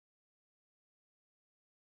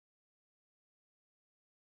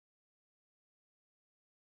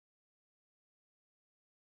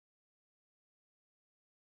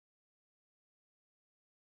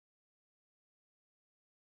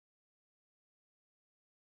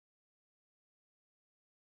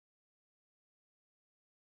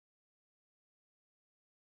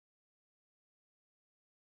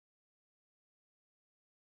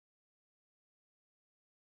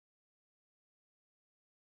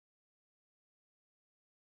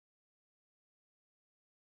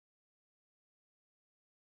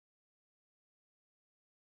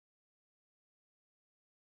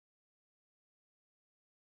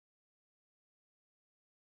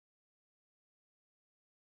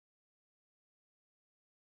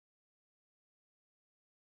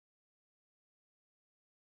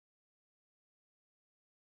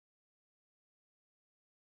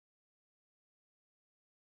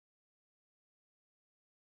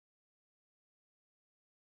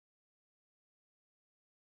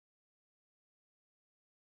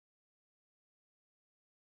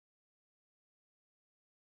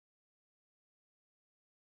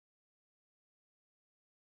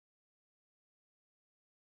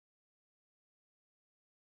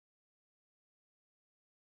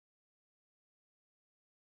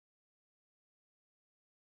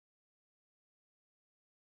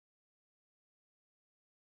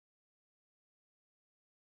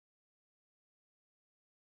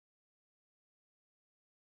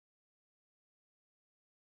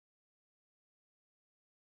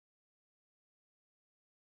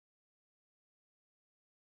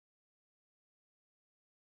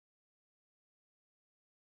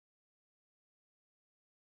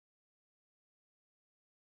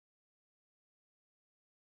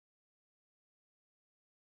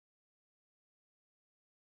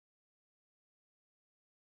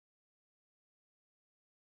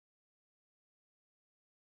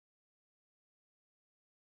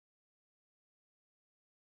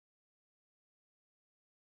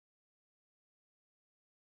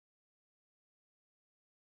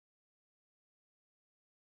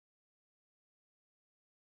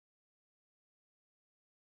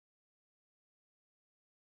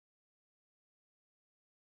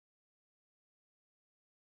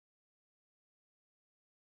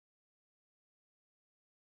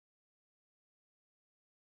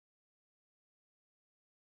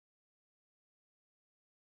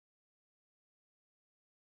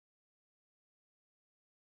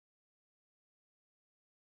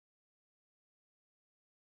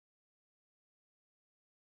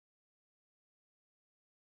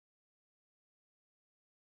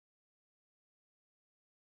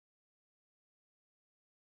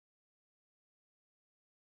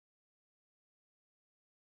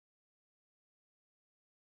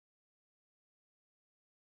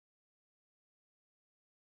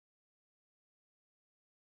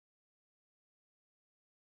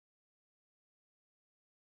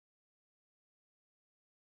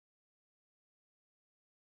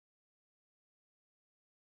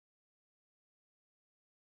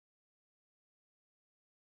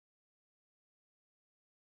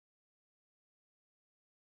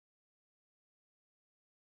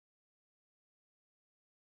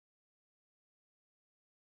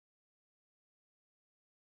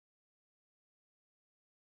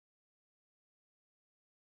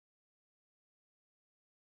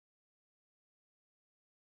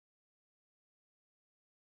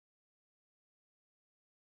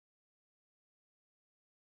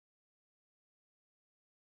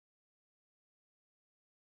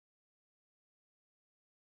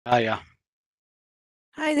Ah, yeah.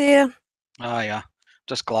 Hi there. Ah, yeah.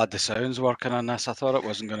 Just glad the sound's working on this. I thought it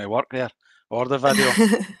wasn't going to work there, or the video.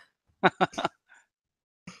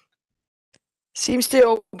 Seems to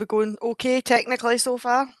all be going okay technically so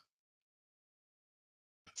far.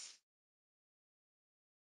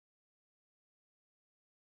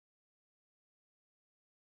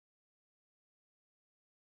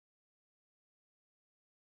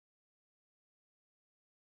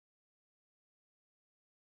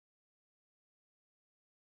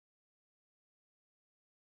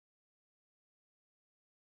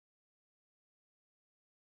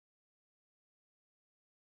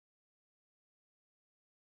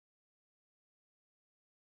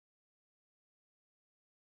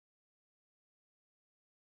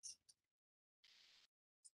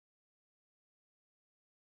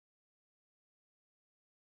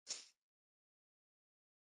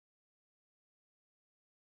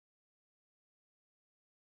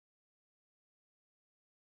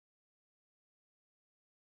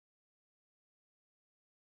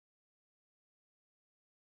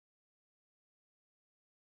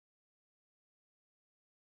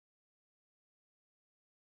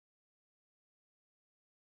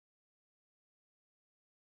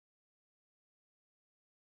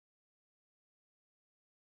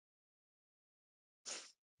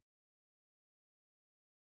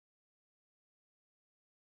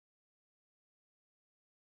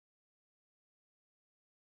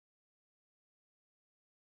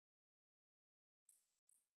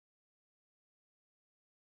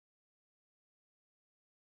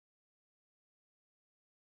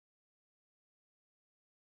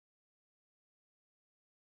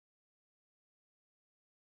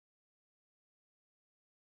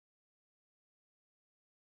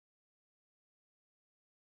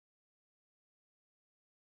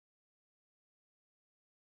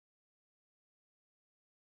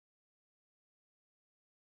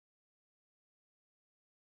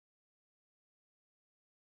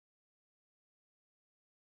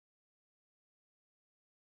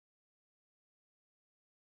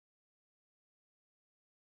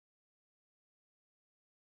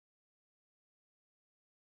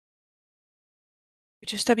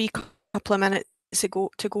 Just a wee couple of minutes to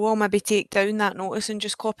go, I'll maybe take down that notice and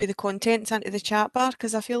just copy the contents into the chat bar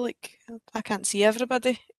because I feel like I can't see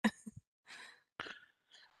everybody.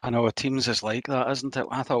 I know Teams is like that, isn't it?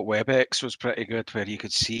 I thought WebEx was pretty good, where you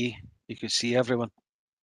could see everyone.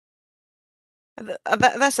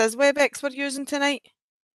 This is WebEx we're using tonight.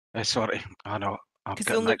 Sorry, I know I've 'Cause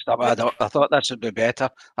got they'll mixed up. I thought this would be better.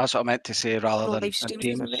 That's what I meant to say rather no than live streams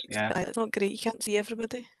with Teams. WebEx, Yeah. but it's not great. You can't see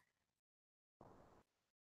everybody.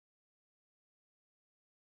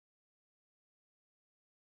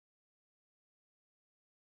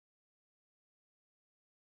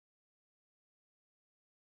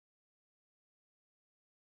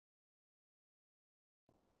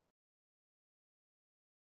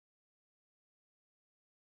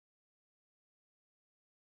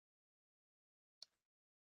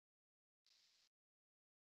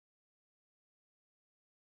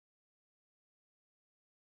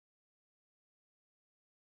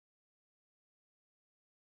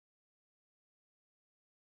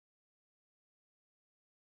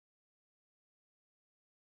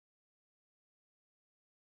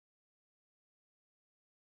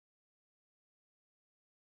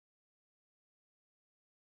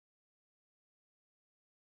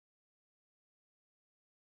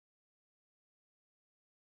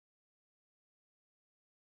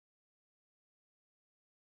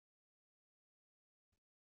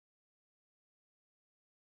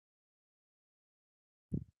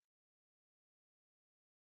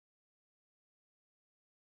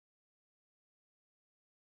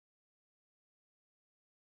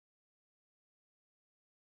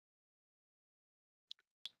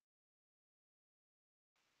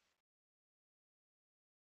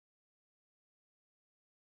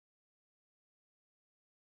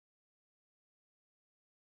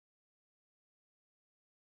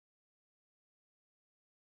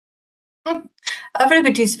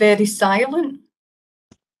 Everybody's very silent.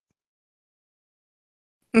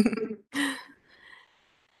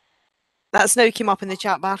 That's now came up in the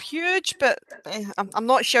chat bar huge, but I'm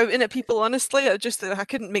not shouting at people honestly. I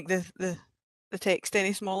couldn't make the text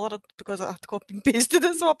any smaller because I copied and pasted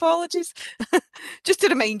it, so apologies. Just to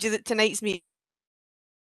remind you that tonight's meeting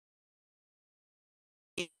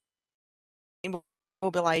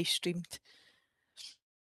will be live streamed.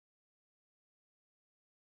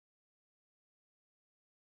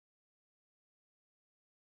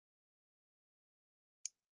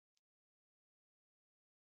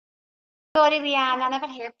 Sorry, Leanne, I never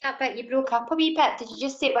heard that bit. You broke up a wee bit. Did you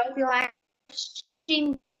just say while we live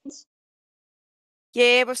streamed?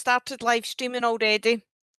 Yeah, we've started live streaming already.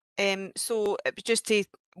 So it was just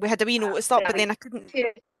we had a wee notice up, but then I couldn't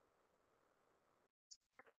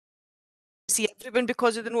see everyone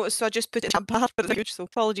because of the notice, so I just put it in a bar, but it's huge, so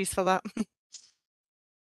apologies for that.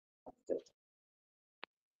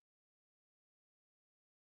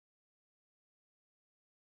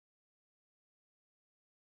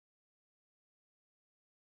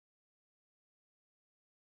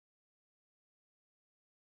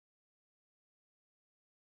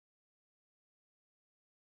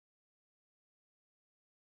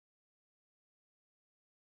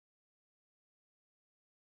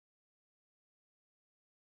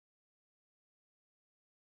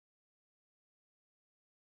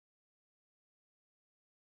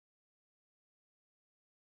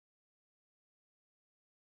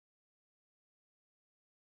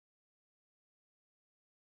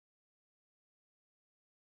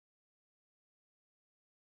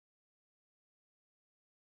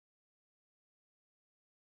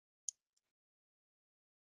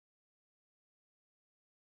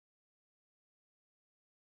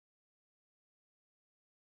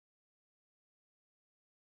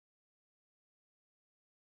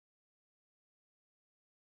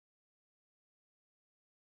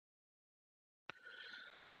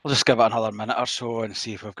 We'll just give it another minute or so and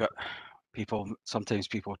see if we've got people, sometimes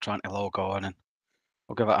people trying to log on, and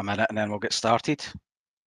we'll give it a minute and then we'll get started.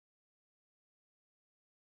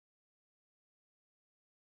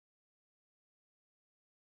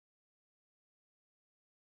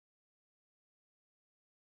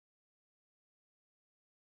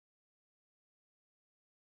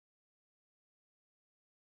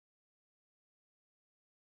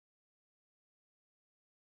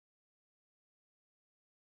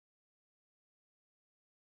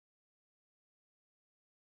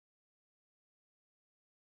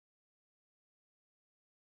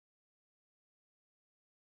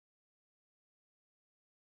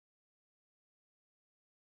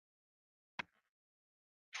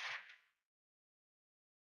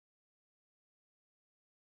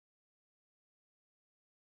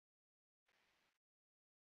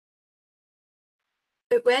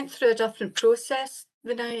 It went through a different process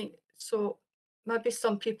the night, so maybe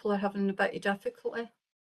some people are having a bit of difficulty.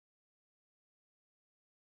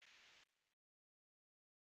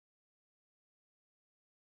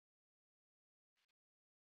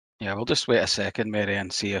 Yeah, we'll just wait a second, Mary,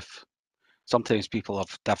 and see if sometimes people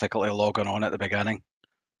have difficulty logging on at the beginning.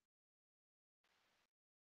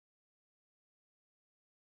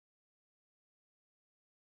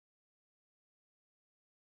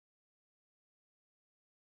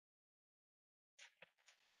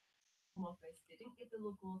 Office, they didn't give the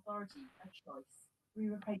local authority a choice.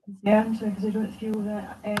 We were quite concerned because I don't feel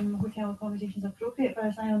that hotel accommodation is appropriate for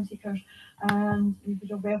asylum seekers, and we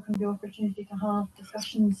would have welcomed the opportunity to have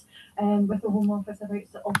discussions with the Home Office about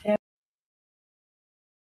the alternative.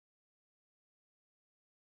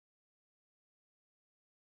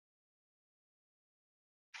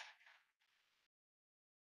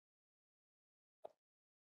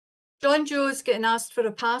 John Joe's getting asked for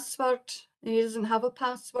a password, and he doesn't have a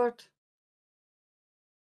password.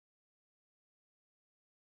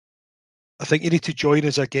 I think you need to join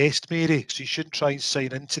as a guest, Mary. So you shouldn't try and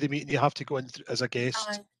sign into the meeting. You have to go in as a guest.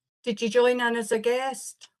 Aye. Did you join in as a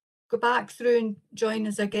guest? Go back through and join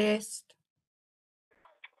as a guest.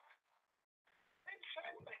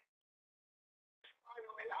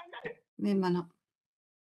 Wait a minute.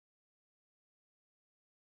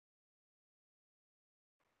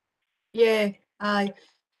 Yeah, aye.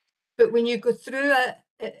 But when you go through it,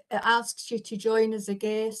 it asks you to join as a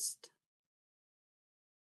guest.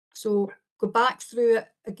 So go back through it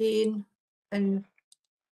again and,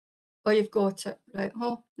 oh, you've got it. Right,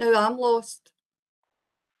 oh, now I'm lost.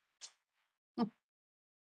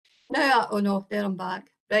 Now, oh no, there I'm back.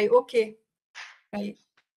 Right, okay. Right,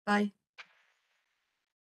 bye.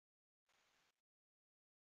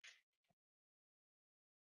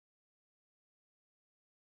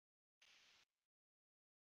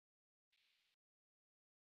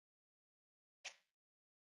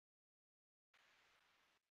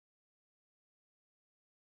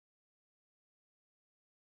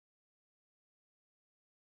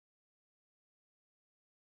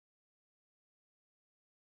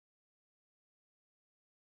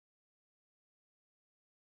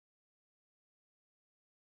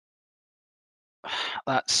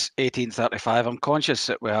 That's 18:35. I'm conscious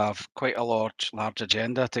that we have quite a large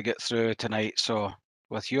agenda to get through tonight, so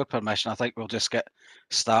with your permission, I think we'll just get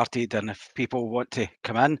started. And if people want to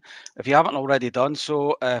come in, if you haven't already done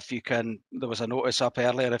so, if you can, there was a notice up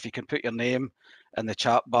earlier, if you can put your name in the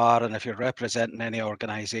chat bar, and if you're representing any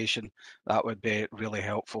organisation, that would be really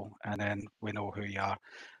helpful, and then we know who you are.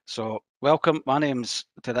 So welcome. My name's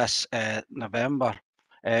to this November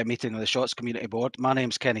meeting of the Shotts Community Board. My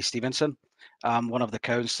name's Kenny Stevenson. I'm one of the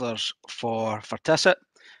councillors for Fertisset,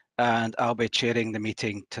 and I'll be chairing the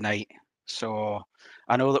meeting tonight. So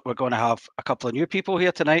I know that we're going to have a couple of new people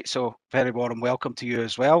here tonight, so very warm welcome to you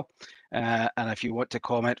as well. And if you want to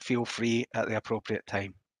comment, feel free at the appropriate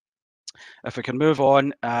time. If we can move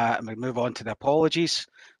on, and we move on to the apologies.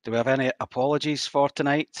 Do we have any apologies for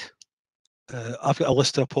tonight? I've got a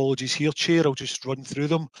list of apologies here, Chair. I'll just run through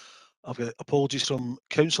them. I've got apologies from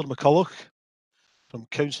Councillor McCulloch, from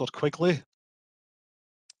Councillor Quigley,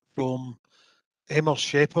 from Emma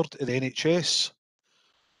Shepherd at the NHS,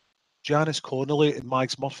 Janice Connolly and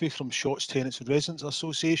Mags Murphy from Shotts Tenants and Residents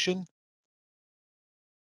Association.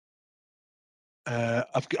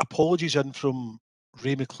 I've got apologies in from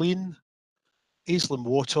Ray McLean, Aislinn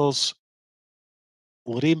Waters,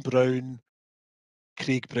 Lorraine Brown,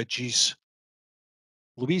 Craig Bridges,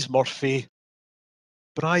 Louise Murphy,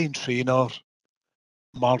 Brian Traynor,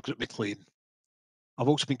 Margaret McLean. I've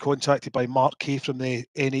also been contacted by Mark Kay from the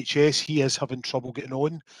NHS. He is having trouble getting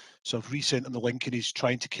on, so I've resent him the link and he's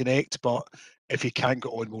trying to connect, but if he can't get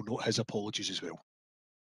on, we'll note his apologies as well.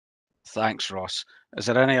 Thanks, Ross. Is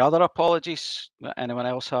there any other apologies that anyone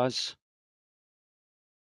else has?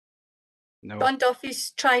 No. John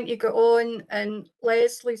Duffy's trying to get on and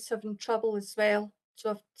Leslie's having trouble as well. So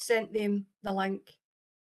I've sent them the link.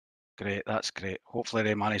 Great, that's great. Hopefully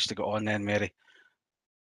they managed to get on then, Mary.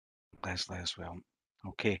 Leslie as well.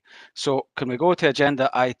 Okay, so can we go to agenda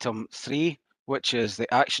item 3, which is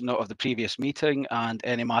the action note of the previous meeting and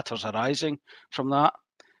any matters arising from that?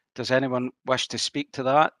 Does anyone wish to speak to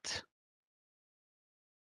that?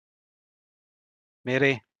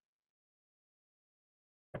 Mary?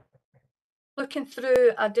 Looking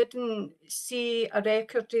through, I didn't see a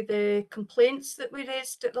record of the complaints that we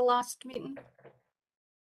raised at the last meeting.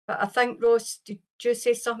 But I think, Ross, did you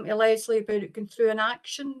say something to Leslie about it going through an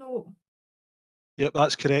action note? Yep,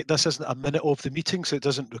 that's correct. This isn't a minute of the meeting, so it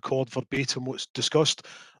doesn't record verbatim what's discussed.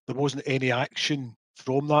 There wasn't any action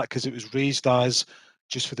from that because it was raised as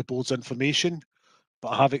just for the board's information. But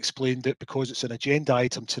I have explained it because it's an agenda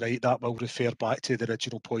item tonight, that will refer back to the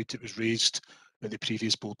original point it was raised at the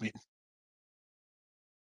previous board meeting.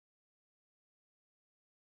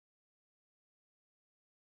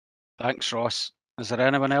 Thanks, Ross. Is there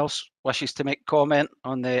anyone else wishes to make comment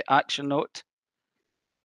on the action note?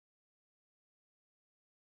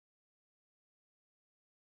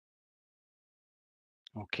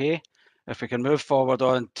 Okay, if we can move forward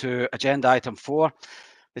on to agenda item 4,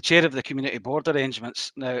 the chair of the community board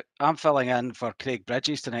arrangements. Now, I'm filling in for Craig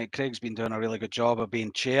Bridges tonight. Craig's been doing a really good job of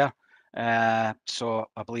being chair, so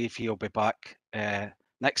I believe he'll be back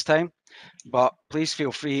next time. But please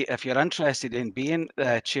feel free, if you're interested in being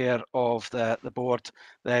the chair of the board,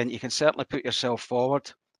 then you can certainly put yourself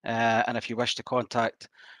forward. And if you wish to contact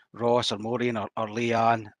Ross or Maureen or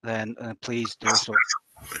Leanne, then please do so.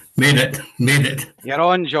 Made it. You're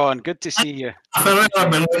on, John. Good to see you. I've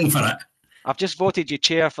been looking for it. I've just voted you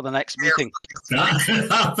chair for the next meeting. I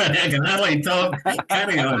can hardly talk.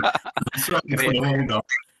 Carry on. Sorry for the hold up.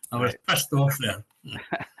 I was pissed off there.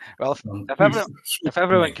 Well, if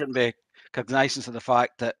everyone can be cognizant of the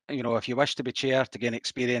fact that, you know, if you wish to be chair to gain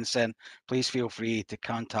experience, then please feel free to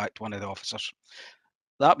contact one of the officers.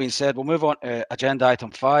 That being said, we'll move on to agenda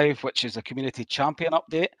item 5, which is the community champion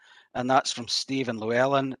update. And that's from Stephen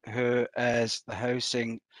Llewellyn, who is the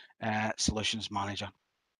Housing Solutions Manager.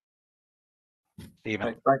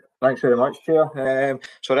 Stephen. Thanks very much, Chair.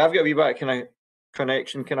 Sorry, I've got a wee bit of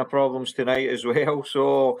connection problems tonight as well,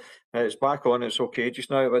 so it's back on. It's okay just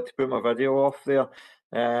now. I've had to put my video off there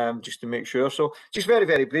just to make sure. So just very,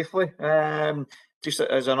 very briefly, just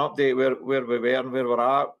as an update where we were and where we're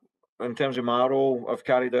at. In terms of my role, I've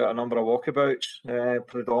carried out a number of walkabouts,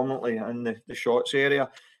 predominantly in the Shotts area.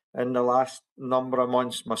 In the last number of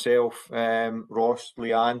months, myself, Ross,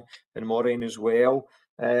 Leanne and Maureen as well,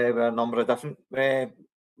 with a number of different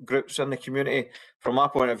groups in the community. From my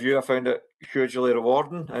point of view, I found it hugely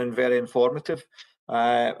rewarding and very informative.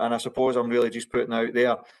 And I suppose I'm really just putting out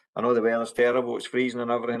there, I know the weather's terrible, it's freezing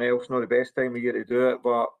and everything else, not the best time of year to do it,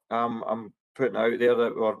 but I'm putting out there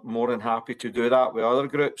that we're more than happy to do that with other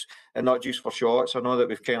groups and not just for Shotts. I know that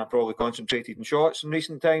we've kind of probably concentrated in Shotts in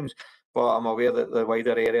recent times, but I'm aware that the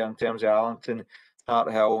wider area in terms of Allington,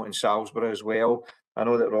 Harthill and Salisbury as well, I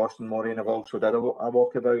know that Ross and Maureen have also did a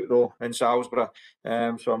walkabout though in Salisbury,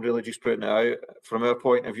 so I'm really just putting it out. From our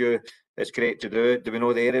point of view, it's great to do. Do we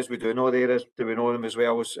know the areas? We do know the areas. Do we know them as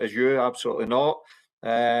well as you? Absolutely not.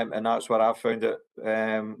 And that's where I've found it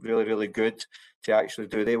really, really good to actually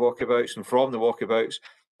do the walkabouts. And from the walkabouts,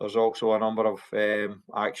 there's also a number of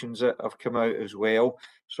actions that have come out as well.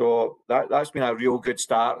 So that's been a real good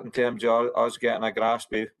start in terms of us getting a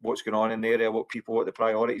grasp of what's going on in the area, what the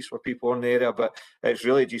priorities for people in the area. But it's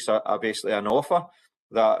really just basically an offer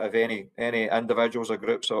that if any individuals or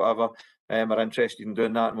groups or whatever are interested in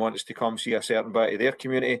doing that and want us to come see a certain bit of their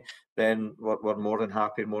community, then we're more than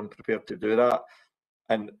happy, more than prepared to do that.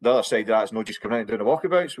 And the other side of that is not just coming out and doing a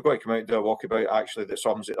walkabouts. We've got to come out and do a walkabout actually that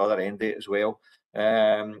sums at the other end of it as well.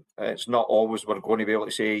 It's not always we're going to be able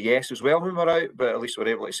to say yes as well when we're out, but at least we're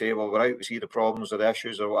able to say, well, we're out, we see the problems or the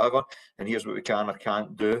issues or whatever, and here's what we can or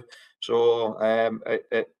can't do. So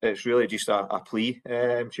it's really just a plea,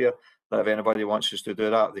 Chair, that if anybody wants us to do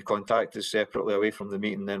that, they contact us separately away from the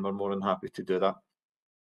meeting, then we're more than happy to do that.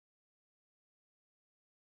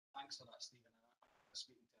 Thanks for that, Stephen.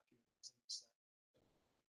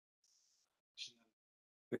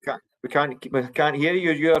 We can't hear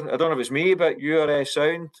you. I don't know if it's me, but your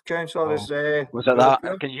sound, Councillor, is. Was it that?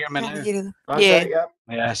 Can you hear me now? That's it, yeah.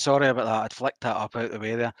 Yeah, sorry about that. I'd flicked that up out the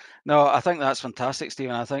way there. No, I think that's fantastic,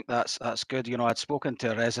 Stephen. I think that's good. You know, I'd spoken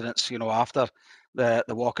to residents, you know, after the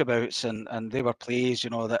walkabouts, and they were pleased, you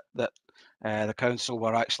know, that the council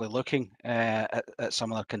were actually looking at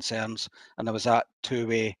some of their concerns, and there was that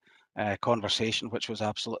two-way conversation, which was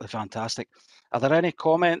absolutely fantastic. Are there any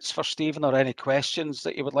comments for Stephen or any questions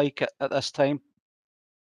that you would like at this time?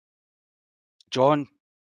 John?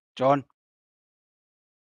 No,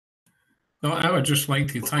 I would just like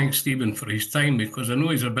to thank Stephen for his time, because I know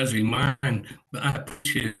he's a busy man, but I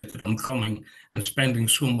appreciate him coming and spending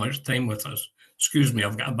so much time with us. Excuse me,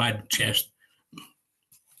 I've got a bad chest.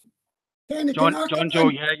 John Joe,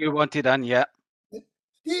 yeah, you wanted in, yeah.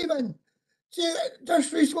 Stephen, see,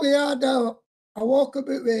 just recently I had a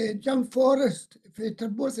walkabout with Jim Forrest for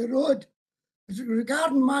Torbothy Road. It's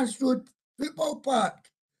regarding Mans Road Football Park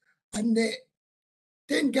and the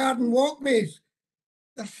Dane Garden walkways.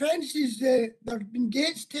 Their fences, there have been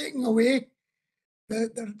gates taken away.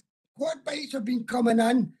 The quad bikes have been coming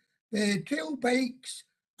in, the trail bikes,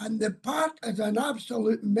 and the park is an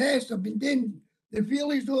absolute mess. I've been doing the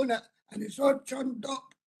wheelies on it, and it's all churned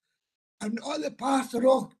up. And all the paths are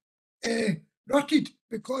all rutted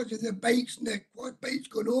because of the bikes and the quad bikes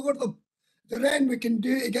going over them. Is there anything we can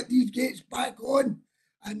do to get these gates back on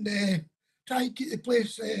and try and keep the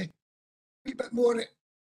place a wee bit more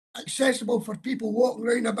accessible for people walking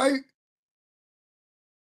round about?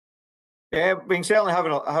 Yeah, we can certainly have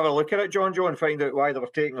a look at it, John Joe, and find out why they were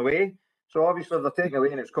taken away. So obviously if they're taken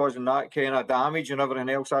away and it's causing that kind of damage and everything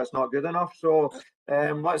else, that's not good enough. So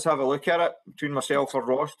let's have a look at it between myself or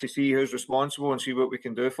Ross to see who's responsible and see what we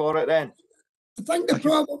can do for it then. I think the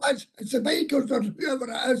problem is it's the bikers or whoever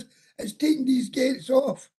it is taking these gates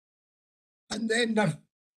off, and then they're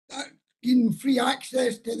getting free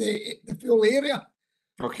access to the full area.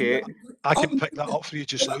 Okay. I can pick that up for you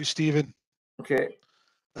just now, Stephen. Okay.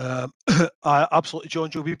 Absolutely, John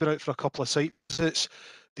Joe. We've been out for a couple of site visits.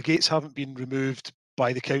 The gates haven't been removed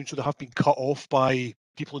by the council. They have been cut off by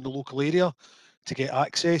people in the local area to get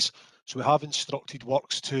access. So we have instructed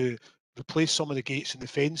works to replace some of the gates and the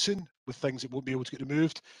fencing with things that won't be able to get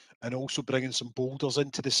removed, and also bringing some boulders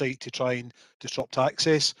into the site to try and disrupt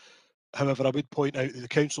access. However, I would point out that the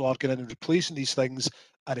council are going in and replacing these things,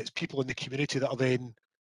 and it's people in the community that are then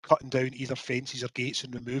cutting down either fences or gates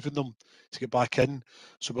and removing them to get back in.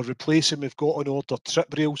 So we're replacing, we've got on order trip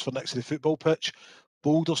rails for next to the football pitch,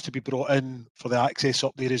 boulders to be brought in for the access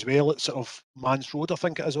up there as well. It's sort of Mans Road, I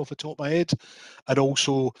think it is off the top of my head, and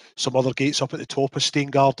also some other gates up at the top of Stain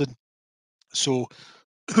Garden. So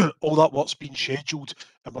all that work's been scheduled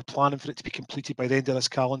and we're planning for it to be completed by the end of this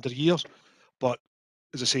calendar year. But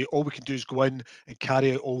as I say, all we can do is go in and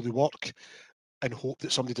carry out all the work and hope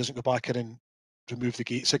that somebody doesn't go back in and remove the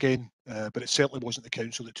gates again. But it certainly wasn't the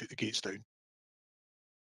council that took the gates down.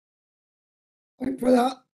 Thanks for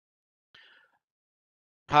that.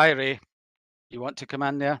 Hi, Ray. You want to come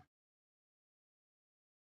in there?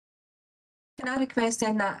 Can I request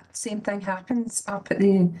then that same thing happens up at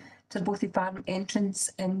the Torbothy Farm entrance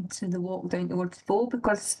into the walk down towards Bow,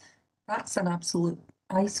 because that's an absolute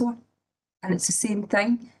eyesore. And it's the same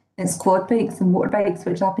thing. It's quad bikes and motorbikes,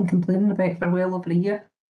 which I've been complaining about for well over a year.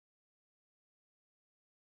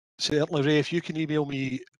 Certainly, Ray, if you can email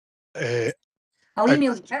me. I'll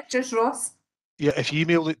email you pictures, Ross. Yeah, if you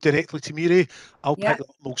email it directly to me, Ray, I'll Yeah. pick it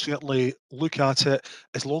up and we'll certainly look at it.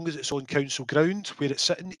 As long as it's on council ground where it's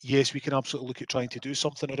sitting, yes, we can absolutely look at trying to do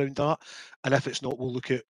something around that. And if it's not, we'll look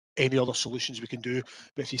at any other solutions we can do.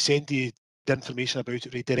 But if you send the information about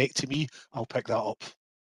it, Ray, direct to me, I'll pick that up.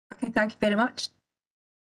 Okay, thank you very much.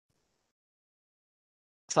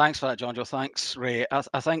 Thanks for that, John Joe. Thanks, Ray.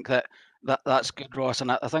 I think that's good, Ross.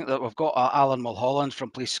 And I think that we've got Alan Mulholland from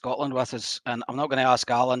Police Scotland with us. And I'm not going to ask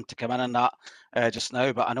Alan to come in on that just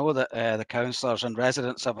now, but I know that the councillors and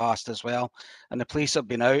residents have asked as well. And the police have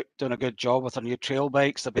been out doing a good job with their new trail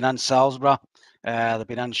bikes. They've been in Salisbury, they've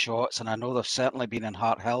been in Shotts, and I know they've certainly been in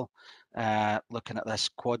Hart Hill looking at this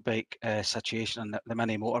quad bike situation and the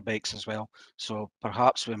mini motorbikes as well. So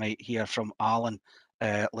perhaps we might hear from Alan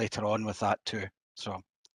later on with that too. So.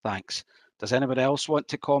 Thanks. Does anybody else want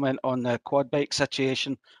to comment on the quad bike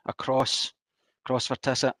situation across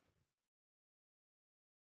Vertissa?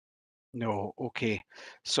 No. Okay.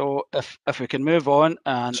 So if we can move on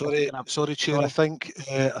and sorry, Chair. I think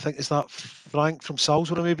is that Frank from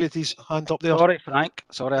Salisbury maybe with his hand up there. Sorry, Frank.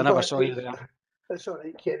 Sorry, I never saw you there. That's all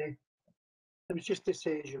right, Kenny. It was just to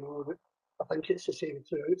say, you know, I think it's the same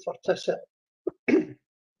throughout Vertissa. We've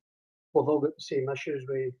all got the same issues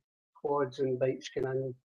with quads and bikes going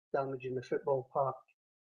in, damaging the football park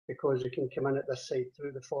because they can come in at this side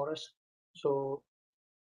through the forest. So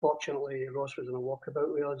fortunately Ross was on a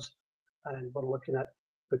walkabout with us and we're looking at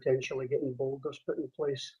potentially getting boulders put in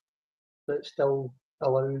place that still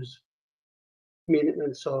allows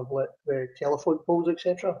maintenance of like the telephone poles,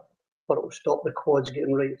 etc. But it will stop the quads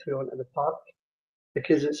getting right through onto the park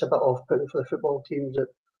because it's a bit off-putting for the football teams that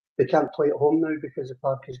they can't play at home now because the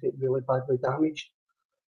park is getting really badly damaged.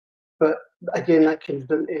 But again, that comes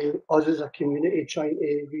down to us as a community trying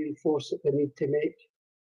to reinforce that they need to make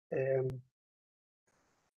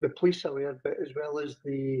the police aware, but as well as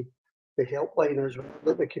the helpline as well,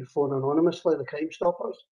 that they can phone anonymously, the Crime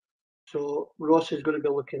Stoppers. So Ross is going to be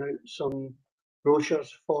looking out some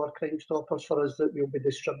brochures for Crime Stoppers for us that we'll be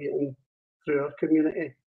distributing through our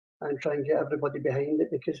community and try and get everybody behind it,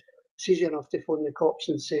 because it's easy enough to phone the cops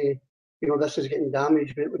and say, you know, this is getting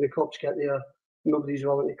damaged, but when the cops get there, nobody's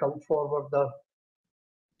willing to come forward or,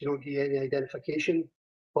 you know, give any identification.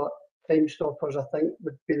 But Crime Stoppers, I think,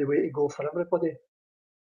 would be the way to go for everybody.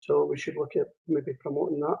 So we should look at maybe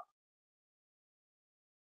promoting that.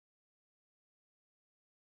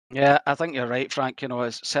 Yeah, I think you're right, Frank. You know,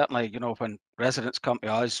 it's certainly, you know, when residents come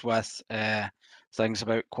to us with things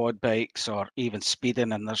about quad bikes or even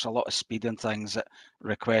speeding, and there's a lot of speeding things that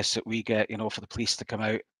requests that we get, you know, for the police to come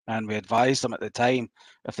out, and we advise them at the time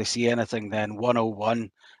if they see anything, then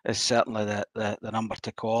 101 is certainly the number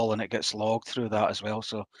to call, and it gets logged through that as well.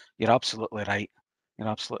 So you're absolutely right. You're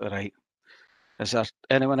absolutely right. Is there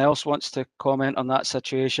anyone else wants to comment on that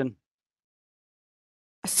situation?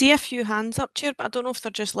 I see a few hands up, Chair, but I don't know if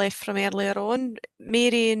they're just left from earlier on.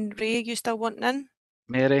 Mary and Ray, you still wanting in?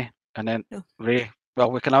 Mary, and then No. Ray.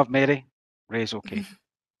 Well, we can have Mary. Ray's okay.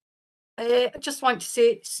 I just want to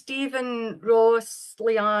say Stephen, Ross,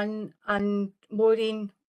 Leanne and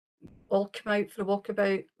Maureen all come out for a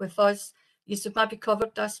walkabout with us. You have maybe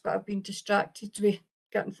covered this, but I've been distracted with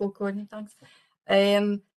getting folk on and things.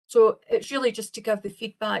 So it's really just to give the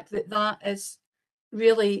feedback that is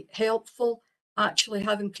really helpful, actually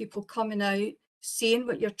having people coming out, seeing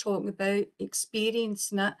what you're talking about,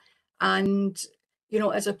 experiencing it, and, you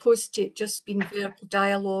know, as opposed to it just being verbal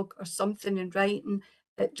dialogue or something in writing,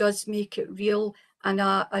 it does make it real. And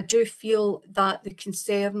I do feel that the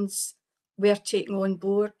concerns we're taking on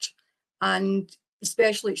board, and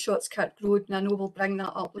especially at Shotts Kirk Road, and I know we'll bring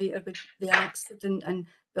that up later with the accident and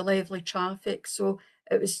the lively traffic. So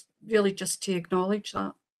it was really just to acknowledge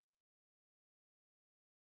that.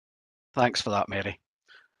 Thanks for that, Mary.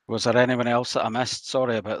 Was there anyone else that I missed?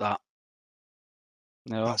 Sorry about that.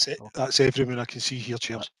 No, that's it. That's everyone I can see here,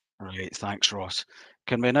 Chair. Right, thanks, Ross.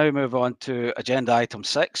 Can we now move on to agenda item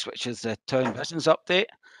 6, which is the town visions update,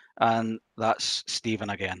 and that's Stephen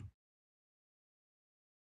again.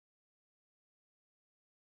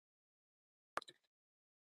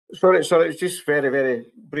 Sorry, it's just very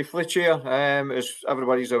briefly, Chair. As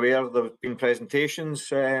everybody's aware, there have been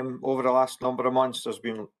presentations over the last number of months. There's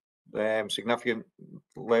been significant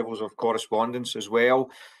levels of correspondence as well.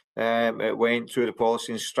 It went to the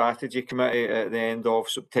Policy and Strategy Committee at the end of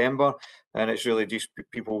September, and it's really just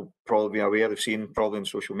people probably being aware, they've seen probably in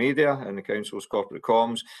social media and the Council's corporate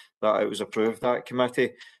comms that it was approved, that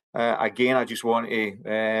committee. Again, I just want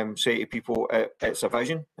to say to people, it's a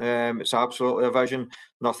vision. It's absolutely a vision.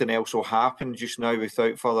 Nothing else will happen just now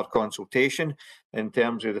without further consultation in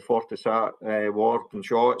terms of the Fortissat ward and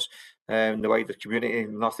Shotts. the wider community.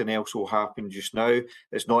 Nothing else will happen just now.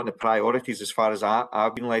 It's not in the priorities as far as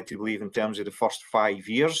I've been led to believe in terms of the first 5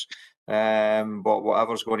 years. But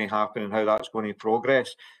whatever's going to happen and how that's going to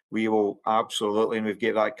progress, we will absolutely, and we've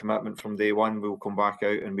got that commitment from day one, we'll come back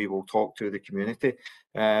out and we will talk to the community.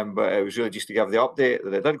 But it was really just to give the update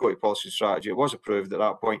that it did go to policy and strategy. It was approved at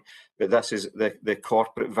that point, but this is the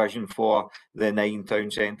corporate vision for the 9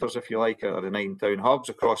 town centres, if you like, or the 9 town hubs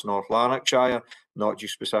across North Lanarkshire, not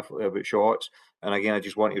just specifically about Shotts. And again, I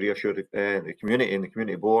just want to reassure the community and the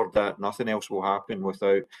community board that nothing else will happen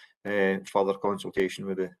without further consultation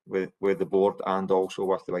with the board and also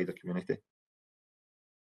with the wider community.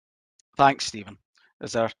 Thanks, Stephen.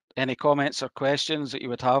 Is there any comments or questions that you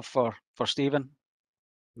would have for Stephen?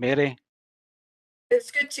 Mary?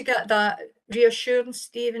 It's good to get that reassurance,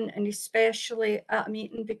 Stephen, and especially at a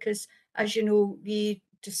meeting, because as you know, we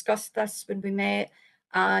discussed this when we met,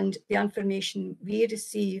 and the information we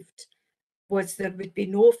received was there would be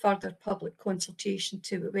no further public consultation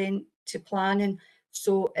till we went to planning.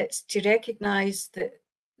 So it's to recognise that,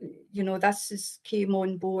 you know, this came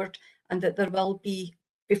on board and that there will be,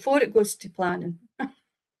 before it goes to planning.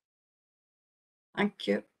 Thank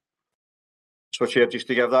you. So, Chair, just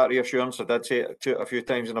to give that reassurance, I did say it a few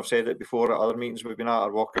times, and I've said it before at other meetings we've been at,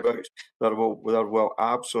 our walkabouts, there will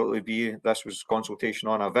absolutely be, this was consultation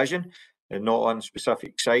on a vision and not on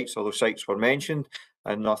specific sites, although sites were mentioned,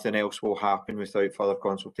 and nothing else will happen without further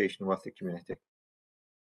consultation with the community.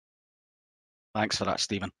 Thanks for that,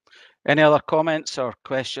 Stephen. Any other comments or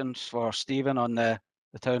questions for Stephen on the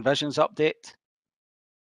Town Visions update?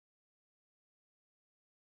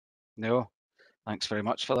 No. Thanks very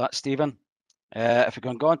much for that, Stephen. If we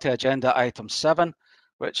can go on to agenda item 7,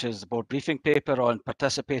 which is the board briefing paper on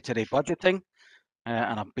participatory budgeting.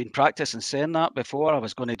 And I've been practicing saying that before. I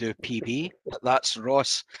was going to do PB, but that's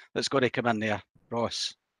Ross that's going to come in there.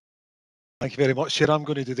 Ross. Thank you very much, Chair. I'm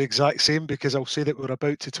going to do the exact same because I'll say that we're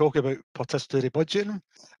about to talk about participatory budgeting,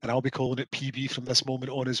 and I'll be calling it PB from this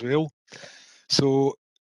moment on as well. So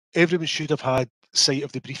everyone should have had sight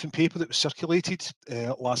of the briefing paper that was circulated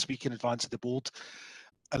last week in advance of the board.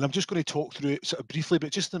 And I'm just going to talk through it sort of briefly,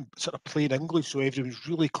 but just in sort of plain English, so everyone's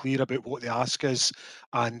really clear about what the ask is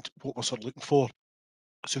and what we're sort of looking for.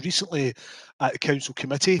 So recently at the council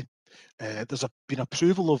committee, there's been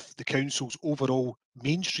approval of the council's overall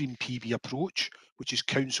mainstream PB approach, which is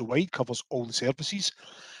council-wide, covers all the services,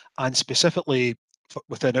 and specifically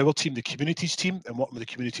within our team, the communities team, and working with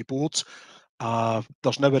the community boards,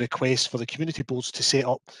 there's now a request for the community boards to set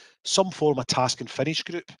up some form of task and finish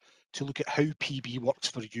group to look at how PB works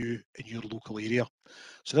for you in your local area.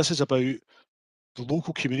 So this is about the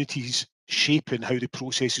local communities shaping how the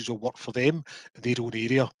processes will work for them in their own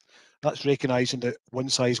area. That's recognising that one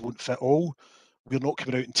size won't fit all. We're not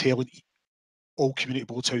coming out and telling all community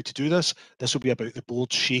boards how to do this. This will be about the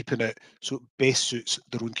board shaping it so it best suits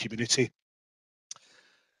their own community.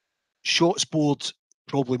 Shotts board,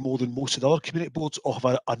 probably more than most of the other community boards, all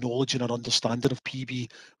have a knowledge and an understanding of PB.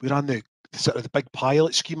 We ran the sort of the big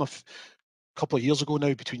pilot scheme a couple of years ago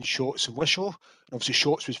now between Shotts and Wishaw. And obviously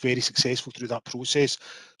Shotts was very successful through that process.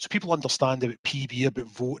 So people understand about PB, about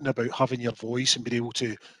voting, about having your voice and being able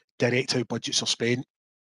to direct how budgets are spent.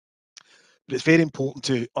 But it's very important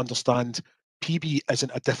to understand PB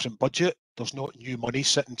isn't a different budget. There's not new money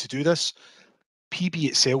sitting to do this. PB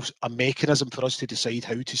itself is a mechanism for us to decide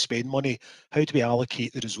how to spend money, how do we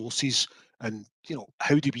allocate the resources, and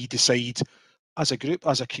how do we decide as a group,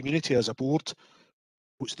 as a community, as a board,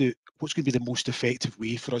 what's going to be the most effective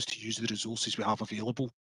way for us to use the resources we have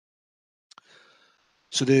available.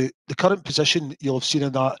 So the current position you'll have seen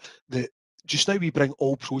in that just now we bring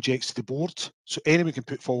all projects to the board. So anyone can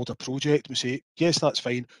put forward a project and we say, yes, that's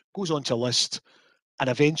fine, goes onto a list, and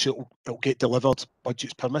eventually it'll get delivered,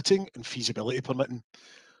 budgets permitting and feasibility permitting.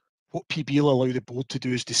 What PB will allow the board to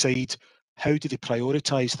do is decide how do they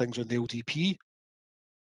prioritise things on the LDP,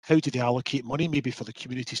 how do they allocate money maybe for the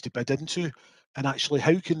communities to bid into, and actually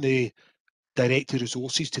how can they direct the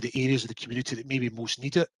resources to the areas of the community that maybe most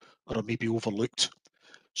need it or are maybe overlooked.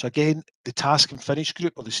 So again, the task and finish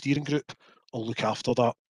group or the steering group will look after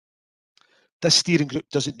that. This steering group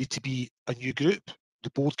doesn't need to be a new group. The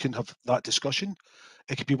board can have that discussion.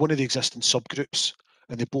 It could be one of the existing subgroups,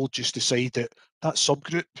 and the board just decide that that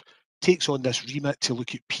subgroup takes on this remit to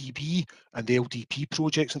look at PB and the LDP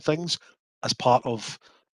projects and things as part of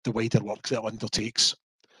the wider work that it undertakes.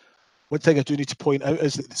 One thing I do need to point out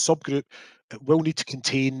is that the subgroup will need to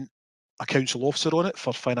contain a council officer on it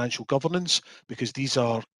for financial governance, because these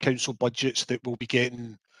are council budgets that will be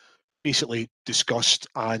getting basically discussed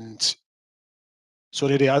and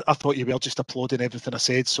Sorry, Ray, I thought you were just applauding everything I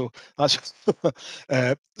said. So that's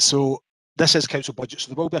so this is council budget. So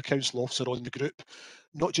there will be a council officer on the group,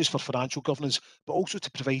 not just for financial governance, but also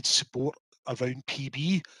to provide support around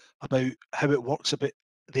PB, about how it works, about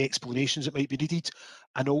the explanations that might be needed,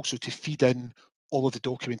 and also to feed in all of the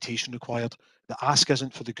documentation required. The ask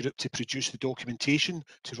isn't for the group to produce the documentation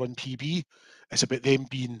to run PB. It's about them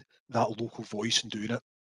being that local voice and doing it.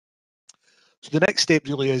 So the next step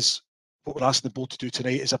really is what we're asking the board to do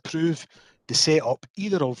tonight is approve the setup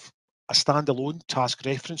either of a standalone task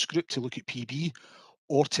reference group to look at PB,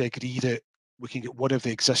 or to agree that we can get one of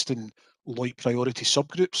the existing Lloyd priority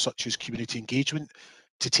subgroups, such as community engagement,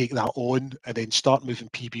 to take that on and then start moving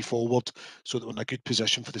PB forward so that we're in a good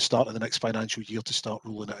position for the start of the next financial year to start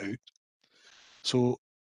rolling it out. So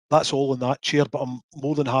that's all on that, Chair, but I'm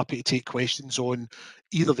more than happy to take questions on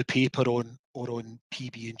either the paper or on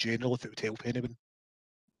PB in general, if it would help anyone.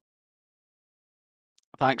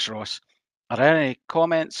 Thanks, Ross. Are there any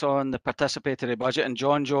comments on the participatory budget? And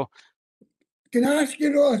John Joe? Can I ask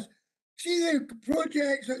you, Ross, see the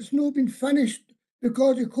projects that's not been finished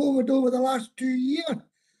because of COVID over the last 2 years,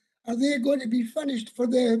 are they going to be finished for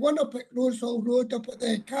the one up at Rosehall Road up at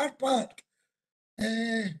the car park?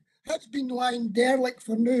 That's been lying derelict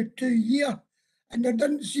for now 2 years, and there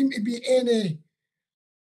doesn't seem to be any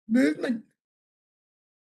movement.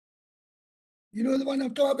 You know the one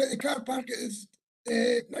I'm talking about, the car park is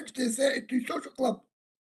next to the 32 Social Club.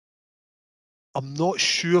 I'm not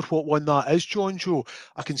sure what one that is, John Joe.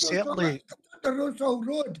 I can certainly. The Rosehall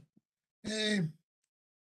Road.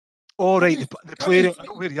 All right, the player. I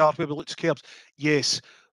know where you are. Where we look to curbs. Yes.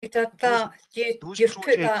 We did that. You've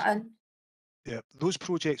put that in. Yeah, those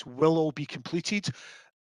projects will all be completed.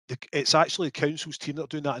 It's actually the council's team that are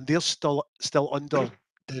doing that, and they're still under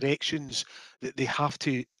directions that they have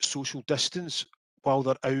to social distance while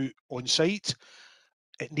they're out on site.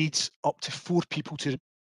 It needs up to 4 people to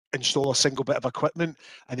install a single bit of equipment,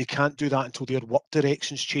 and they can't do that until their work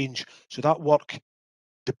directions change. So that work,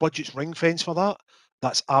 the budget's ring fence for that.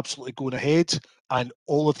 That's absolutely going ahead, and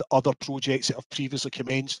all of the other projects that have previously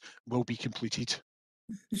commenced will be completed.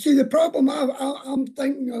 You see, the problem I'm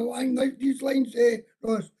thinking along these lines,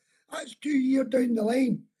 Ross, that's 2 years down the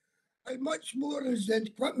line. How much more is the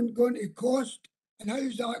equipment going to cost, and how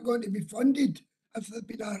is that going to be funded if there's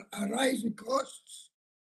been a rise in costs?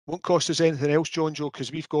 Won't cost us anything else, John Joe,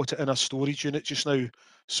 because we've got it in a storage unit just now.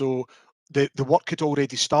 So the work had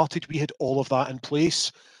already started. We had all of that in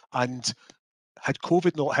place, and had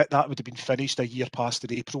COVID not hit, that would have been finished a year past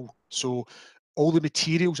in April. So all the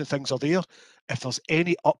materials and things are there. If there's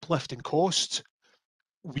any uplift in cost,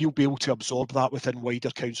 we'll be able to absorb that within wider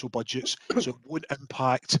council budgets. So it won't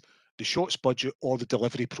impact the Shots budget or the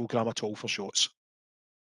delivery programme at all for Shots.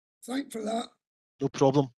 Thanks for that. No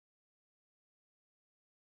problem.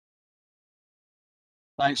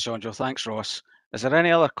 Thanks, John Joe. Thanks, Ross. Is there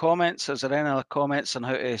any other comments? Is there any other comments on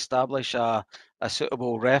how to establish a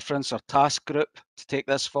suitable reference or task group to take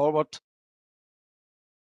this forward?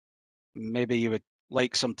 Maybe you would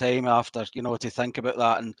like some time after, to think about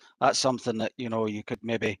that, and that's something that, you could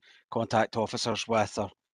maybe contact officers with,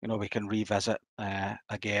 or, we can revisit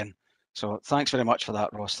again. So thanks very much for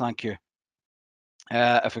that, Ross. Thank you.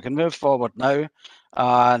 If we can move forward now,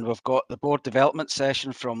 and we've got the board development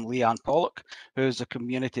session from Leanne Pollock, who's the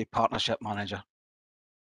community partnership manager.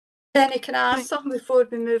 Penny, can I ask something before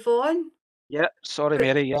we move on? Yeah, sorry,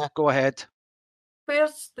 Mary. Yeah, go ahead.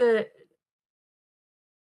 Where's the,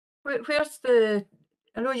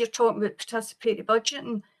 I know you're talking about participatory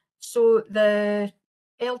budgeting, so the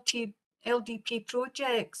LDP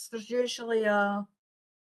projects, there's usually a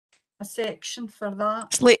section for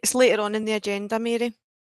that. It's later on in the agenda, Mary.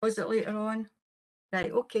 Was it later on? Right,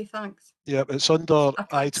 okay, thanks. Yeah, it's under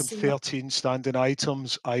item 13, standing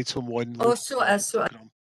items, item 1. Oh, so it is.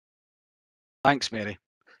 Thanks, Mary.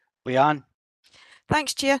 Leanne?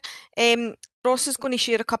 Thanks, Chair. Ross is going to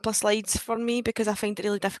share a couple of slides for me because I find it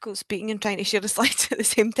really difficult speaking and trying to share the slides at the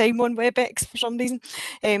same time on WebEx for some reason.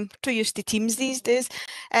 Too used to Teams these days.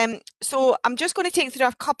 So I'm just going to take through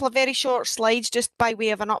a couple of very short slides just by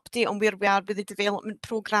way of an update on where we are with the development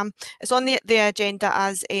programme. It's on the agenda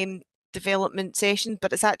as development session,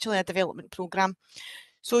 but it's actually a development programme.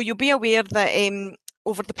 So you'll be aware that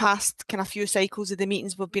over the past kind of few cycles of the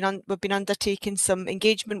meetings, we've been undertaking some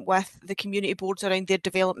engagement with the community boards around their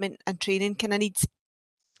development and training kind of needs.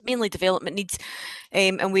 mainly development needs,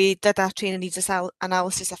 and we did a training needs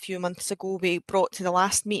analysis a few months ago. We brought to the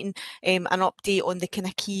last meeting an update on the kind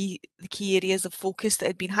of key areas of focus that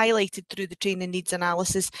had been highlighted through the training needs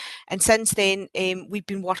analysis, and since then we've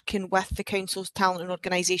been working with the council's talent and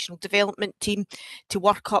organisational development team to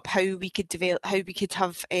work up how we could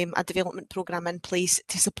have a development programme in place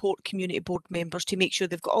to support community board members to make sure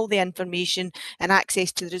they've got all the information and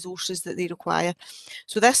access to the resources that they require.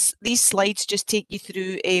 So these slides just take you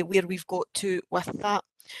through where we've got to with that.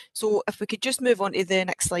 So if we could just move on to the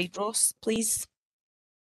next slide, Ross, please.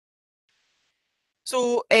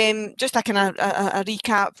 So just a kind of a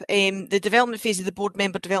recap, the development phase of the Board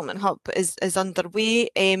Member Development Hub is underway.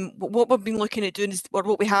 What we've been looking at doing is, or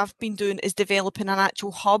what we have been doing is developing an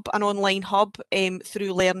actual hub, an online hub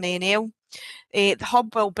through LearnNL. The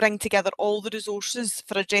hub will bring together all the resources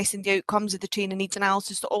for addressing the outcomes of the training needs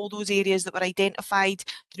analysis to all those areas that were identified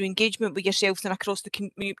through engagement with yourselves and across the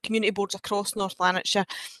community boards across North Lanarkshire.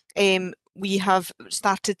 We have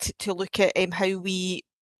started to look at how we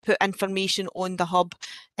put information on the hub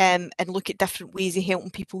and look at different ways of helping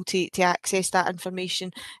people to access that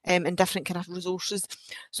information and different kind of resources.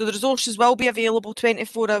 So the resources will be available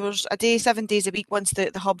 24 hours a day, 7 days a week once the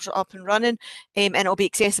hubs are up and running, and it'll be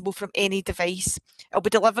accessible from any device. It'll be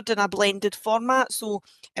delivered in a blended format, so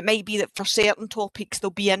it might be that for certain topics there'll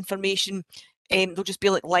be information, there'll just be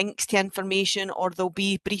like links to information, or there'll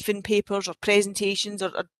be briefing papers or presentations or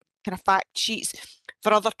kind of fact sheets.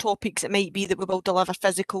 For other topics, it might be that we will deliver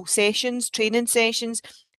physical sessions, training sessions.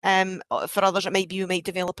 For others, it might be we might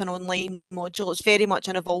develop an online module. It's very much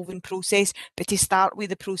an evolving process, but to start with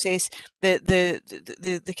the process, the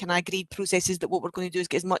kind of agreed process is that what we're going to do is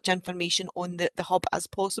get as much information on the hub as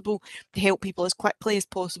possible to help people as quickly as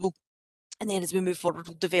possible. And then as we move forward,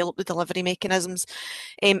 we'll develop the delivery mechanisms.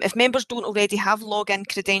 If members don't already have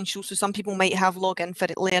login credentials, so some people might have login for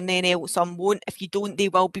LearnNL, some won't. If you don't, they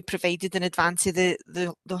will be provided in advance of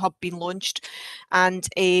the hub being launched. And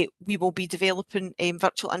we will be developing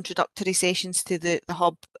virtual introductory sessions to the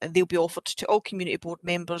hub. They'll be offered to all community board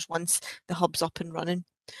members once the hub's up and running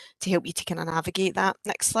to help you to kind of navigate that.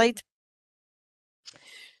 Next slide.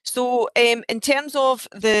 So in terms of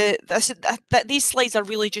these slides are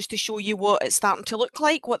really just to show you what it's starting to look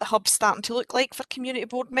like, what the hub's starting to look like for community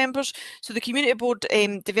board members. So the community board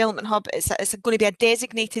development hub is going to be a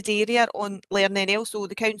designated area on LearnNL. So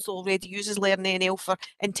the council already uses LearnNL for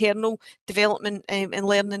internal development and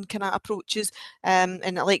learning kind of approaches, and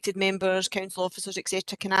elected members, council officers,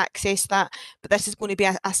 etc. can access that. But this is going to be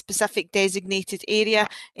a specific designated area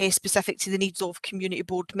specific to the needs of community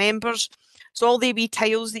board members. So all the wee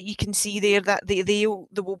tiles that you can see there, that there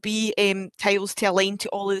will be tiles to align to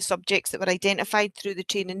all of the subjects that were identified through the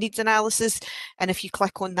training needs analysis. And if you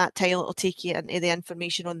click on that tile, it'll take you into the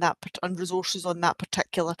information on that, on resources on that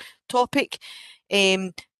particular topic.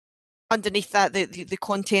 Underneath that, the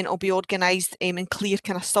content will be organised in clear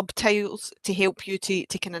kind of subtiles to help you to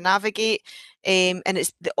kind of navigate. And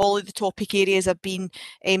it's all of the topic areas have been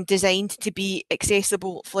designed to be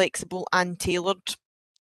accessible, flexible and tailored.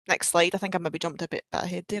 Next slide. I think I maybe jumped a bit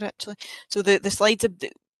ahead there actually. So the slides have,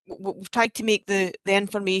 we've tried to make the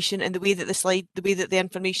information and the way that the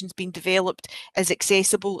information's been developed as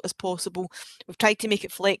accessible as possible. We've tried to make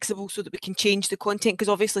it flexible so that we can change the content, because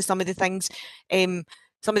obviously some of the things,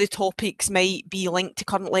 some of the topics might be linked to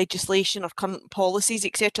current legislation or current policies,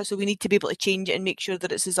 etc. So we need to be able to change it and make sure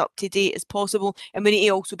that it's as up to date as possible. And we need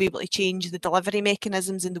to also be able to change the delivery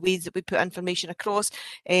mechanisms and the ways that we put information across.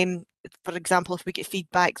 For example, if we get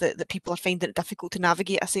feedback that people are finding it difficult to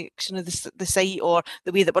navigate a section of the site, or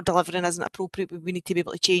the way that we're delivering isn't appropriate, we need to be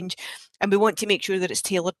able to change. And we want to make sure that it's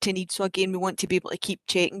tailored to needs. So again, we want to be able to keep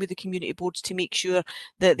checking with the community boards to make sure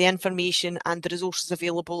that the information and the resources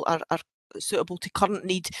available are suitable to current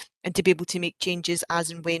need, and to be able to make changes as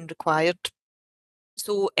and when required.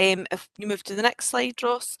 So if you move to the next slide,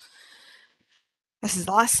 Ross. This is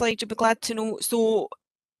the last slide, you'll be glad to know. So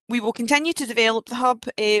we will continue to develop the hub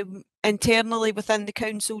internally within the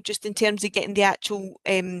council, just in terms of getting the actual,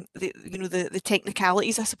 the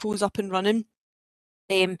technicalities, I suppose, up and running.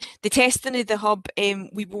 The testing of the hub,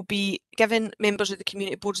 we will be giving members of the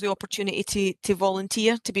community boards the opportunity to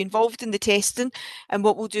volunteer, to be involved in the testing. And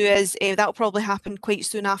what we'll do is, that will probably happen quite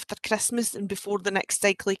soon after Christmas and before the next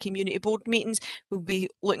cycle of community board meetings. We'll be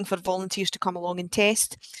looking for volunteers to come along and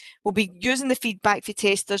test. We'll be using the feedback for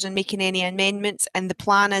testers and making any amendments. And the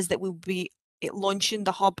plan is that we'll be launching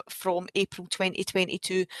the hub from April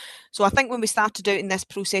 2022. So I think when we started out in this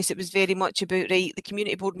process, it was very much about, right, the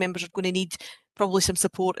community board members are going to need probably some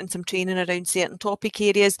support and some training around certain topic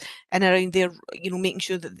areas and around their, making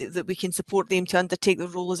sure that we can support them to undertake the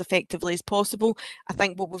role as effectively as possible. I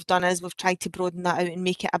think what we've done is we've tried to broaden that out and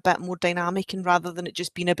make it a bit more dynamic, and rather than it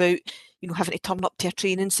just being about, having to turn up to a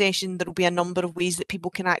training session, there will be a number of ways that people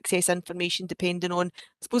can access information depending on,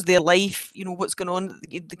 I suppose, their life, what's going on.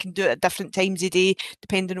 They can do it at different times of day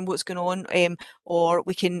depending on what's going on, or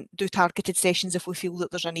we can do targeted sessions if we feel that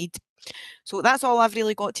there's a need. So that's all I've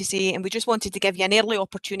really got to say, and we just wanted to give you an early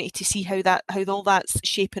opportunity to see how all that's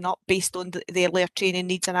shaping up based on the earlier training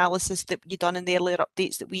needs analysis that you've done and the earlier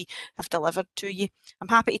updates that we have delivered to you. I'm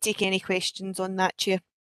happy to take any questions on that, Chair.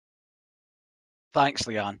 Thanks,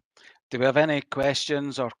 Leanne. Do we have any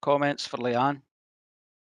questions or comments for Leanne?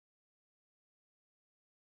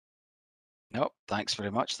 No, thanks very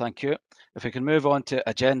much. Thank you. If we can move on to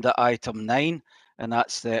agenda item 9, and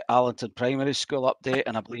that's the Allington Primary School update,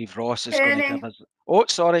 and I believe Ross is going to give us. Oh,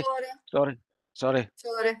 sorry. No,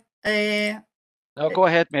 go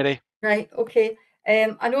ahead, Mary. Right, okay.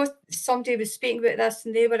 I know somebody was speaking about this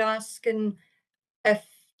and they were asking if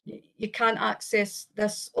you can't access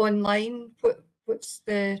this online, what's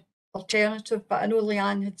the alternative? But I know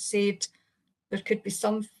Leanne had said there could be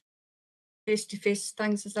some face-to-face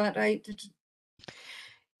things, is that right?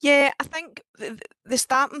 Yeah, I think the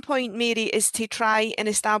starting point, Mary, is to try and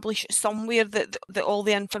establish somewhere that all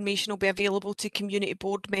the information will be available to community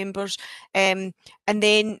board members, and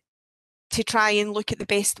then to try and look at the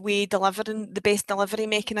best delivery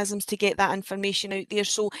mechanisms to get that information out there.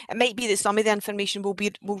 So it might be that some of the information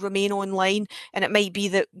will remain online, and it might be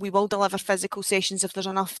that we will deliver physical sessions if there's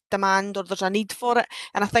enough demand or there's a need for it.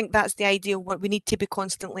 And I think that's the ideal. We need to be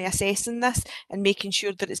constantly assessing this and making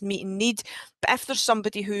sure that it's meeting need. But if there's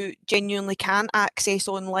somebody who genuinely can access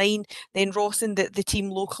online, then Ross and the team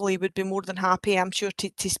locally would be more than happy, I'm sure,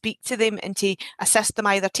 to speak to them and to assist them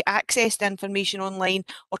either to access the information online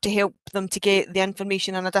or to help them to get the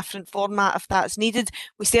information in a different format if that's needed.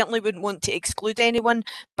 We certainly wouldn't want to exclude anyone,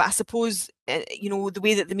 but I suppose the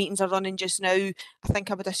way that the meetings are running just now, I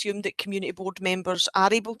think I would assume that community board members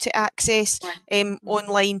are able to access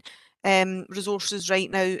online resources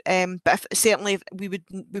right now, but certainly we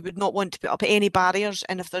would not want to put up any barriers,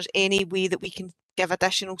 and if there's any way that we can give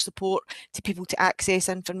additional support to people to access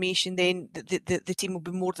information, then the team will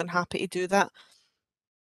be more than happy to do that.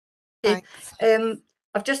 Thanks.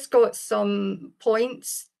 I've just got some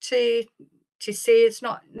points to say. It's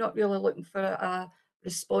not really looking for a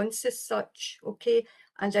response as such, okay?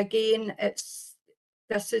 And again, this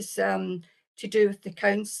is to do with the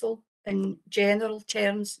council in general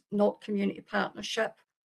terms, not community partnership,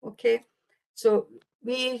 okay? So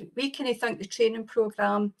we kind of think the training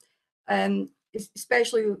programme,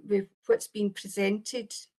 especially with what's been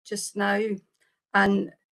presented just now,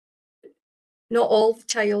 and not all the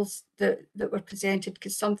tiles that were presented,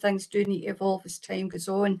 because some things do need to evolve as time goes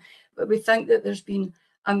on, but we think that there's been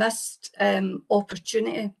a missed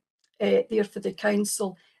opportunity there for the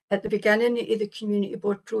council at the beginning of the community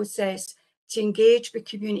board process to engage with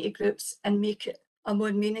community groups and make it a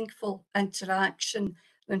more meaningful interaction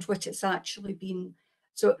than what it's actually been.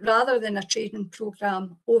 So rather than a training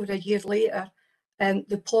programme over a year later,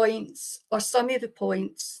 the points, or some of the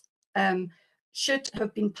points, should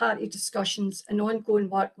have been part of discussions and ongoing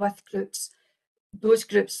work with groups, those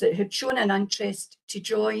groups that had shown an interest to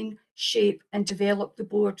join, shape and develop the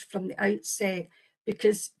board from the outset,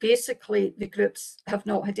 because basically the groups have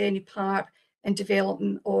not had any part in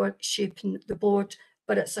developing or shaping the board,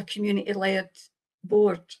 but it's a community-led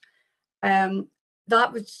board.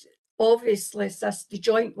 That would obviously assist the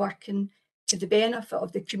joint working to the benefit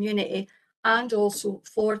of the community and also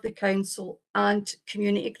for the council and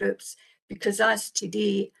community groups, because as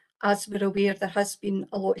today, as we're aware, there has been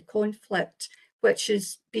a lot of conflict, which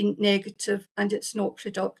has been negative and it's not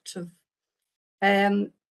productive.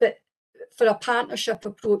 But for a partnership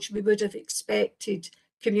approach, we would have expected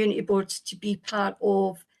community boards to be part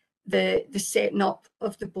of the setting up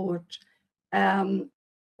of the board. The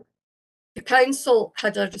council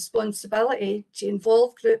had a responsibility to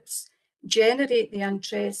involve groups, generate the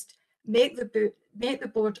interest, make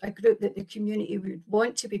the board a group that the community would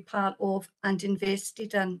want to be part of and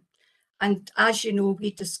invested in. And as you know,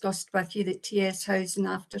 we discussed with you that TS Housing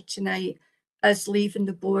after tonight is leaving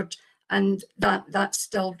the board, and that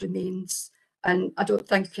still remains. And I don't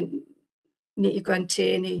think I need to go into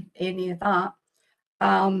any of that.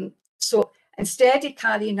 So instead of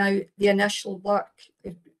carrying out the initial work,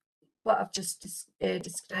 what I've just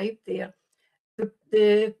described there,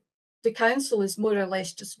 the council has more or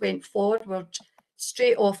less just went forward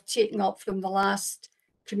straight off, taking up from the last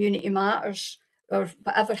community matters or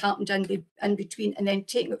whatever happened in between, and then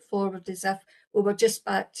taking it forward as if well, we're just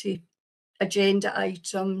back to agenda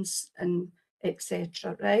items and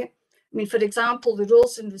etc. Right? I mean, for example, the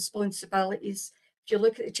roles and responsibilities. If you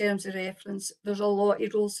look at the terms of reference, there's a lot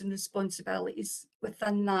of roles and responsibilities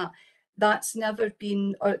within that. That's never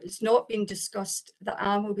been, or it's not been discussed that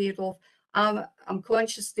I'm aware of. I'm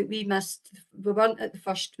conscious that we weren't at the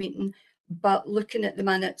first meeting, but looking at the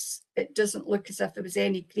minutes, it doesn't look as if there was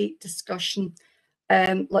any great discussion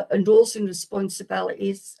on roles and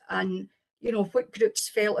responsibilities, and you know, what groups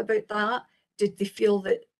felt about that. Did they feel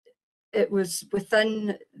that it was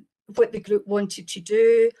within what the group wanted to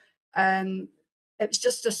do? It was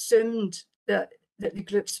just assumed that the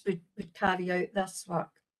groups would carry out this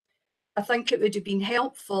work. I think it would have been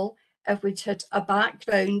helpful if we'd had a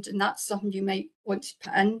background, and that's something you might want to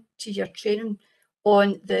put into your training,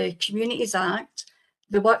 on the Communities Act,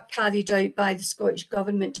 the work carried out by the Scottish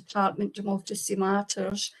Government Department Democracy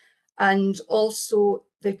Matters, and also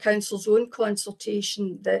the Council's own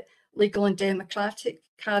consultation that Legal and Democratic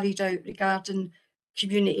carried out regarding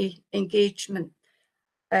community engagement.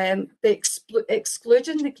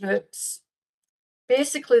 Excluding the groups,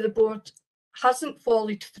 basically the board hasn't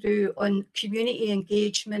followed through on community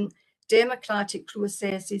engagement, democratic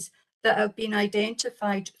processes that have been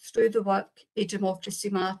identified through the work of Democracy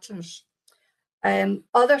Matters.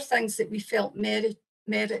 Other things that we felt merited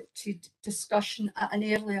discussion at an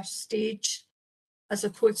earlier stage, as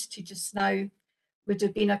opposed to just now, would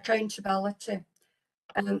have been accountability.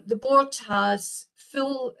 The board has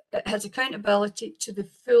accountability to the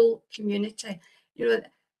full community. You know,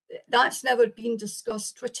 that's never been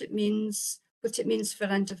discussed, what it means for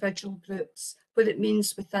individual groups, what it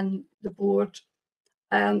means within the board.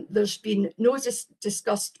 There's been no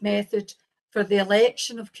discussed method for the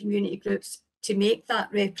election of community groups to make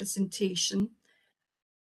that representation.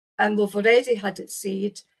 And we've already had it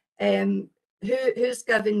said, who's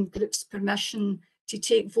given groups permission to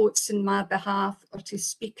take votes in my behalf or to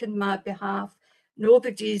speak in my behalf?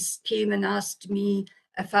 Nobody's came and asked me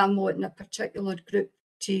if I'm wanting a particular group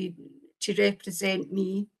to represent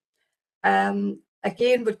me.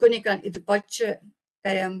 Again, we're going to go into the budget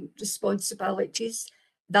responsibilities.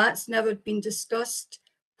 That's never been discussed.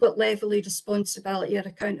 What level of responsibility or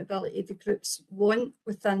accountability the groups want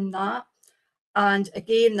within that. And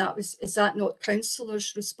again, is that not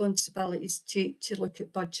councillors' responsibilities to look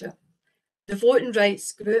at budget? The voting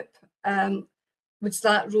rights group, was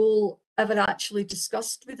that role ever actually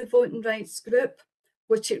discussed with the voting rights group,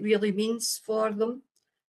 what it really means for them?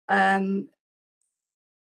 Are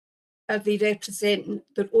they representing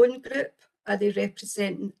their own group? Are they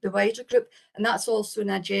representing the wider group? And that's also in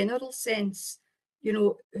a general sense, you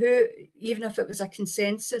know, who, even if it was a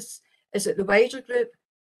consensus, is it the wider group?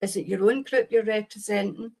 Is it your own group you're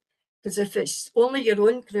representing? Because if it's only your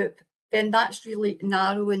own group, then that's really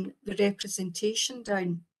narrowing the representation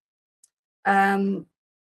down.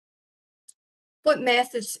 What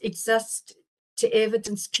methods exist to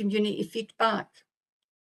evidence community feedback?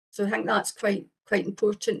 So I think that's quite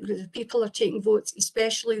important, because if people are taking votes,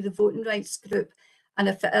 especially the voting rights group, and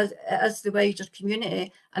if it is the wider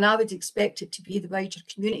community, and I would expect it to be the wider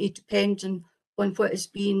community, depending on what is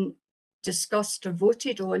being discussed or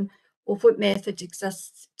voted on, or what method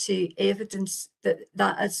exists to evidence that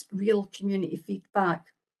that is real community feedback.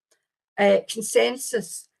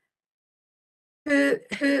 Consensus.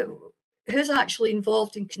 Who's actually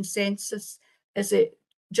involved in consensus? Is it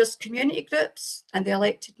just community groups and the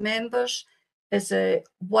elected members? Is it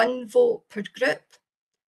one vote per group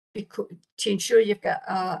to ensure you've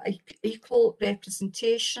got equal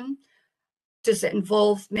representation? Does it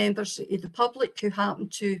involve members of the public who happen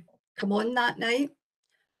to come on that night?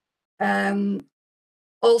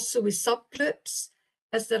 Also with subgroups,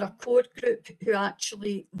 is there a core group who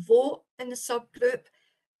actually vote in the subgroup?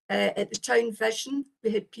 At the Town Vision,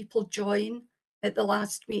 we had people join at the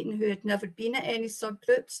last meeting who had never been at any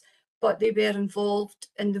subgroups, but they were involved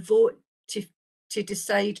in the vote to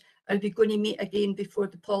decide, are we going to meet again before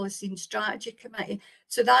the Policy and Strategy Committee?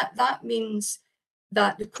 So that means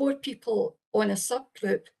that the core people on a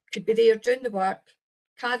subgroup could be there doing the work,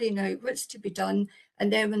 carrying out what's to be done,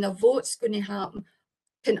 and then when a vote's going to happen,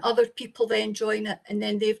 can other people then join it, and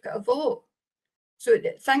then they've got a vote? So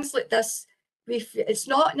things like this, it's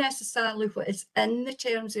not necessarily what is in the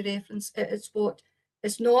terms of reference, it is what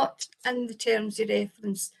is not in the terms of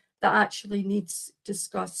reference that actually needs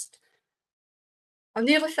discussed. I'm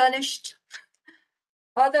nearly finished.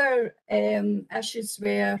 Other issues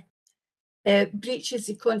were breaches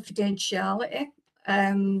of confidentiality.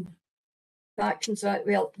 That comes out,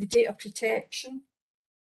 well, the data protection,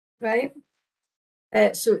 right?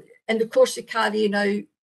 So in the course of carrying out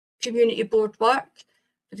community board work,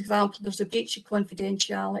 for example, there's a breach of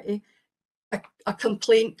confidentiality, a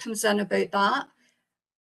complaint comes in about that.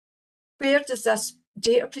 Where does this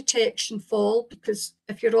data protection fall? Because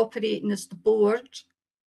if you're operating as the board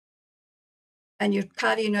and you're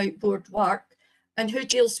carrying out board work, and who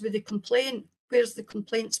deals with the complaint? Where's the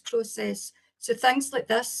complaints process? So things like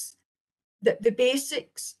this, the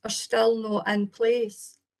basics are still not in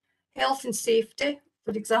place. Health and safety,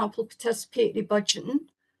 for example, participatory budgeting.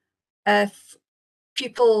 If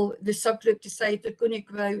people, the subgroup, decide they're going to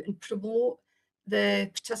go out and promote the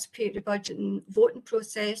participatory budgeting voting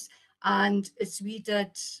process, and as we did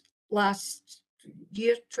last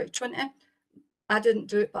year, 2020, I didn't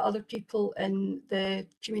do it, but other people in the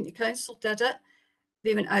community council did it.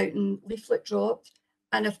 They went out and leaflet dropped,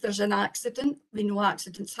 and if there's an accident, we know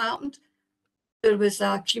accidents happened. There was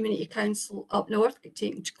a community council up north got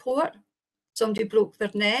taken to court. Somebody broke their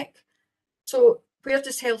neck. So where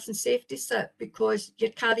does health and safety sit? Because you're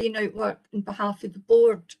carrying out work on behalf of the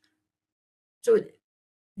board. So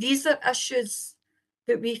these are issues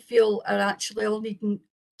that we feel are actually all needing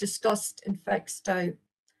discussed and fixed out.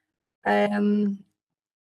 So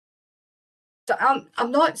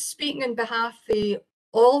I'm not speaking on behalf of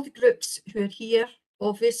all the groups who are here,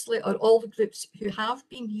 obviously, or all the groups who have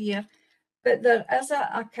been here, but there is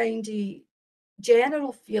a kind of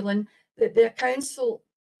general feeling that the council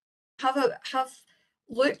have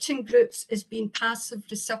looked in groups as being passive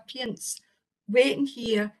recipients, waiting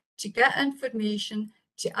here to get information,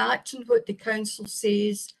 to act on what the council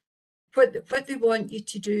says, what they want you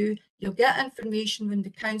to do. You'll get information when the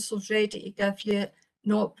council's ready to give you it,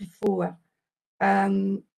 not before.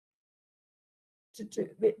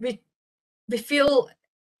 We feel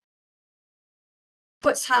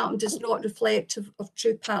what's happened is not reflective of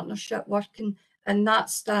true partnership working, and that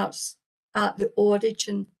starts at the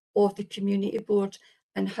origin of the community board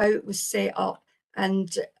and how it was set up.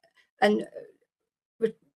 And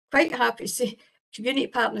we're quite happy to see community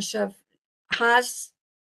partnership has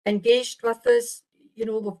engaged with us. You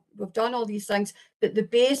know, we've done all these things, but the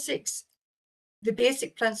basic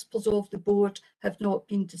principles of the board have not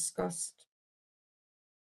been discussed.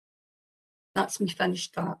 That's me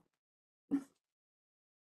finished that.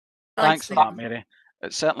 Thanks for that, Mary.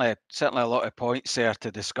 It's certainly a lot of points there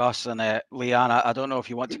to discuss. And Leanne, I don't know if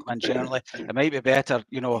you want to come in generally. It might be better,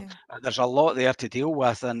 you know, there's a lot there to deal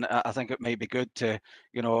with, and I think it might be good to,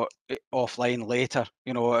 you know, offline later,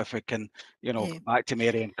 you know, if we can, you know, back to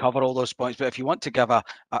Mary and cover all those points. But if you want to give a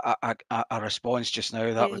response just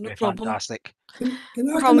now, that would be fantastic. Can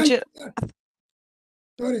I come in?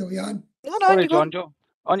 Sorry, Leanne. No, sorry, John Joe.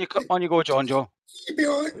 On you go, John Joe. To be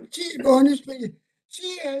honest with you,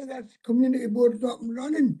 see how that community board's up and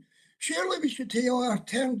running. Surely we should have all our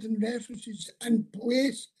terms and references in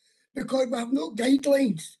place, because we have no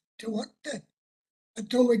guidelines to work to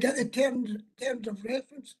until we get the terms of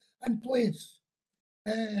reference in place.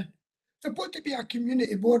 Supposed to be a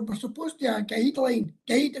community board, we're supposed to have a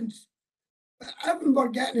guidance. But everything we're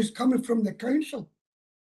getting is coming from the council.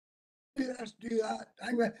 Do this, do that.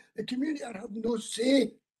 Anyway, the community have no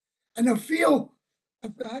say. And I feel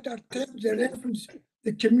if we had our terms of reference,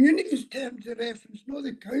 the community's terms of reference, not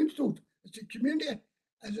the council, it's the community.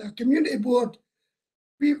 As a community board,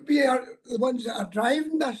 we are the ones that are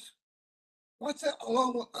driving this. What's it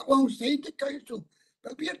alongside the council?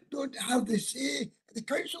 But we don't have the say. The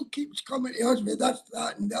council keeps coming to us with this,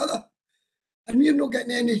 that, and the other. And we're not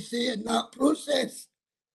getting any say in that process.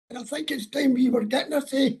 And I think it's time we were getting a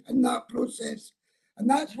say in that process. And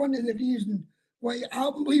that's one of the reasons why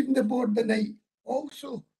I'm leaving the board tonight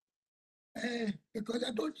also. Because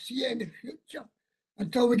I don't see any future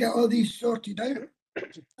until we get all these sorted out.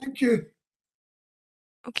 Thank you.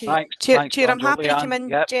 Okay, thanks, Chair, I'm happy to come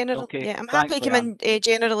in generally. Okay. Yeah, I'm happy to come in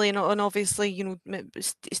generally, and obviously, you know,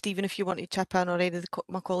 Stephen, if you want to chip in, or any of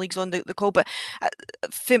my colleagues on the call. But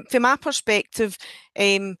from my perspective,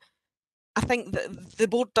 I think that the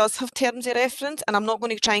board does have terms of reference, and I'm not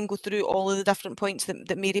going to try and go through all of the different points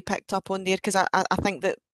that Mary picked up on there, because I think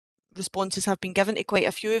that responses have been given to quite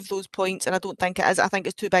a few of those points, and I don't think it is. I think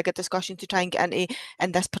it's too big a discussion to try and get into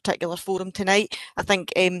in this particular forum tonight. I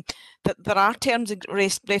think that there are terms of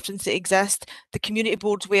reference that exist. The community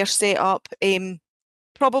boards were set up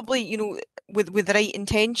probably, you know, with the right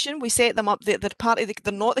intention. We set them up. They're part of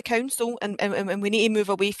they're not the council, and we need to move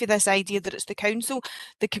away from this idea that it's the council.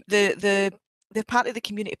 They're part of the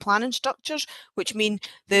community planning structures, which mean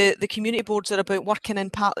the community boards are about working in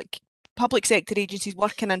public sector agencies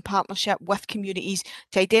working in partnership with communities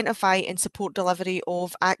to identify and support delivery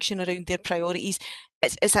of action around their priorities.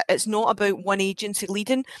 It's not about one agency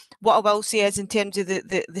leading. What I will say is, in terms of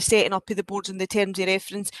the setting up of the boards and the terms of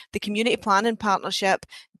reference, the community planning partnership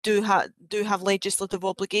do have legislative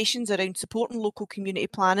obligations around supporting local community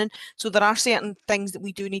planning. So there are certain things that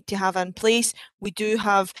we do need to have in place. We do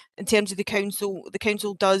have, in terms of the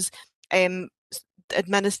council does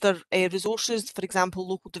administer resources, for example,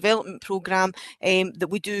 local development programme that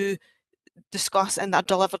we do discuss and that are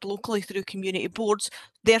delivered locally through community boards.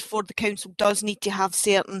 Therefore, the council does need to have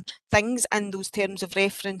certain things in those terms of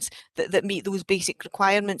reference that meet those basic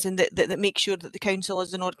requirements, and that make sure that the council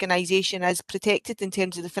as an organisation is protected in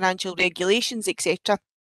terms of the financial regulations, etc.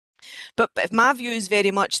 But my view is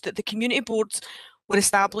very much that the community boards were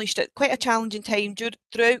established at quite a challenging time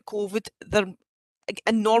throughout COVID. They're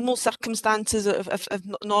in normal circumstances, if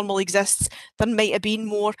normal exists, there might have been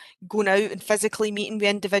more going out and physically meeting with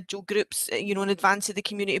individual groups, in advance of the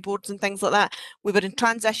community boards and things like that. We were in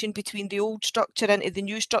transition between the old structure into the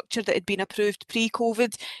new structure that had been approved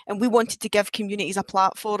pre-COVID, and we wanted to give communities a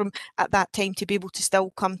platform at that time to be able to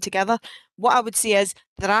still come together. What I would say is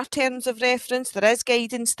there are terms of reference, there is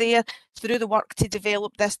guidance there through the work to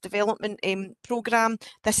develop this development programme.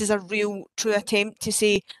 This is a real true attempt to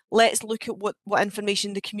say, let's look at what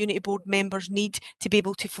information the community board members need to be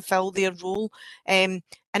able to fulfil their role.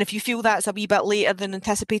 And if you feel that's a wee bit later than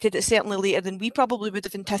anticipated, it's certainly later than we probably would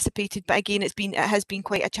have anticipated. But again, it has been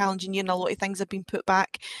quite a challenging year and a lot of things have been put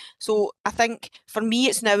back. So I think for me,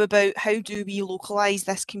 it's now about how do we localise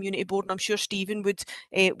this community board, and I'm sure Stephen would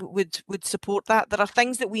support that. There are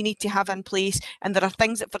things that we need to have in place, and there are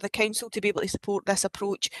things that for the council to be able to support this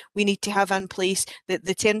approach, we need to have in place.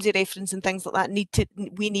 The terms of reference and things like that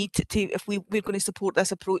we need to if we're going to support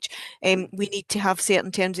this approach, we need to have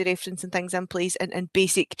certain terms of reference and things in place and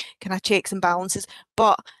basic kind of checks and balances.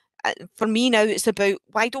 But for me now, it's about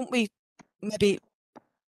why don't we maybe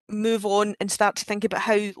move on and start to think about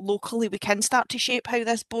how locally we can start to shape how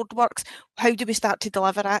this board works. How do we start to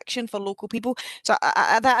deliver action for local people? So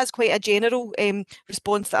that is quite a general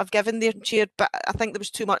response that I've given there, Chair, but I think there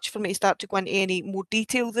was too much for me to start to go into any more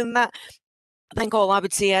detail than that. I think all I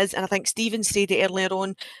would say is, and I think Stephen said it earlier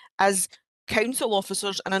on, as council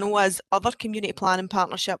officers, and I know as other community planning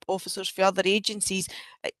partnership officers for other agencies,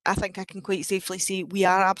 I think I can quite safely say we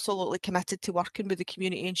are absolutely committed to working with the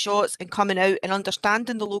community in Shotts and coming out and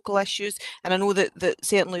understanding the local issues. And I know that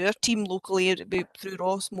certainly our team locally, through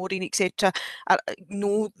Ross, Maureen, etc.,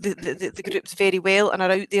 know the groups very well and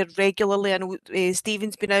are out there regularly. I know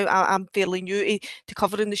Stephen's been out. I'm fairly new to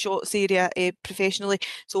covering the Shotts area professionally,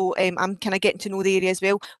 so I'm kind of getting to know the area as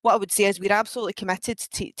well. What I would say is we're absolutely committed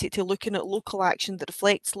to looking at local action that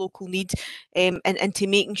reflects local need, and to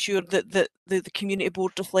making sure that the community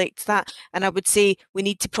board reflects that. And I would say we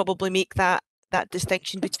need to probably make that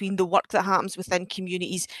distinction between the work that happens within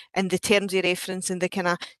communities and the terms of reference and the kind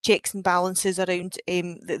of checks and balances around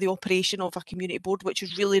the operation of a community board, which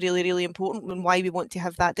is really, really, really important and why we want to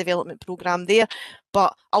have that development programme there.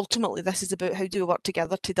 But ultimately, this is about how do we work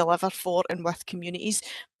together to deliver for and with communities.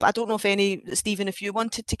 But I don't know if Stephen, if you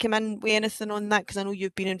wanted to come in with anything on that, because I know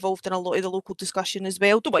you've been involved in a lot of the local discussion as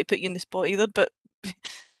well. Don't want to put you in the spot either, but...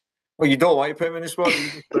 Well, you don't want to put me in the spot, you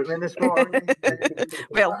just put me in the spot.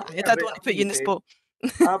 Well, I don't want to put you in the spot.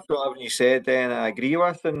 Absolutely everything you said then I agree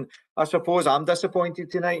with, and I suppose I'm disappointed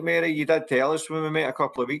tonight, Mary. You did tell us when we met a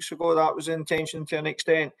couple of weeks ago that was the intention to an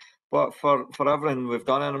extent, but for everything we've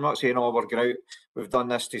done, and I'm not saying we're going out, we've done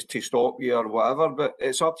this to stop you or whatever, but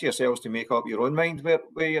it's up to yourselves to make up your own mind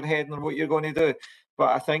where you're heading or what you're going to do.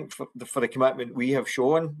 But I think for the commitment we have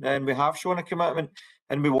shown, and we have shown a commitment,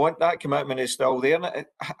 and we want that commitment is still there. And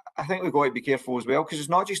I think we've got to be careful as well, because it's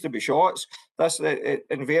not just about Shotts. It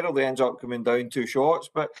invariably ends up coming down to Shotts,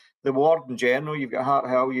 but the ward in general, you've got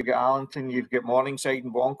Harthill, you've got Allington, you've got Morningside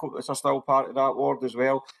and Woncote that's still part of that ward as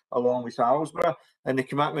well, along with Salisbury. And the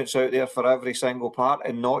commitment's out there for every single part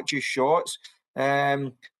and not just Shotts.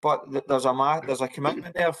 But there's a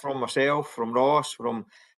commitment there from myself, from Ross, from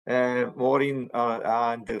Maureen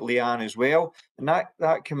and Leanne as well. And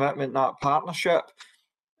that commitment, that partnership,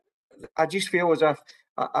 I just feel as if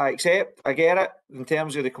I get it in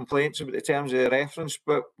terms of the complaints, in terms of the reference,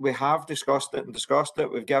 but we have discussed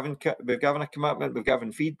it. We've given a commitment, we've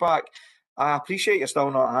given feedback. I appreciate you're still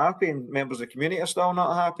not happy, and members of the community are still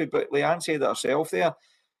not happy, but Leanne said it herself there.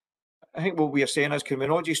 I think what we're saying is, can we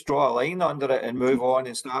not just draw a line under it and move on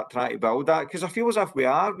and start trying to build that? Because I feel as if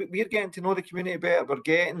we're getting to know the community better. We're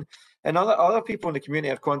getting, and other people in the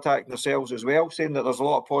community are contacting themselves as well, saying that there's a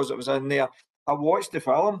lot of positives in there. I watched the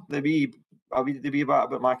film, the wee bit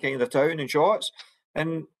about my kind of town and Shotts,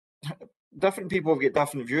 and different people have got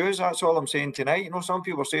different views. That's all I'm saying tonight. You know, some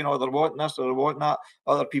people are saying, oh, they're wanting this or they're wanting that.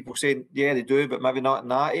 Other people saying, yeah, they do, but maybe not in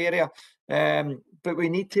that area. But we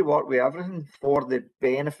need to work with everything for the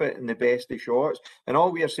benefit and the best of shots. And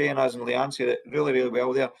all we are saying, as and Leanne said it really, really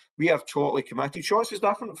well there, we are totally committed. Shots is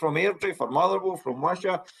different from Airdrie, from Motherwell, from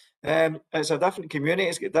Wishaw. It's a different community.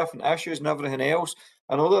 It's got different issues and everything else.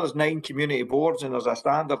 I know there's 9 community boards and there's a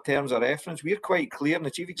standard terms of reference. We're quite clear, and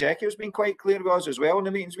the Chief Executive's been quite clear with us as well in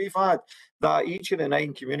the meetings we've had, that each of the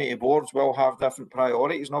 9 community boards will have different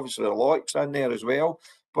priorities, and obviously the Loic's in there as well.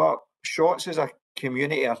 But Shots as a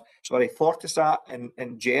community, or sorry, Fortisat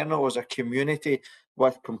in general as a community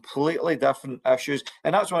with completely different issues.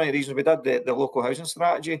 And that's one of the reasons we did the local housing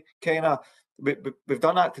strategy kind of. We've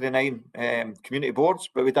done that to the 9 community boards,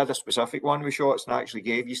 but we did a specific one with Shots and actually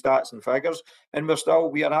gave you stats and figures. And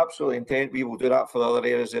we are absolutely intent we will do that for the other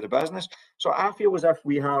areas of the business. So I feel as if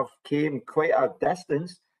we have came quite a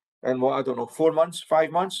distance in what, I don't know, 4 months,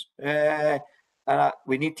 5 months. And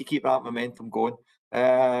we need to keep that momentum going.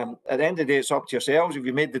 At the end of the day, it's up to yourselves. If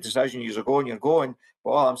you made the decision, you're going. But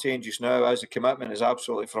all I'm saying just now is the commitment is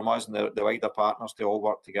absolutely from us and the wider partners to all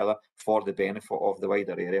work together for the benefit of the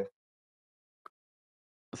wider area.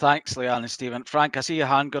 Thanks, Leanne and Stephen. Frank, I see your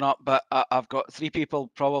hand going up, but I've got 3 people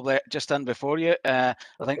probably just in before you. I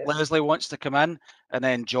think Leslie wants to come in, and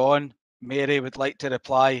then John, Mary would like to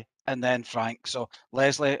reply, and then Frank. So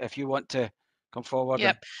Leslie, if you want to come forward.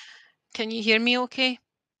 Yep. Can you hear me okay?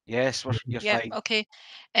 Yes, you're fine. Okay.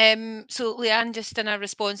 So Leanne, just in a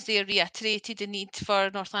response there, reiterated the need for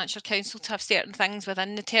North Lanarkshire Council to have certain things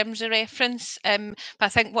within the terms of reference. But I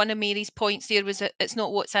think one of Mary's points there was that it's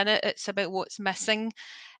not what's in it, it's about what's missing.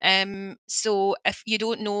 So if you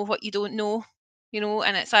don't know what you don't know,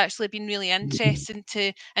 and it's actually been really interesting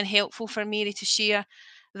and helpful for Mary to share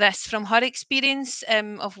this from her experience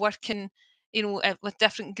of working with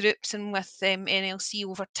different groups and with NLC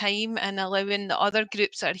over time, and allowing the other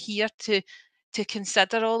groups that are here to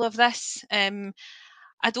consider all of this.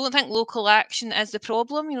 I don't think local action is the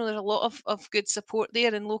problem. There's a lot of good support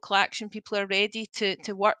there, and local action people are ready to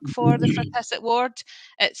work for the Fortisat ward.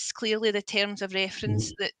 It's clearly the terms of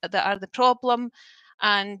reference that are the problem.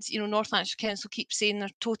 And North Lanarkshire Council keeps saying they're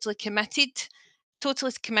totally committed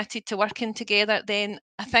to working together. Then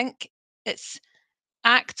I think it's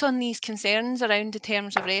act on these concerns around the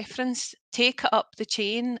terms of reference, take it up the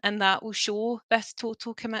chain, and that will show this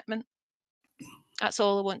total commitment. That's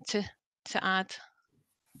all I want to add.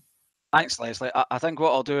 Thanks, Leslie. I think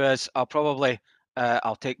what I'll do is I'll probably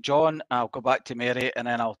I'll take John, I'll go back to Mary, and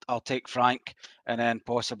then I'll take Frank, and then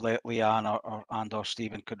possibly Leanne or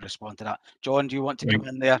Stephen could respond to that. John, do you want to come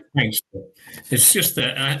in there? Thanks. It's just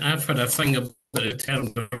that I've had a thing about the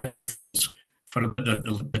terms of reference for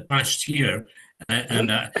the past year,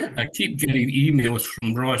 and I keep getting emails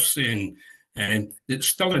from Ross saying it's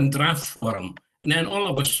still in draft form. And then all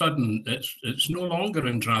of a sudden, it's no longer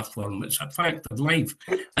in draft form. It's a fact of life.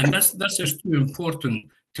 And this is too important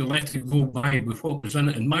to let it go by with what was in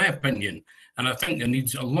it, in my opinion. And I think it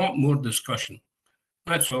needs a lot more discussion.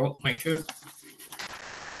 That's all. Thank you.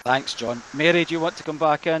 Thanks, John. Mary, do you want to come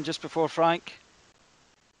back in just before Frank?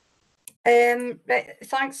 Right,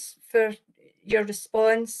 thanks for your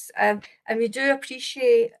response. And we do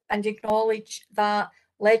appreciate and acknowledge that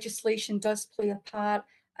legislation does play a part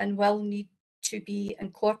and will need to be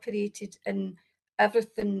incorporated in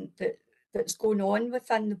everything that's going on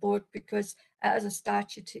within the board, because it is a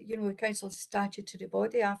statute, the council is a statutory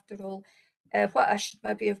body after all. What I should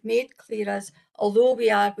maybe have made clear is, although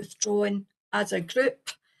we are withdrawn as a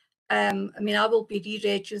group, I will be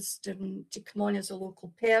re-registering to come on as a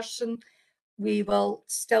local person. We will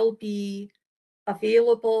still be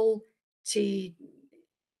available to,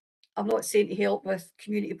 I'm not saying to help with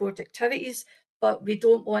community board activities, but we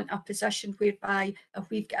don't want a position whereby if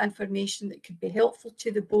we've got information that could be helpful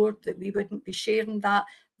to the board, that we wouldn't be sharing that.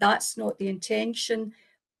 That's not the intention.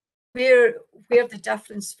 Where the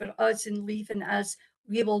difference for us in leaving is,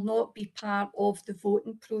 we will not be part of the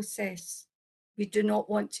voting process. We do not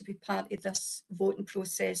want to be part of this voting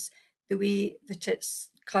process the way that it's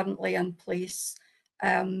currently in place.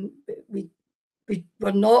 We're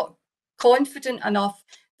not confident enough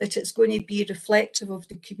that it's going to be reflective of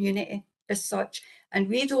the community as such. And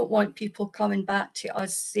we don't want people coming back to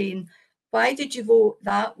us saying, why did you vote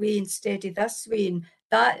that way instead of this way? And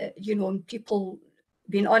that, and people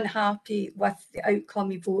being unhappy with the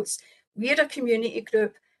outcome of votes. We're a community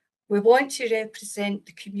group. We want to represent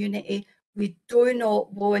the community. We do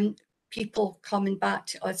not want people coming back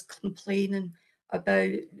to us complaining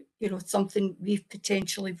about, something we've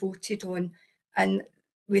potentially voted on. And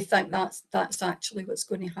we think that's actually what's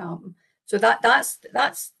going to happen. So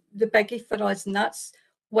that's the biggie for us, and that's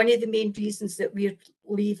one of the main reasons that we're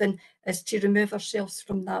leaving, is to remove ourselves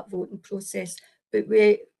from that voting process. But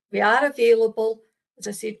we are available. As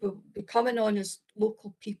I said, we'll be coming on as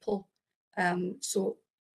local people. So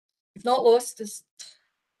you've not lost us.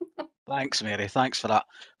 Thanks, Mary. Thanks for that.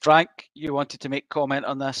 Frank, you wanted to make comment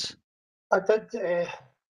on this? I did.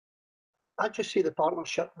 I just see the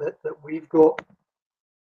partnership that we've got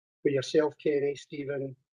with yourself, Kenny,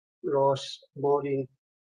 Stephen, Ross, Maureen,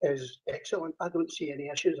 is excellent. I don't see any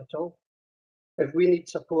issues at all. If we need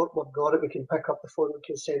support, we've got it. We can pick up the phone, we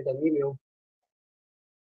can send an email.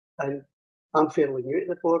 And I'm fairly new to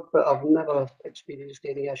the board, but I've never experienced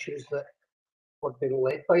any issues that were being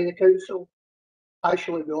led by the council.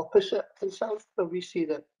 Actually, the opposite in South, where we see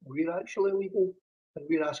that we're actually leading and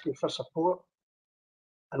we're asking for support,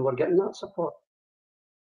 and we're getting that support.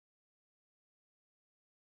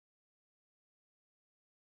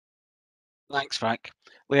 Thanks, Frank.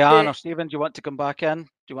 Leanne or Stephen, do you want to come back in? Do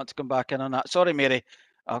you want to come back in on that? Sorry, Mary.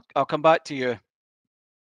 I'll come back to you.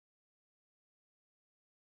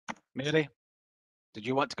 Mary, did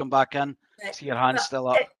you want to come back in? See your hand still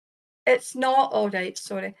up. It's not all right.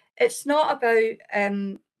 Sorry, it's not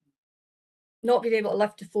about not being able to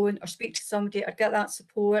lift the phone or speak to somebody or get that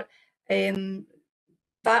support. That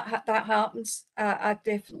happens. I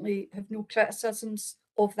definitely have no criticisms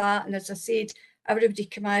of that. And as I said, everybody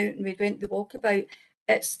came out and we went the walkabout.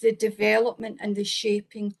 It's the development and the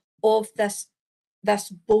shaping of this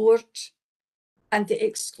board and the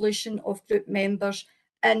exclusion of group members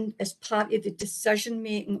in as part of the decision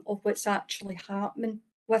making of what's actually happening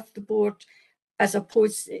with the board, as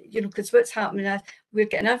opposed, because what's happening is we're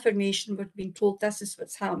getting information, we're being told this is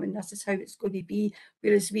what's happening, this is how it's going to be,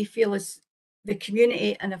 whereas we feel as the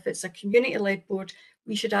community, and if it's a community-led board,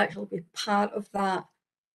 we should actually be part of that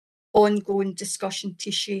ongoing discussion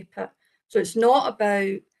to shape it. So it's not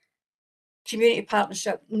about community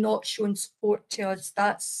partnership not showing support to us.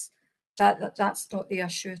 That's not the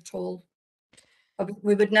issue at all.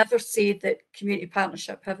 We would never say that community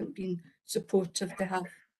partnership haven't been supportive. They have.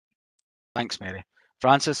 Thanks, Mary.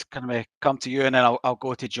 Francis, can we come to you, and then I'll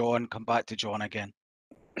go to John, come back to John again.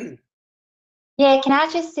 Yeah, can I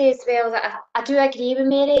just say as well that I do agree with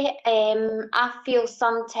Mary. I feel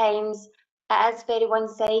sometimes it is very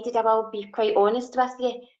one-sided. I will be quite honest with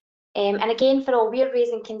you. And again, for all we're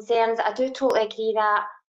raising concerns, I do totally agree that,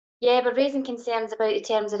 yeah, we're raising concerns about the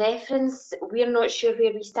terms of reference. We're not sure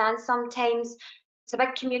where we stand sometimes. It's a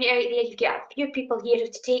big community out there. You've got a few people here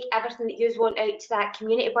to take everything that you want out to that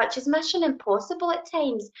community, which is mission impossible at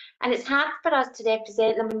times. And it's hard for us to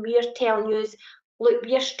represent them when we're telling you, look,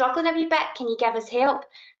 we're struggling a wee bit, can you give us help?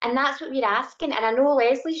 And that's what we're asking. And I know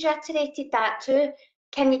Leslie's reiterated that too.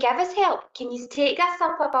 Can you give us help? Can you take this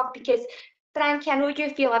up above? Because Frankie, I know you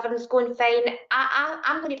feel everything's going fine.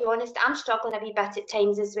 I'm going to be honest, I'm struggling a wee bit at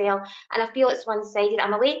times as well. And I feel it's one-sided.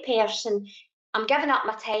 I'm a lay person. I'm giving up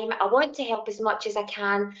my time. I want to help as much as I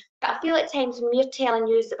can. But I feel at times when we're telling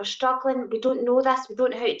you that we're struggling, we don't know this, we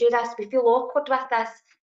don't know how to do this, we feel awkward with this.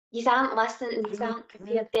 You aren't listening and you aren't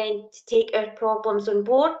prepared then to take our problems on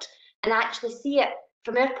board and actually see it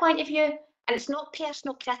from our point of view. And it's not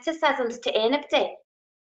personal criticisms to anybody.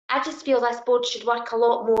 I just feel this board should work a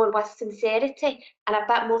lot more with sincerity and a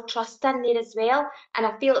bit more trust in there as well. And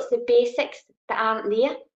I feel it's the basics that aren't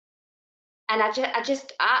there. And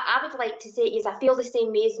I would like to say is I feel the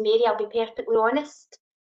same way as Mary, I'll be perfectly honest.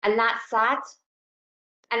 And that's sad.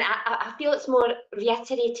 And I feel it's more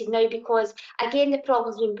reiterated now because, again, the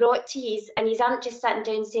problem's been brought to you and you aren't just sitting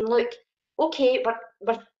down saying, look, okay,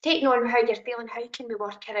 we're taking on how you're feeling, how can we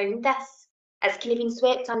work around this? It's kind of been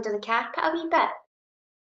swept under the carpet a wee bit.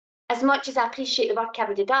 As much as I appreciate the work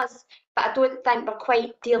everybody does, but I don't think we're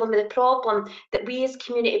quite dealing with the problem that we as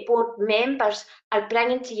community board members are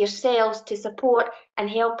bringing to yourselves to support and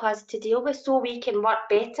help us to deal with so we can work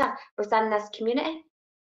better within this community.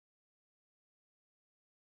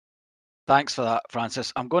 Thanks for that,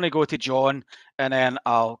 Francis. I'm going to go to John and then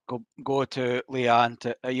I'll go to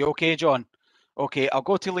Leanne. Are you okay, John? Okay, I'll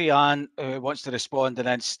go to Leanne who wants to respond and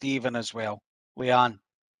then Stephen as well. Leanne.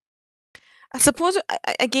 I suppose,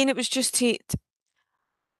 again, it was just to,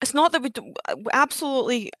 it's not that we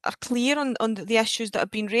absolutely are clear on the issues that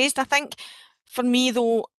have been raised. I think for me,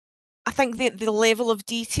 though, I think the level of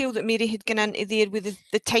detail that Mary had gone into there with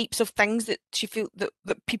the types of things that she feel that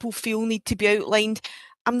people feel need to be outlined,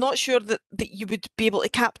 I'm not sure that you would be able to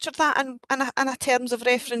capture that in a terms of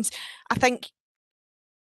reference. I think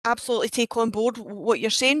absolutely take on board what you're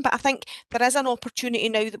saying, but I think there is an opportunity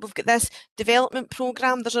now that we've got this development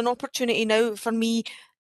programme. There's an opportunity now for me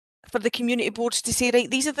for the community boards to say, right,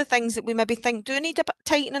 these are the things that we maybe think do need a bit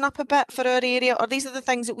tightening up a bit for our area, or these are the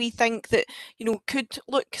things that we think that, you know, could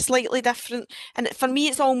look slightly different. And for me,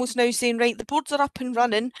 it's almost now saying, right, the boards are up and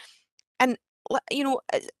running, and, you know,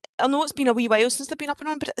 I know it's been a wee while since they've been up and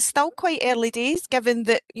running, but it's still quite early days, given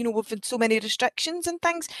that, you know, we've had so many restrictions and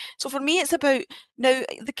things. So for me, it's about now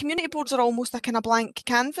the community boards are almost a kind of blank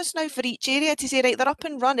canvas now for each area to say, right, they're up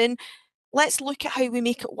and running. Let's look at how we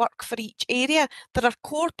make it work for each area. There are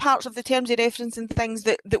core parts of the terms of reference and things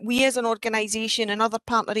that we as an organisation and other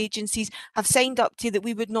partner agencies have signed up to that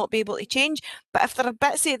we would not be able to change. But if there are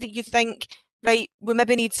bits of it that you think, right, we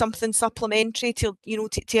maybe need something supplementary to, you know,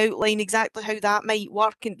 to outline exactly how that might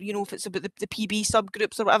work, and, you know, if it's about the PB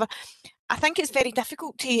subgroups or whatever, I think it's very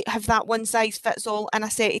difficult to have that one size fits all in a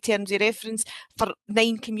set of terms of reference for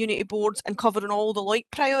 9 community boards and covering all the LOIP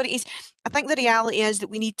priorities. I think the reality is that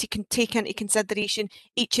we need to take into consideration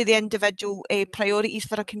each of the individual priorities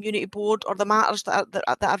for a community board, or the matters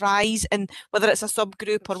that arise, and whether it's a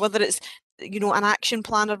subgroup or whether it's, you know, an action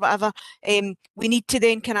plan or whatever. We need to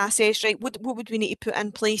then kind of assess, right, what would we need to put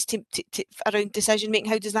in place to around decision making?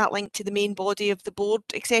 How does that link to the main body of the board,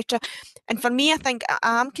 etc. And for me, I think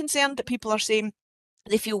I am concerned that people are saying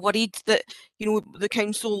they feel worried that, you know, the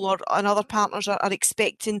council or and other partners are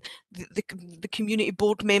expecting the community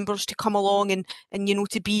board members to come along and you know,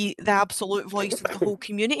 to be the absolute voice of the whole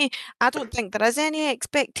community. I don't think there is any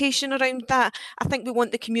expectation around that. I think we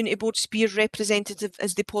want the community boards to be as representative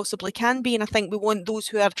as they possibly can be, and I think we want those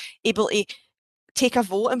who are able to take a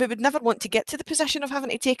vote, and we would never want to get to the position of having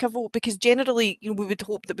to take a vote, because generally, you know, we would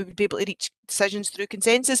hope that we would be able to reach decisions through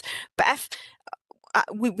consensus. But if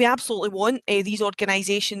we absolutely want these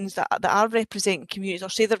organisations that are representing communities, or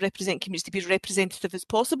say they're representing communities, to be as representative as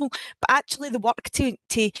possible. But actually the work to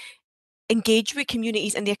engage with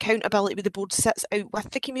communities and the accountability with the board sits out with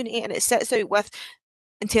the community, and it sits out with,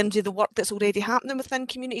 in terms of the work that's already happening within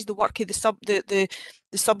communities, the work of the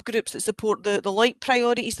subgroups that support the LOIP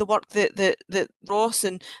priorities, the work that Ross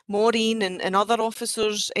and Maureen and other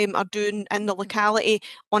officers are doing in the locality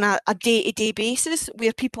on a day-to-day basis,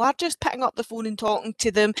 where people are just picking up the phone and talking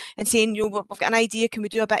to them and saying, you know, we've got an idea, can we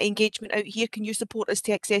do a bit of engagement out here? Can you support us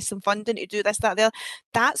to access some funding to do this, that, there?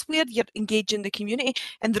 That's where you're engaging the community,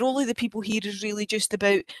 and the role of the people here is really just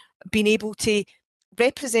about being able to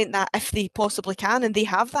represent that if they possibly can, and they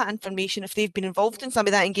have that information if they've been involved in some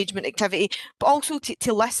of that engagement activity, but also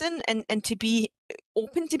to listen and to be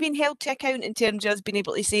open to being held to account, in terms of us being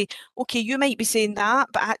able to say, okay, you might be saying that,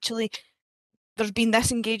 but actually there's been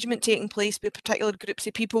this engagement taking place with particular groups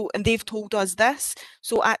of people and they've told us this.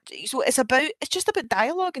 So it's just about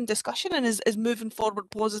dialogue and discussion, and is moving forward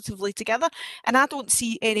positively together. And I don't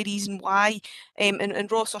see any reason why, and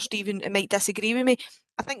Ross or Stephen might disagree with me,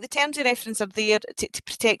 I think the terms of reference are there to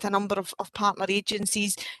protect a number of partner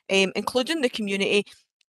agencies, including the community,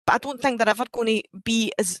 but I don't think they're ever going to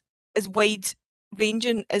be as wide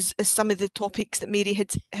ranging as some of the topics that Mary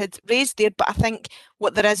had raised there. But I think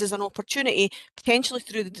what there is an opportunity, potentially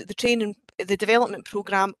through the training, the development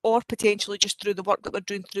programme, or potentially just through the work that we're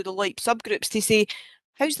doing through the LOIP subgroups, to say,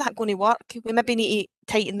 how's that going to work? We maybe need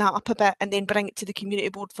to tighten that up a bit and then bring it to the community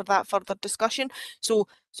board for that further discussion. So,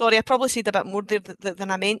 sorry, I probably said a bit more there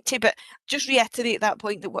than I meant to, but just reiterate that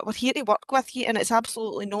point, that we're here to work with you, and it's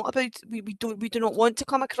absolutely not about, we do not want to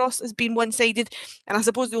come across as being one-sided. And I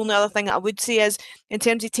suppose the only other thing that I would say is, in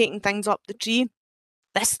terms of taking things up the tree,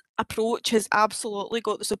 this approach has absolutely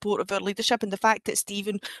got the support of our leadership, and the fact that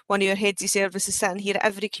Stephen, one of our heads of service, is sitting here at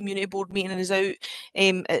every community board meeting and is out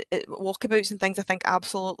at walkabouts and things, I think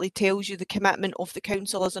absolutely tells you the commitment of the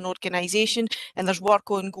council as an organisation. And there's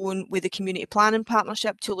work ongoing with the community planning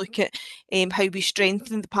partnership to look at how we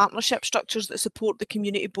strengthen the partnership structures that support the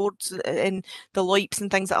community boards and the LOIPs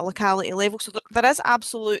and things at a locality level. So there is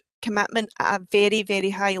absolute commitment at a very,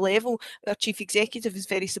 very high level. Our chief executive is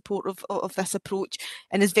very supportive of this approach,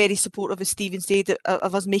 and is very supportive, as Stephen said,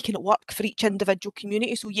 of us making it work for each individual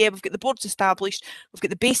community. So yeah, we've got the boards established, we've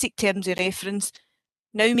got the basic terms of reference.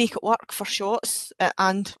 Now make it work for Shotts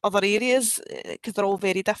and other areas, because they're all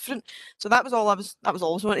very different. So that was all I was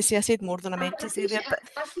wanting to say. I said more than I meant to say there. But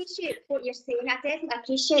I appreciate what you're saying. I definitely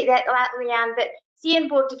appreciate that, Leanne. But seeing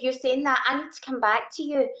both of you saying that, I need to come back to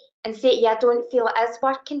you and say, yeah, I don't feel it is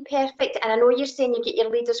working perfect. And I know you're saying you get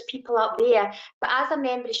your leaders people up there, but as a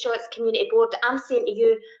member of Shotts Community Board, I'm saying to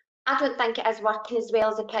you, I don't think it is working as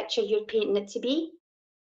well as the picture you're painting it to be.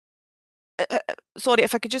 Sorry,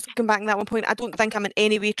 if I could just come back on that one point, I don't think I'm in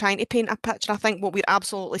any way trying to paint a picture. I think what we're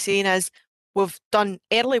absolutely saying is, we've done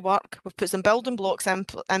early work, we've put some building blocks in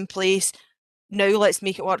place, now let's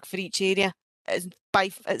make it work for each area.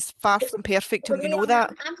 it's far from perfect, and we know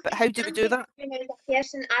that. But how do we do that? As a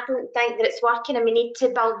person, I don't think that it's working, and we need to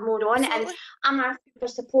build more on it. And I'm asking for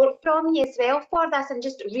support from you as well for this, and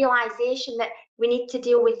just realisation that we need to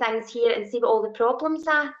deal with things here and see what all the problems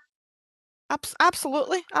are.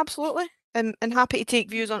 Absolutely, and happy to take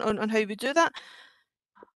views on how we do that.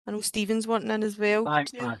 I know Stephen's wanting in as well.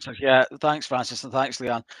 Thanks, Francis. Yeah, thanks, Francis, and thanks,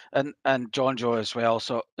 Leanne, and John Joe as well.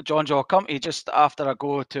 So, John Joe, I'll come to you just after I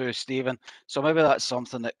go to Stephen. So maybe that's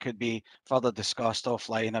something that could be further discussed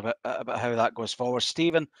offline about how that goes forward.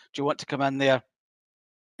 Stephen, do you want to come in there?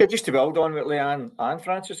 Yeah, just to build on what Leanne and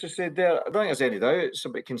Francis has said there, I don't think there's any doubt it's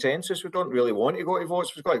about consensus. We don't really want to go to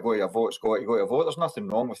votes. We've got to go to a vote, got to go to a vote. There's nothing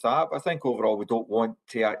wrong with that. But I think overall we don't want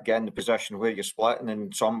to get in the position where you're splitting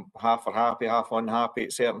and some half are happy, half unhappy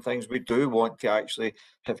at certain things. We do want to actually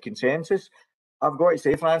have consensus. I've got to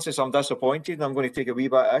say, Francis, I'm disappointed, and I'm going to take a wee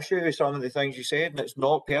bit of issue with some of the things you said, and it's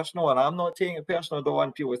not personal, and I'm not taking it personal. I don't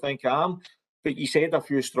want people to think I am. But you said a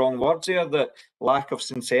few strong words there, that lack of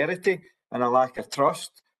sincerity and a lack of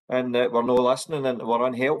trust, and that we're not listening and we're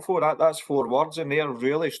unhelpful. That's 4 words in there,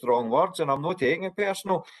 really strong words, and I'm not taking it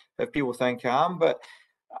personal if people think I am. But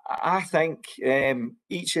I think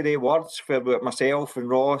each of the words for myself and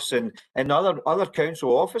Ross and other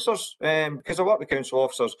council officers, because I work with council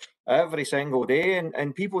officers every single day,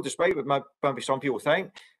 and people, despite what maybe some people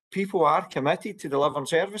think, people are committed to delivering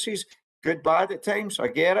services. Good, bad at times, I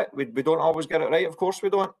get it. We don't always get it right, of course we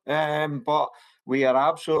don't, but we are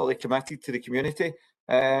absolutely committed to the community.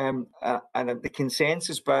 And the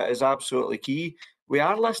consensus bit is absolutely key. We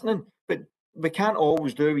are listening, but we can't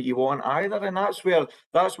always do what you want either, and that's where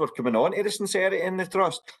coming on to the sincerity and the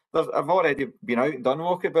trust. I've already been out and done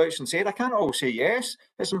walkabouts and said I can't always say yes.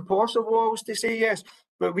 It's impossible always to say yes,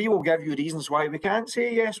 but we will give you reasons why we can't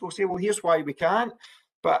say yes. We'll say, well, here's why we can't.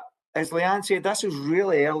 But as Leanne said, this is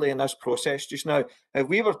really early in this process just now. If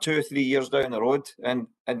we were 2 or 3 years down the road and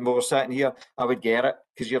we were sitting here, I would get it,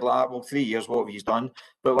 because you're like, well, 3 years, what have you done?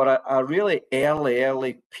 But we're a really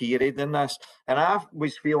early period in this. And I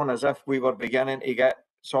was feeling as if we were beginning to get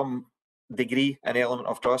some degree and element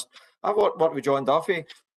of trust. I've worked with John Duffy,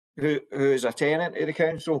 who is a tenant of the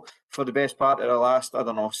council for the best part of the last,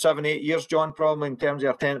 7, 8 years, John, probably, in terms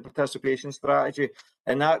of our tenant participation strategy.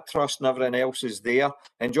 And that trust and everything else is there.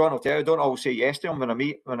 And John will tell you, I don't always say yes to him when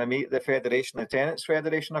I meet the Federation, the Tenants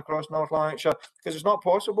Federation across North Lanarkshire, because it's not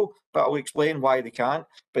possible, but I'll explain why they can't.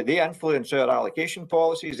 But they influence our allocation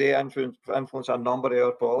policies, they influence a number of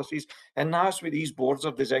our policies, and that's what these boards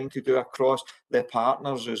are designed to do across the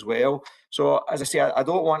partners as well. So, as I say, I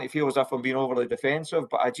don't want to feel as if I'm being overly defensive,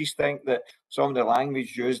 but I just think that some of the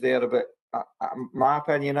language used there about, my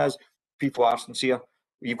opinion is, people are sincere.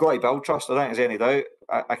 You've got to build trust. I don't think there's any doubt.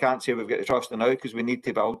 I can't say we've got the trust now, because we need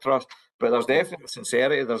to build trust. But there's definitely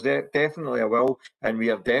sincerity. There's definitely a will, and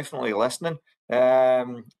we are definitely listening.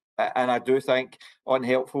 And I do think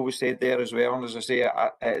unhelpful was said there as well. And as I say,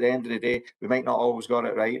 at the end of the day, we might not always got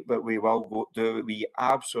it right, but we will do what we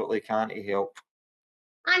absolutely can to help.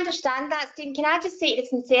 I understand that, Stephen. Can I just say the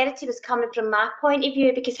sincerity was coming from my point of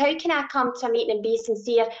view, because how can I come to a meeting and be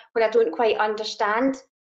sincere when I don't quite understand?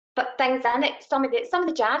 But things in it, some of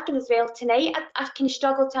the jargon as well tonight, I can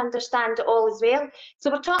struggle to understand it all as well.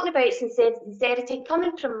 So we're talking about sincerity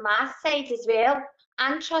coming from my side as well,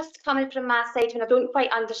 and trust coming from my side when I don't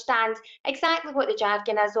quite understand exactly what the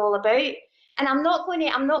jargon is all about. And I'm not going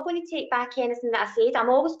to take back anything that I said. I'm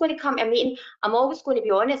always going to come to a meeting. I'm always going to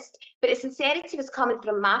be honest. But the sincerity was coming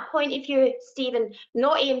from my point of view, Stephen,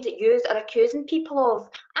 not aimed at you or accusing people of.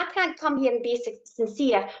 I can't come here and be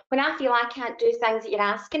sincere when I feel I can't do things that you're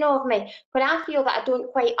asking of me, when I feel that I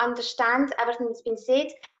don't quite understand everything that's been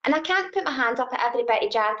said. And I can't put my hand up at every bit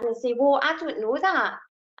of jargon and say, whoa, I don't know that.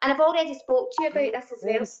 And I've already spoke to you about this as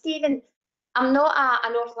well, Stephen. I'm not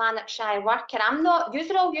a North Lanarkshire worker. I'm not.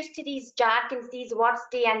 You're all used to these jargons, these words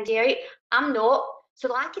day in, day out. I'm not. So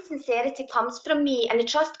the lack of sincerity comes from me, and the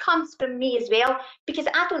trust comes from me as well, because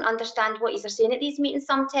I don't understand what you're saying at these meetings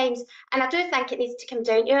sometimes. And I do think it needs to come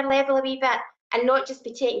down to our level a wee bit and not just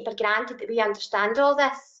be taken for granted that we understand all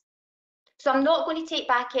this. So I'm not going to take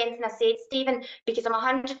back anything I said, Stephen, because I'm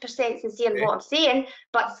 100% sincere in what I'm saying,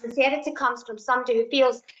 but sincerity comes from somebody who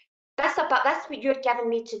feels that's what you're giving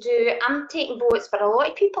me to do. I'm taking votes for a lot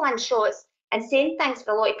of people in Shotts and saying things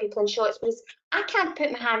for a lot of people in Shotts, because I can't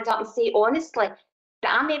put my hand up and say honestly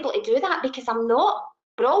that I'm able to do that, because I'm not.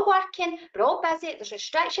 We're all working, we're all busy, there's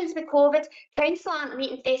restrictions with COVID, council aren't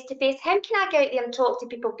meeting face to face. How can I go out there and talk to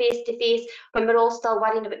people face to face when we're all still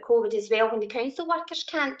worrying about COVID as well, when the council workers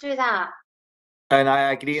can't do that? And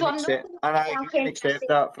I agree and accept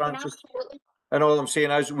that, Francis. And all I'm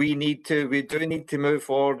saying is we do need to move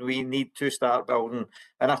forward. We need to start building.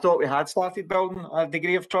 And I thought we had started building a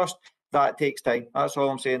degree of trust. That takes time. That's all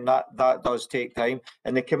I'm saying. That does take time.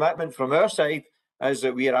 And the commitment from our side is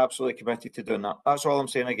that we are absolutely committed to doing that. That's all I'm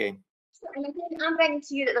saying again. I'm bringing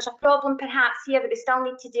to you that there's a problem perhaps here, but we still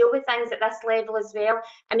need to deal with things at this level as well.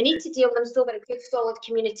 And we need to deal with them so we're a good, solid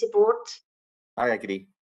community board. I agree.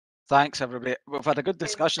 Thanks, everybody. We've had a good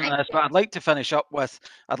discussion on this, but I'd like to finish up with,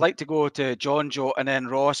 I'd like to go to John Joe, and then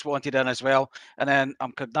Ross wanted in as well. And then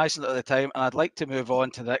I'm cognizant of the time, and I'd like to move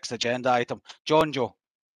on to the next agenda item. John Joe.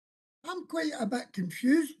 I'm quite a bit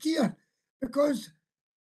confused here because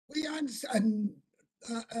Leanne and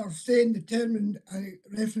are saying the term and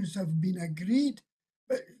reference have been agreed,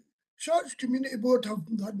 but Shorts Community Board have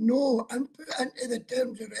had no input into the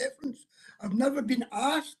terms of reference. I've never been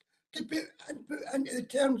asked to put input into the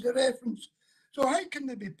terms of reference. So how can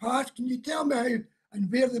they be passed? Can you tell me how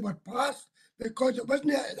and where they were passed? Because it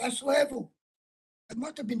wasn't at this level. It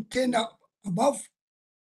must have been taken up above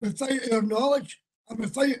without our knowledge and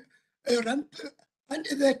without our input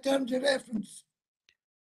into the terms of reference.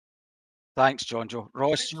 Thanks, John Joe.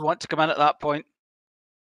 Ross, you want to come in at that point?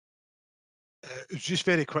 It was just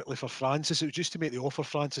very quickly for Francis. It was just to make the offer,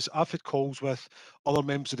 Francis. I've had calls with other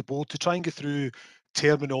members of the board to try and get through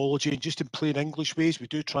terminology and just in plain English ways. We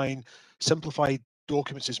do try and simplify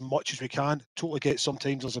documents as much as we can. Totally get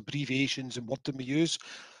sometimes there's abbreviations and wording we use.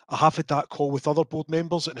 I have had that call with other board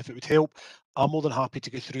members, and if it would help, I'm more than happy to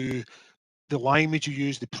go through the language you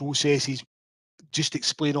use, the processes, just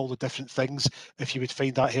explain all the different things. If you would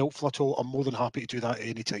find that helpful at all, I'm more than happy to do that at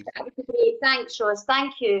any time. That would be great. Thanks, Ross.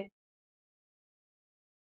 Thank you.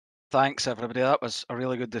 Thanks, everybody. That was a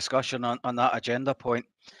really good discussion on that agenda point.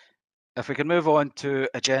 If we can move on to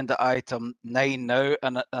agenda item 9 now,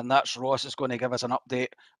 and that's Ross is going to give us an update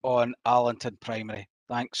on Allenton Primary.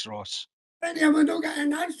 Thanks, Ross. I don't get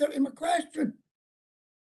an answer to my question.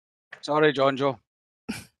 Sorry, John Joe.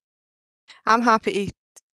 I'm happy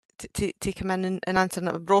to come in and answer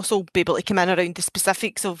that. Ross will be able to come in around the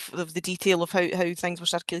specifics of the detail of how things were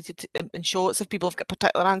circulated in Shorts if people have got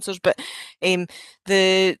particular answers. But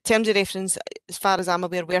the terms of reference, as far as I'm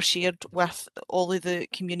aware, were shared with all of the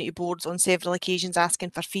community boards on several occasions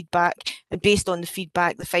asking for feedback. And based on the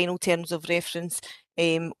feedback, the final terms of reference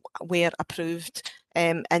were approved,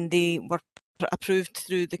 and they were approved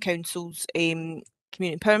through the Council's Community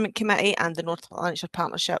Empowerment Committee and the North Lanarkshire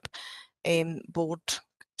Partnership Board.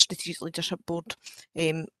 Strategic Leadership Board,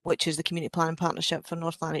 which is the community planning partnership for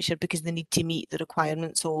North Lanarkshire, because they need to meet the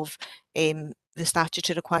requirements of the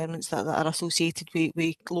statutory requirements that are associated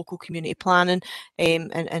with local community planning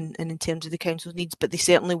and in terms of the council's needs. But they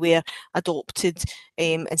certainly were adopted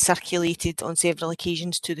and circulated on several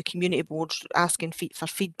occasions to the community boards asking for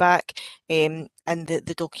feedback, and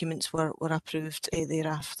the documents were approved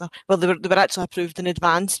thereafter. Well, they were actually approved in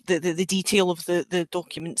advance. The detail of the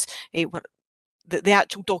documents were the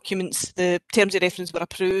actual documents, the terms of reference were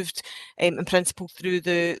approved in principle through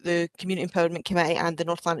the Community Empowerment Committee and the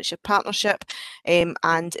North Lanarkshire Partnership,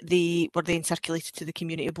 and they were then circulated to the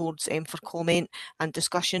community boards for comment and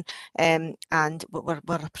discussion, and were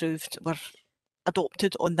approved, were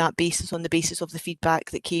adopted on that basis, on the basis of the feedback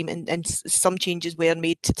that came, and some changes were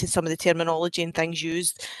made to some of the terminology and things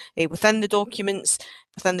used within the document,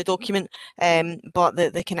 but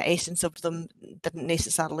the kind of essence of them didn't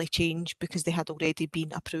necessarily change because they had already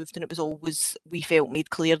been approved, and it was always, we felt, made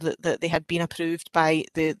clear that they had been approved by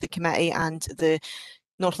the committee and the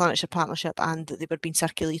North Lanarkshire Partnership, and that they were being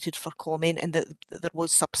circulated for comment, and that there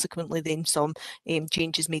was subsequently then some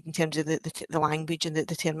changes made in terms of the language and the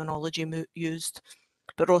terminology used.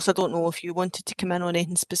 But Ross, I don't know if you wanted to come in on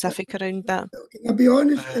anything specific around that. Can I be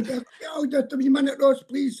honest? I'll just a wee minute, Ross,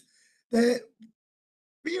 please.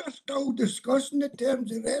 We are still discussing the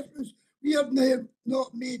terms of reference. We have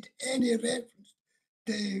not made any reference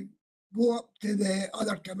to go up to the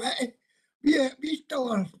other committee. We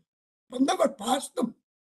still are. We've never passed them.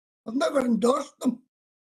 I've never endorsed them.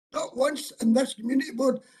 Not once in this community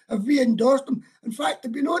board have we endorsed them. In fact,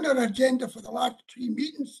 they've been on our agenda for the last 3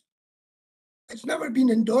 meetings. It's never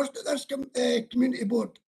been endorsed at this community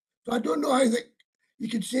board. So I don't know how you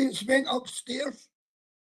could say it's went upstairs,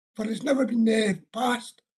 but it's never been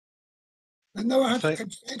passed. I've never had a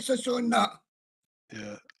consensus on that.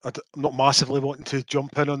 Yeah, I'm not massively wanting to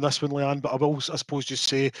jump in on this one, Leanne, but I will, I suppose, just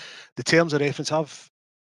say the terms of reference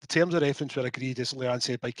were agreed, as Leanne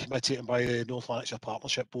said, by committee and by the North Lanarkshire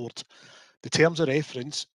Partnership Board. The terms of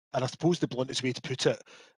reference, and I suppose the bluntest way to put it,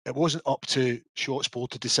 it wasn't up to Shorts Board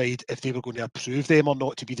to decide if they were going to approve them or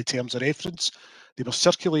not to be the terms of reference. They were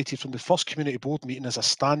circulated from the first community board meeting as a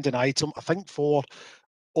standing item, I think for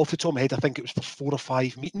off the top of my head, I think it was for 4 or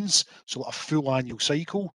 5 meetings, so like a full annual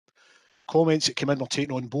cycle. Comments that came in were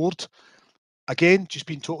taken on board. Again, just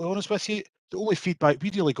being totally honest with you, the only feedback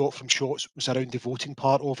we really got from Shotts was around the voting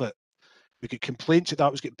part of it. We got complaints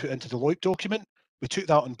that was getting put into the LOIC document. We took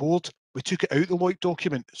that on board. We took it out the LOIC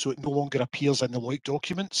document, so it no longer appears in the LOIC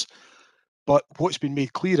documents. But what's been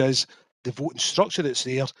made clear is the voting structure that's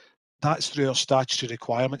there, that's through our statutory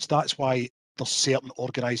requirements. That's why there's certain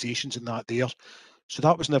organisations in that there. So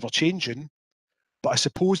that was never changing. But I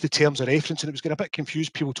suppose the terms of reference, and it was getting a bit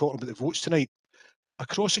confused, people talking about the votes tonight.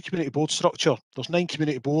 Across the community board structure, there's 9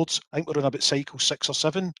 community boards. I think we're on about cycle 6 or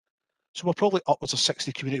 7. So we're probably upwards of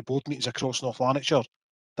 60 community board meetings across North Lanarkshire.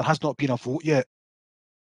 There has not been a vote yet.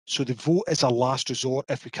 So the vote is a last resort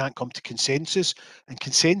if we can't come to consensus, and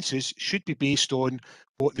consensus should be based on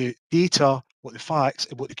what the data, what the facts,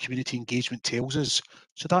 and what the community engagement tells us.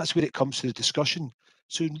 So that's where it comes to the discussion.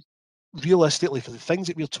 So realistically, for the things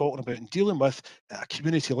that we're talking about and dealing with at a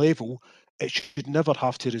community level, it should never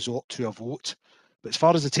have to resort to a vote. But as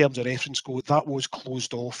far as the terms of reference go, that was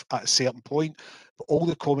closed off at a certain point. But all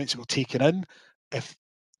the comments that were taken in, if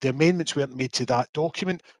the amendments weren't made to that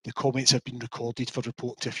document, the comments have been recorded for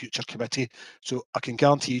report to a future committee. So I can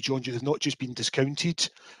guarantee you, John, they've not just been discounted,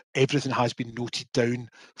 everything has been noted down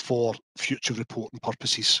for future reporting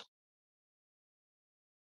purposes.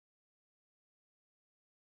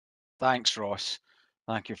 Thanks, Ross.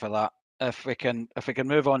 Thank you for that. If we can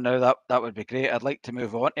move on now, that would be great. I'd like to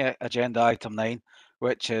move on to agenda item 9,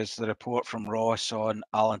 which is the report from Ross on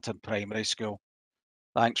Allington Primary School.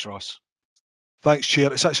 Thanks, Ross. Thanks,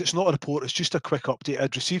 Chair. It's not a report, it's just a quick update.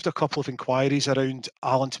 I'd received a couple of inquiries around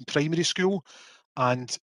Allington Primary School,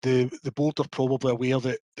 and the board are probably aware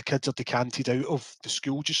that the kids are decanted out of the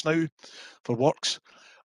school just now for works.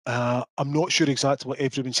 I'm not sure exactly what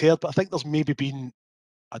everyone's heard, but I think there's maybe been,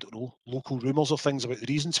 I don't know, local rumours or things about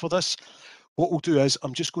the reasons for this. What we'll do is,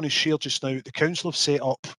 I'm just going to share just now, the council have set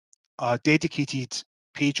up a dedicated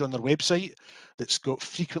page on their website that's got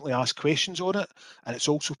frequently asked questions on it, and it's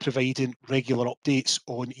also providing regular updates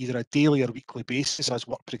on either a daily or weekly basis as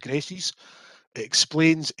work progresses. It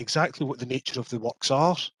explains exactly what the nature of the works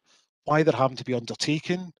are, why they're having to be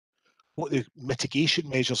undertaken, what the mitigation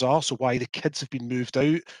measures are, so why the kids have been moved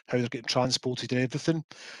out, how they're getting transported and everything.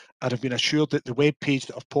 And I've been assured that the web page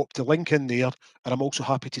that I've popped the link in there, and I'm also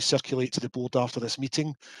happy to circulate to the board after this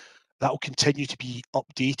meeting, that will continue to be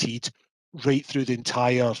updated right through the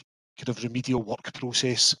entire kind of remedial work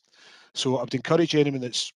process. So I would encourage anyone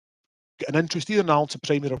that's got an interest either in Allington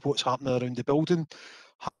Primary or what's happening around the building,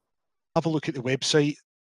 have a look at the website.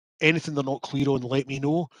 Anything they're not clear on, let me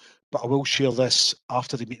know, but I will share this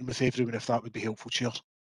after the meeting with everyone if that would be helpful, Chair.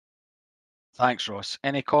 Thanks, Ross.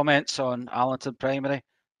 Any comments on Allington Primary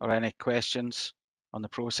or any questions on the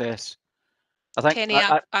process? I think Kenny,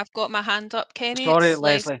 I've got my hand up, Kenny. Sorry, It's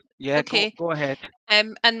Leslie. Yeah, okay. go ahead.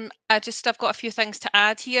 And I've got a few things to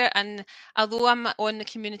add here. And although I'm on the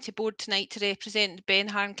community board tonight to represent Ben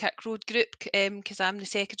Harnkick Road Group, because I'm the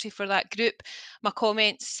secretary for that group, my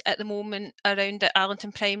comments at the moment around at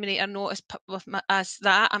Allington Primary are not as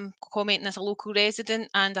that. I'm commenting as a local resident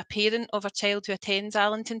and a parent of a child who attends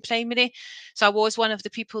Allington Primary. So I was one of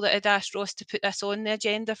the people that had asked Ross to put this on the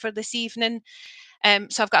agenda for this evening.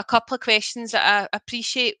 So I've got a couple of questions that I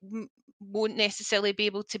appreciate won't necessarily be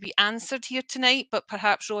able to be answered here tonight, but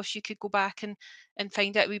perhaps Ross, you could go back and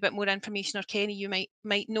find out a wee bit more information, or Kenny, you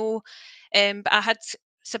might know. But I had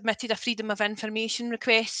submitted a freedom of information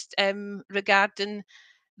request regarding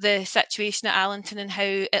the situation at Allington and how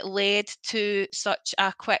it led to such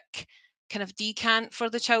a quick kind of decant for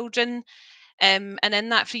the children. And in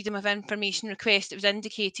that freedom of information request, it was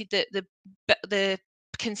indicated that the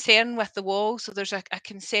concern with the wall, so there's a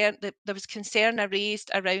concern that there was concern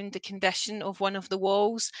raised around the condition of one of the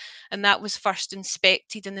walls, and that was first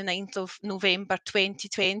inspected on the 9th of November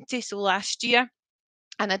 2020, so last year,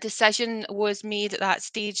 and a decision was made at that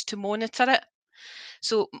stage to monitor it.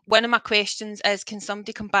 So one of my questions is, can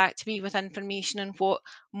somebody come back to me with information on what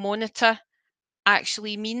monitor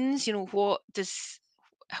actually means? You know, what's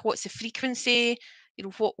the frequency? You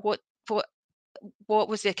know, what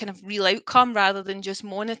was the kind of real outcome rather than just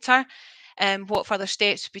monitor? What further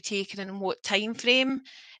steps would be taken and in what time frame?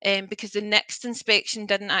 Because the next inspection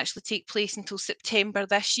didn't actually take place until September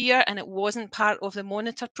this year, and it wasn't part of the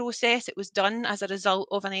monitor process. It was done as a result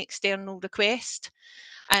of an external request.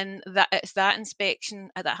 And it's that inspection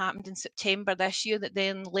that happened in September this year that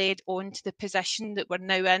then led on to the position that we're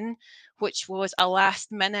now in, which was a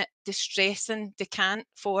last minute distressing decant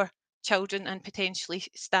for children and potentially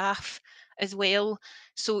staff as well.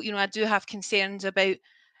 So, you know, I do have concerns about,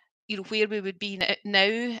 you know, where we would be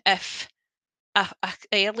now if a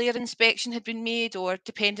earlier inspection had been made, or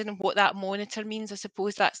depending on what that monitor means, I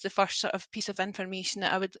suppose that's the first sort of piece of information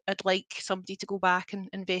that I'd like somebody to go back and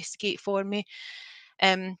investigate for me.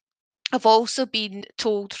 I've also been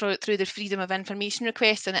told through the freedom of information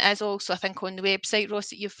request, and it is also, I think, on the website, Ross,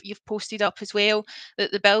 that you've posted up as well,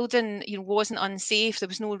 that the building, you know, wasn't unsafe. There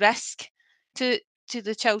was no risk to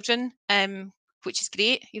the children, which is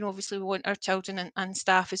great. You know, obviously we want our children and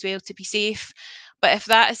staff as well to be safe. But if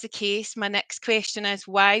that is the case, my next question is,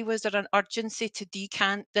 why was there an urgency to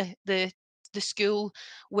decant the school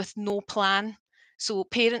with no plan? So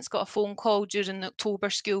parents got a phone call during the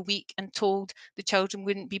October school week and told the children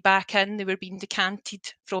wouldn't be back in. They were being decanted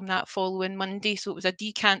from that following Monday. So it was a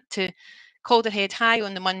decant to Calderhead High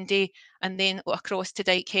on the Monday and then across to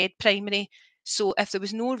Dykehead Primary. So if there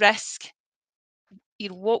was no risk, you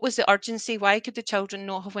know, what was the urgency? Why could the children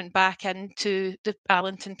not have went back into the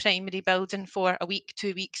Allington Primary building for a week,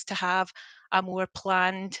 2 weeks, to have a more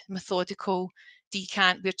planned, methodical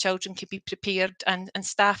decant where children could be prepared, and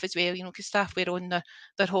staff as well, you know, because staff were on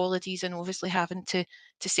their holidays and obviously having to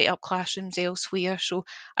set up classrooms elsewhere. So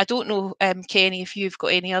I don't know, Kenny, if you've got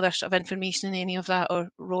any other sort of information in any of that, or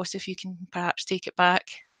Ross, if you can perhaps take it back.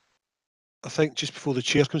 I think just before the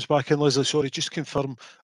chair comes back in, Leslie, sorry, just confirm,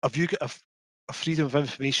 have you got a freedom of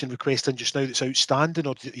information request in just now that's outstanding,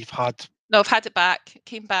 or you've had? No, I've had it back. It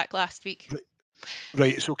came back last week.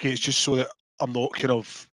 Right, it's okay. It's just so that I'm not kind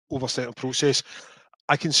of overstepping process.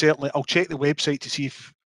 I can certainly, I'll check the website to see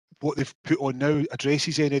if what they've put on now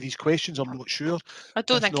addresses any of these questions. I'm not sure. I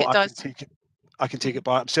don't think it does. I can take it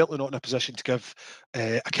back. I'm certainly not in a position to give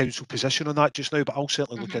a council position on that just now, but I'll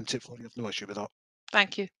certainly look into it for you. I've no issue with that.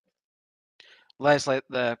 Thank you. Leslie,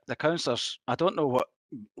 the councillors, I don't know what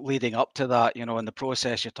leading up to that, you know, in the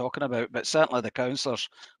process you're talking about, but certainly the councillors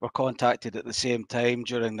were contacted at the same time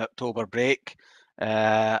during the October break,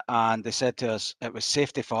 and they said to us it was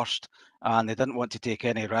safety first and they didn't want to take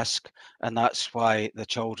any risk, and that's why the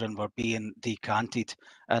children were being decanted,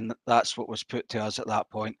 and that's what was put to us at that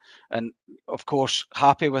point. And of course,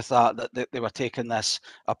 happy with that they were taking this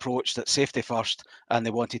approach that safety first and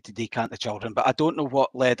they wanted to decant the children. But I don't know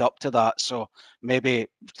what led up to that, so maybe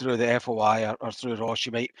through the FOI or through Ross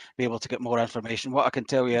you might be able to get more information. What I can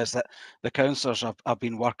tell you is that the councillors have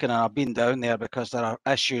been working, and I've been down there because there are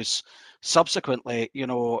issues subsequently, you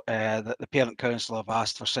know, that the parent council have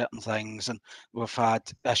asked for certain things, and we've had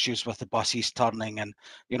issues with the buses turning and,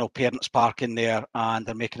 you know, parents parking there and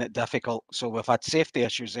they're making it difficult. So we've had safety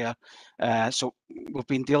issues there. So we've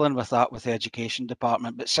been dealing with that with the education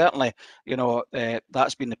department, but certainly, you know,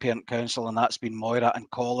 that's been the parent council and that's been Moira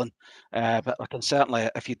and Colin. But I can certainly,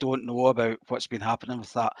 if you don't know about what's been happening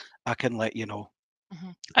with that, I can let you know.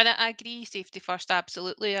 And I agree, safety first,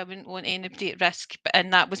 absolutely. I wouldn't want anybody at risk,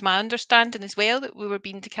 and that was my understanding as well, that we were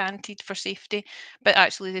being decanted for safety. But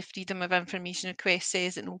actually, the freedom of information request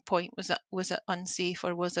says at no point was it unsafe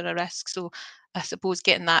or was there a risk. So I suppose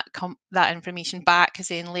getting that information back has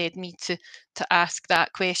then led me to ask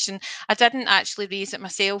that question. I didn't actually raise it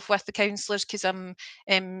myself with the councillors because I'm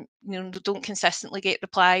you know, don't consistently get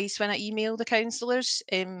replies when I email the councillors.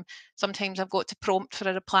 Sometimes I've got to prompt for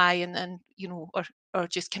a reply and you know, or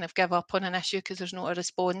just kind of give up on an issue because there's not a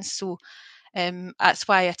response. So that's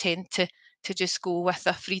why I tend to just go with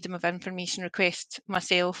a freedom of information request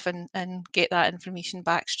myself and get that information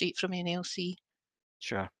back straight from NLC.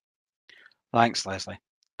 Sure. Thanks, Leslie.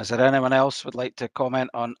 Is there anyone else would like to comment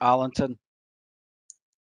on Allington?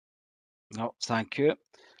 No, thank you.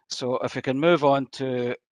 So if we can move on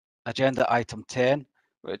to agenda item 10,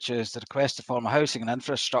 which is the request to form a housing and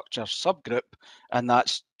infrastructure subgroup, and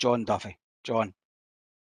that's John Duffy. John.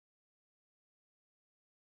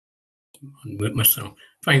 With myself.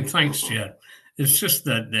 Fine, thanks, Chair. It's just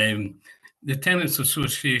that the Tenants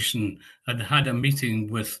Association had a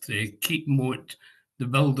meeting with Keep Moat, the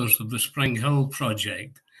builders of the Spring Hill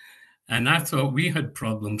project, and I thought we had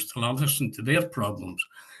problems till I listened to their problems.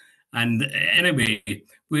 And anyway,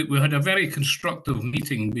 we had a very constructive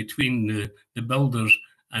meeting between the builders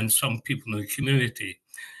and some people in the community.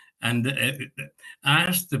 And I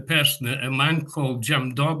asked the person, a man called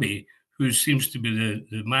Jim Dobby, who seems to be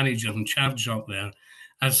the manager in charge up there,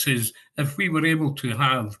 I says, if we were able to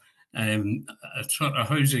have a sort of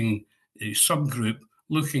housing subgroup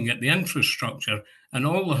looking at the infrastructure and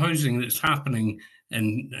all the housing that's happening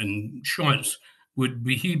in Shotts, would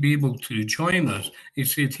he be able to join us? He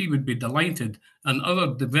said he would be delighted and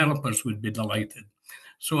other developers would be delighted.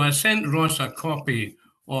 So I sent Ross a copy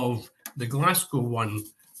of the Glasgow one.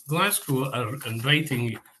 Glasgow are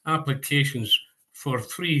inviting applications for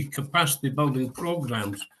 3 capacity building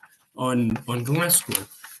programs on Glasgow.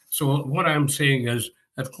 So what I'm saying is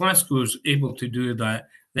If Glasgow is able to do that,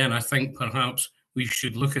 then I think perhaps we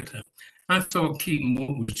should look at it. I thought Keaton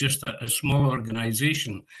Moat was just a small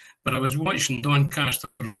organisation, but I was watching Doncaster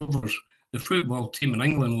Rovers, the football team in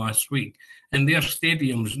England last week, and their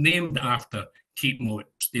stadium's named after Keaton Moat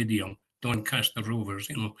Stadium, Doncaster Rovers,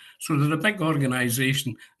 you know. So they're a big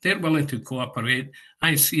organisation. They're willing to cooperate.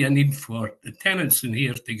 I see a need for the tenants in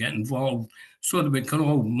here to get involved so that we can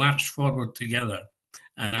all march forward together,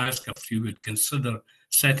 and ask if you would consider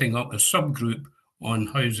setting up a subgroup on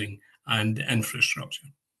housing and infrastructure.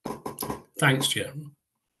 Thanks, Chair.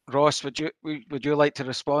 Ross, would you like to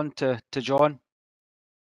respond to John?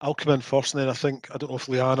 I'll come in first, and then I don't know if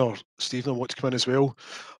Leanne or Stephen want to come in as well.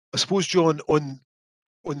 I suppose, John, on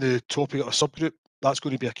the topic of a subgroup, that's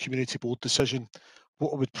going to be a community board decision.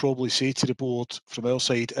 What I would probably say to the board from our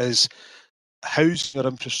side is housing or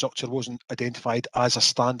infrastructure wasn't identified as a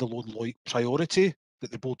standalone priority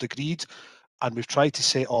that the board agreed, and we've tried to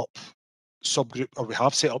set up we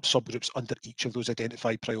have set up subgroups under each of those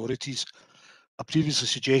identified priorities. I previously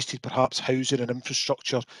suggested perhaps housing and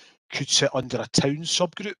infrastructure could sit under a towns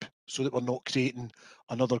subgroup so that we're not creating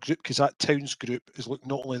another group, because that towns group is looking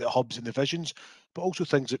not only at hubs and divisions, but also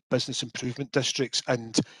things like business improvement districts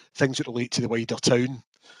and things that relate to the wider town.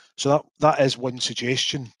 So that is one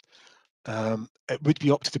suggestion. It would be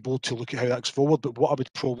up to the board to look at how that goes forward, but what I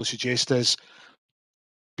would probably suggest is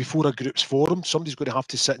before a group's forum, somebody's going to have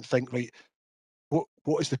to sit and think, right,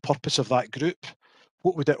 what is the purpose of that group?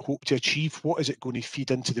 What would it hope to achieve? What is it going to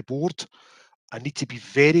feed into the board? I need to be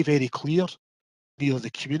very, very clear. Neither the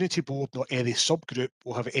community board nor any subgroup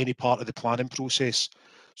will have any part of the planning process.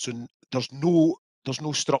 So there's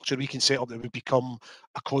no structure we can set up that would become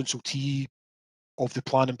a consultee of the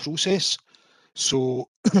planning process. So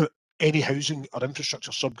any housing or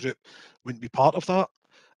infrastructure subgroup wouldn't be part of that.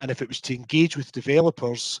 And if it was to engage with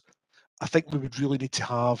developers, I think we would really need to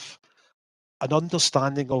have an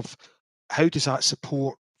understanding of how does that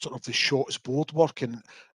support sort of the Shotts board work and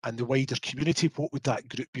the wider community. What would that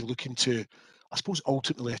group be looking to, I suppose,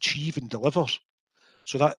 ultimately achieve and deliver?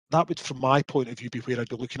 So that would, from my point of view, be where I'd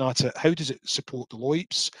be looking at it. How does it support the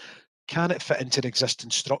LOIPs? Can it fit into an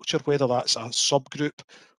existing structure, whether that's a subgroup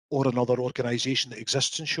or another organisation that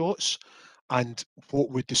exists in Shotts? And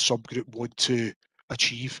what would the subgroup want to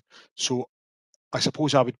achieve? So I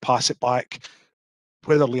suppose I would pass it back,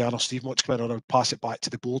 whether Leanne or Steve wants to come in, or I would pass it back to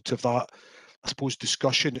the board to have that, I suppose,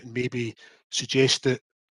 discussion, and maybe suggest that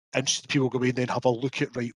interested people go in and then have a look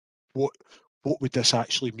at, right, what would this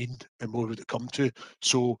actually mean and what would it come to?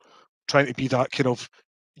 So trying to be that kind of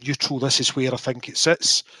neutral, this is where I think it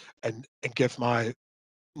sits, and give my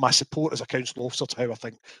support as a council officer to how I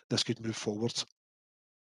think this could move forward.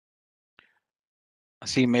 I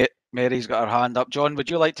see Mary's got her hand up. John, would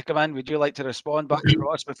you like to come in? Would you like to respond back to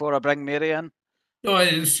Ross before I bring Mary in? No,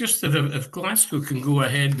 it's just that if Glasgow can go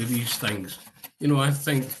ahead with these things, you know, I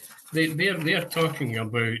think they're talking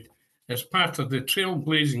about, as part of the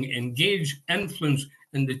Trailblazing Engage, Influence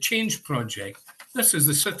and the Change project. This is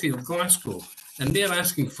the City of Glasgow, and they're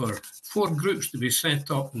asking for 4 groups to be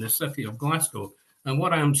set up in the City of Glasgow. And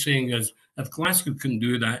what I'm saying is, if Glasgow can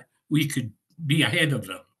do that, we could be ahead of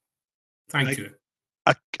them. Thank you.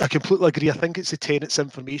 I completely agree. I think it's the Tenants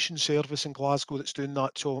Information Service in Glasgow that's doing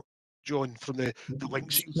that, John, from the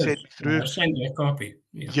links that you sent me through. I sent you a copy.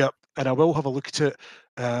 Yeah. Yep, and I will have a look at it.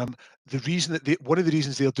 The reason that one of the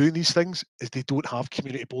reasons they're doing these things is they don't have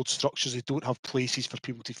community board structures. They don't have places for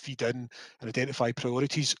people to feed in and identify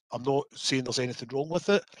priorities. I'm not saying there's anything wrong with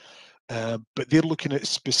it, but they're looking at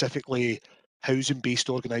specifically housing-based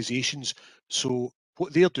organisations. So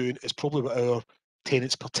what they're doing is probably what our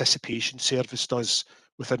Tenants Participation Service does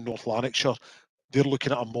within North Lanarkshire. They're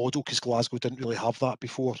looking at a model because Glasgow didn't really have that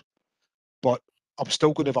before. But I'm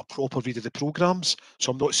still going to have a proper read of the programmes,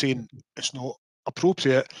 so I'm not saying it's not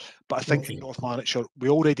appropriate, but I think in North Lanarkshire we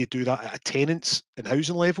already do that at a tenants and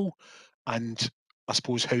housing level, and I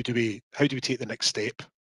suppose how do we take the next step?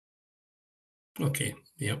 Okay.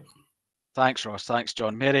 Yep. Thanks, Ross. Thanks,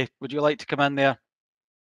 John. Mary, would you like to come in there?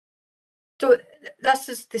 So this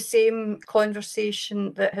is the same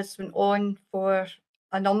conversation that has been on for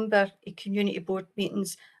a number of community board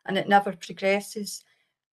meetings, and it never progresses.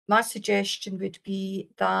 My suggestion would be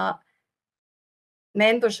that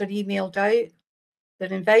members are emailed out,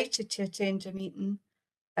 they're invited to attend a meeting,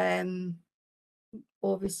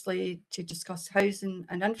 obviously to discuss housing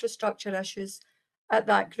and infrastructure issues. At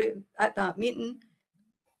that meeting,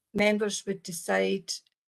 members would decide,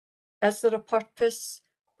 is there a purpose?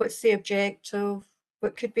 What's the objective?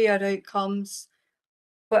 What could be our outcomes?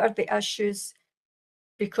 What are the issues?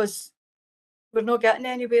 Because we're not getting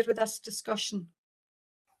anywhere with this discussion.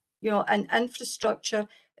 you know, and infrastructure.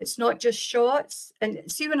 It's not just shots. And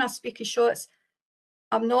see, when I speak of shots,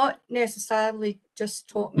 I'm not necessarily just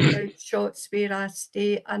talking about shots where I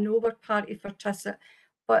stay. I know we're party for Tissot,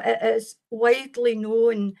 but it is widely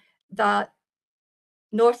known that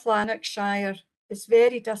North Lanarkshire is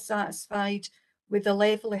very dissatisfied with the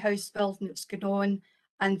level of house building that's going on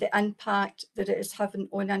and the impact that it is having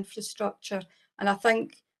on infrastructure. And I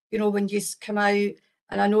think, you know, when you come out,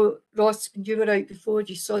 and I know, Ross, when you were out before,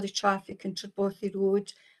 you saw the traffic in Trerbothy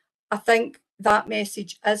Road. I think that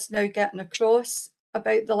message is now getting across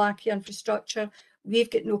about the lack of infrastructure. We've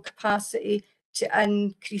got no capacity to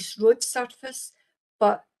increase road surface,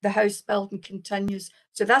 but the house building continues.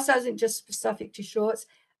 So this isn't just specific to Shotts.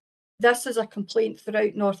 This is a complaint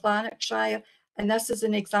throughout North Lanarkshire, and this is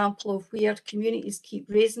an example of where communities keep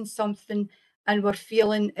raising something and we're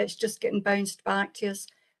feeling it's just getting bounced back to us.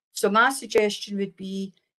 So my suggestion would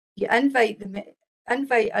be you invite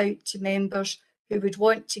out to members who would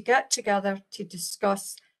want to get together to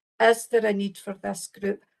discuss, is there a need for this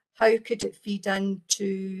group? How could it feed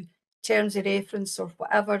into terms of reference or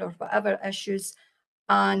whatever issues?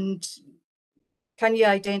 And can you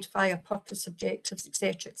identify a purpose, objectives,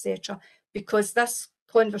 etc., because this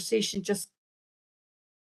conversation just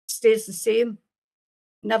stays the same,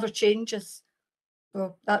 never changes.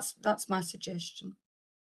 So that's my suggestion.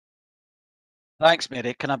 Thanks,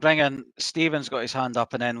 Mary. Can I bring in Stephen's got his hand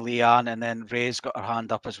up, and then Leanne, and then Ray's got her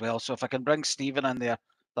hand up as well. So if I can bring Stephen in there.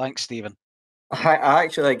 Thanks, Stephen. I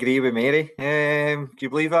actually agree with Mary. Do you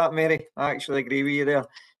believe that, Mary? I actually agree with you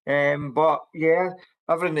there. But yeah,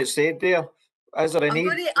 everything that's said there, is there a need?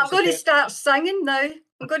 I'm going to start singing now.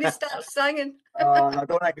 I'm going to start singing. I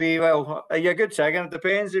don't agree. Well, you're a good singer. It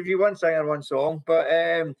depends if you want to sing or one song. But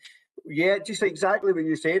yeah, just exactly what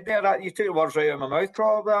you said there. You took the words right out of my mouth,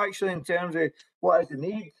 probably, actually, in terms of what is the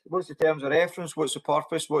need, what's the terms of reference, what's the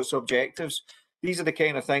purpose, what's the objectives. These are the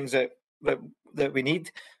kind of things that we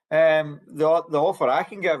need. The offer I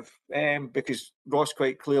can give, because Ross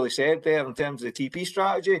quite clearly said there in terms of the TP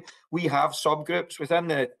strategy, we have subgroups within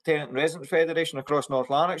the Tenant and Resident Federation across North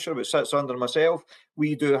Lanarkshire, which sits under myself.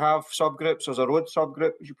 We do have subgroups. There's a road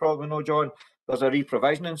subgroup, as you probably know, John. There's a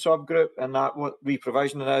reprovisioning subgroup, and that what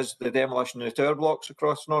reprovisioning is the demolition of the tower blocks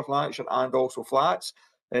across North Lanarkshire and also flats,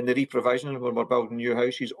 and the reprovisioning when we're building new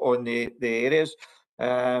houses on the areas.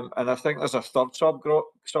 And I think there's a third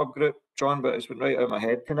subgroup, John, but it's been right out of my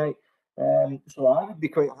head tonight. So I would be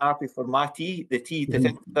quite happy for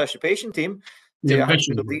the participation team to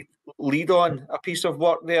actually lead on a piece of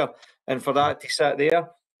work there, and for that to sit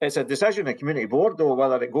there. It's a decision of the community board, though,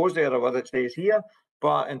 whether it goes there or whether it stays here.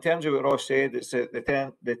 But in terms of what Ross said, it's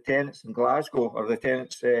the tenants in Glasgow, or the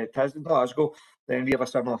tenants TIS in Glasgow, then we have a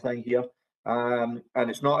similar thing here. And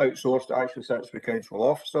it's not outsourced, it actually sits with council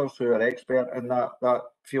officers who are expert in that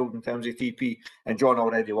field in terms of TP, and John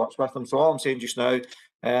already works with them. So all I'm saying just now,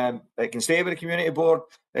 it can stay with the community board,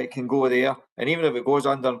 it can go there, and even if it goes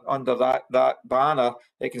under that banner,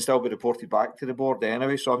 it can still be reported back to the board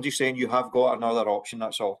anyway. So I'm just saying you have got another option,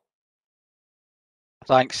 that's all.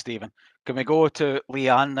 Thanks, Stephen. Can we go to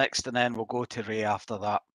Leanne next, and then we'll go to Ray after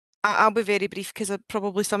that? I'll be very brief, because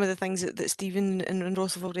probably some of the things that Stephen and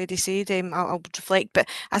Ross have already said, I'll reflect. But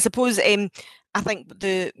I suppose I think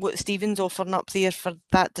what Stephen's offering up there for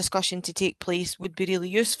that discussion to take place would be really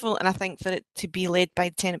useful, and I think for it to be led by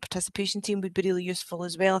the tenant participation team would be really useful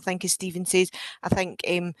as well. I think, as Stephen says, I think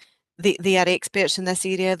they are experts in this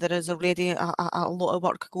area. There is already a lot of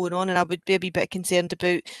work going on, and I would be a wee bit concerned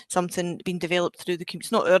about something being developed through the community.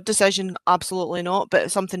 It's not our decision, absolutely not, but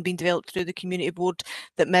something being developed through the community board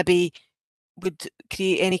that maybe would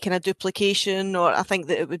create any kind of duplication, or I think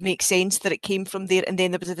that it would make sense that it came from there, and then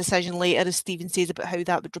there was a decision later, as Stephen says, about how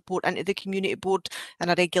that would report into the community board on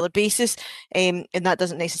a regular basis, and that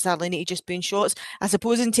doesn't necessarily need to just be in Shotts. I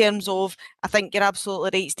suppose in terms of, I think you're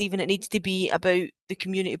absolutely right, Stephen, it needs to be about the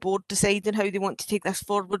community board deciding how they want to take this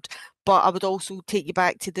forward, but I would also take you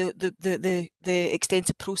back to the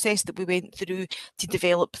extensive process that we went through to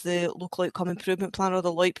develop the local outcome improvement plan, or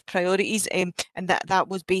the LOIP priorities, and that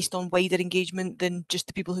was based on wider engagement than just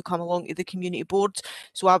the people who come along to the community boards.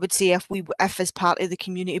 So I would say if as part of the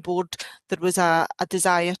community board there was a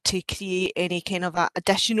desire to create any kind of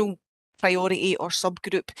additional priority or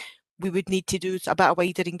subgroup, we would need to do a bit of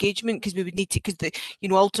wider engagement, because we would need to, because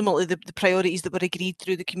ultimately the priorities that were agreed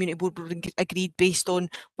through the community board were agreed based on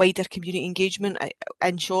wider community engagement in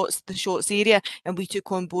the Shotts area, and we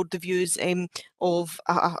took on board the views of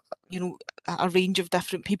a range of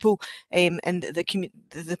different people, and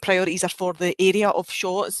the priorities are for the area of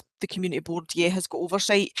Shotts. The community board, has got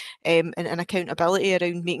oversight and accountability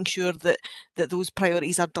around making sure that those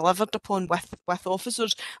priorities are delivered upon with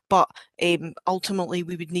officers. But ultimately,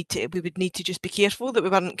 we would need to just be careful that we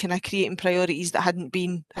weren't kind of creating priorities that hadn't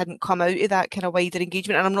come out of that kind of wider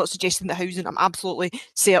engagement. And I'm not suggesting that housing. I'm absolutely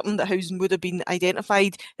certain that housing would have been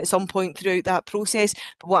identified at some point throughout that process.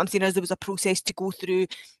 But what I'm saying is there was a process to go through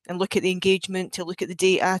and look at the engagement, to look at the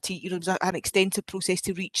data, to there was an extensive process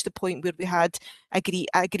to reach the point where we had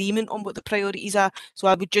agreement on what the priorities are. So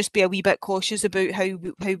I would just be a wee bit cautious about how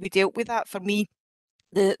we dealt with that. For me,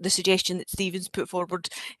 the suggestion that Stephen's put forward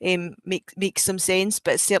makes some sense,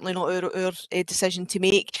 but it's certainly not our decision to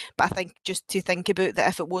make. But I think just to think about that,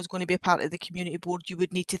 if it was going to be a part of the community board, you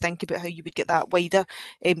would need to think about how you would get that wider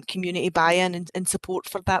community buy-in and support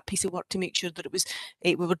for that piece of work to make sure that it was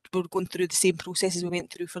we were going through the same processes we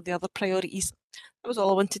went through for the other priorities. That was all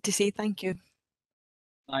I wanted to say. Thank you.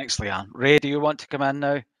 Thanks, Leanne. Ray, do you want to come in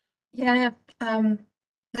now? Yeah,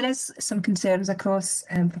 there is some concerns across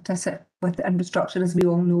Particip with the infrastructure, as we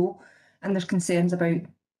all know, and there's concerns about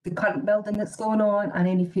the current building that's going on and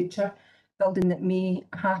any future building that may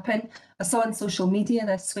happen. I saw on social media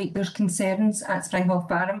this week there's concerns at Springhill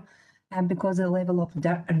Farm because of the level of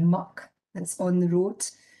dirt and muck that's on the road.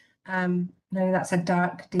 Now that's a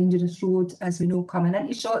dark, dangerous road, as we know, coming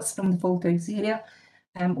into Shotts from the Falthouse area.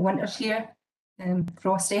 Winter's here,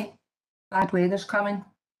 frosty, bad weather's coming,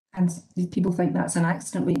 and people think that's an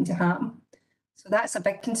accident waiting to happen. So that's a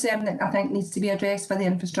big concern that I think needs to be addressed for the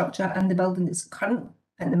infrastructure and the building that's current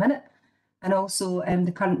at the minute, and also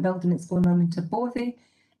the current building that's going on in Terbothy,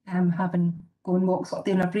 having gone walks up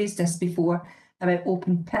there, and I've raised this before about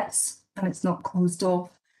open pits and it's not closed off.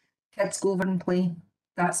 Kids go over and play.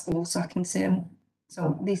 That's also a concern.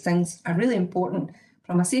 So these things are really important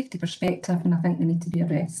from a safety perspective, and I think they need to be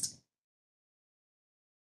addressed.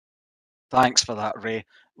 Thanks for that, Ray.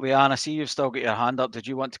 Leanne, I see you've still got your hand up. Did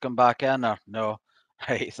you want to come back in or no?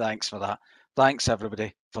 Right, thanks for that. Thanks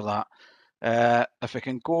everybody for that. If we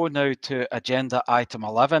can go now to agenda item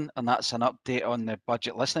 11, and that's an update on the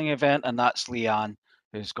budget listening event, and that's Leanne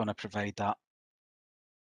who's going to provide that.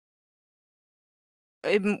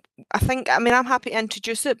 I'm happy to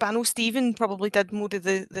introduce it, but I know Stephen probably did more of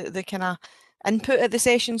the kind of input at the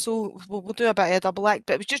session, so we'll do a bit of a double act.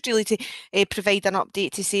 But it was just really to provide an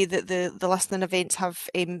update to say that the listening events had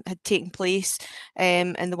taken place,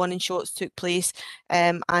 and the one in Shotts took place,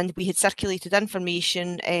 and we had circulated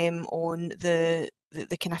information on the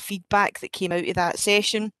kind of feedback that came out of that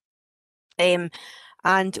session,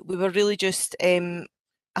 and we were really just I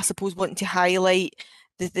suppose wanting to highlight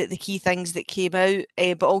the key things that came out,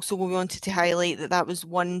 but also we wanted to highlight that was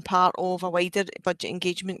one part of a wider budget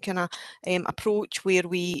engagement kind of approach, where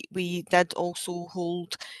we did also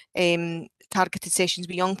hold targeted sessions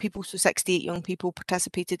with young people. So 68 young people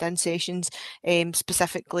participated in sessions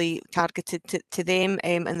specifically targeted to them,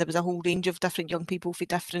 and there was a whole range of different young people for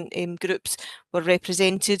different groups were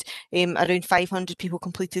represented. Around 500 people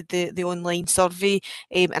completed the online survey,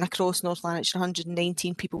 and across North Lanarkshire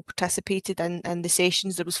 119 people participated in the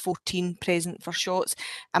sessions. There was 14 present for Shotts.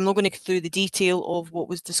 I'm not going to go through the detail of what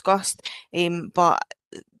was discussed, but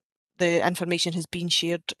the information has been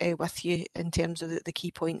shared with you in terms of the key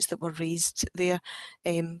points that were raised there.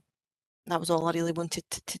 That was all I really wanted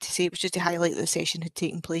to say. It was just to highlight that the session had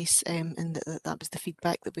taken place, and that was the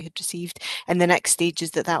feedback that we had received. And the next stage is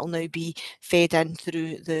that will now be fed in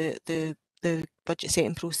through the budget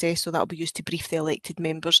setting process, so that will be used to brief the elected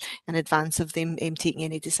members in advance of them taking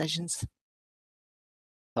any decisions.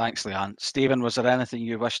 Thanks, Leanne. Stephen, was there anything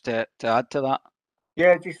you wish to add to that?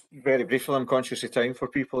 Yeah, just very briefly, I'm conscious of time for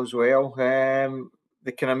people as well.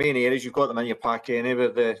 The kind of main areas, you've got them in your pack anyway,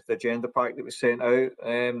 the agenda pack that was sent out.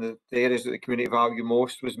 The areas that the community value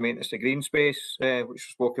most was maintenance of green space, which we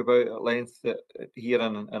spoke about at length here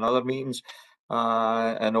and other meetings,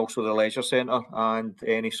 and also the leisure centre and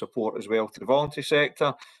any support as well to the voluntary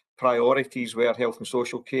sector. Priorities were health and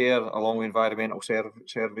social care, along with environmental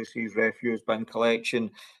services, refuse, bin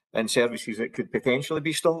collection, and services that could potentially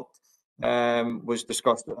be stopped. Was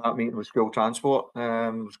discussed at that meeting with school transport.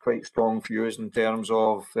 Was quite strong views in terms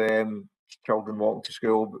of children walking to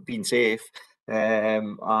school but being safe,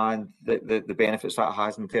 and the benefits that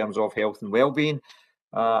has in terms of health and well-being.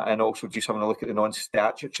 And also just having a look at the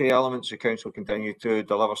non-statutory elements. The council continue to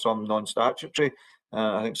deliver some non-statutory.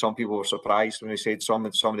 I think some people were surprised when they said some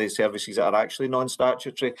of the services that are actually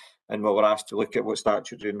non-statutory, and we were asked to look at what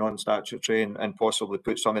statutory and non-statutory and possibly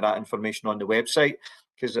put some of that information on the website.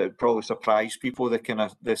 because it probably surprise people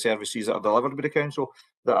the services that are delivered by the council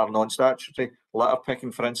that are non-statutory. Litter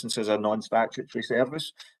picking, for instance, is a non-statutory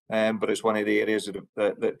service, but it's one of the areas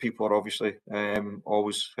that people are obviously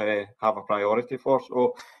always have a priority for.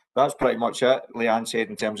 So that's pretty much it. Leanne said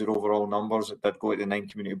in terms of overall numbers, it did go to the 9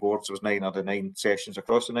 community boards. There was 9 out of 9 sessions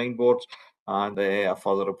across the 9 boards, and a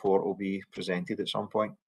further report will be presented at some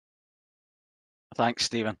point. Thanks,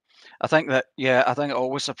 Stephen. I think that, yeah, I think it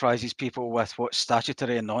always surprises people with what's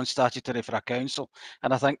statutory and non-statutory for a council.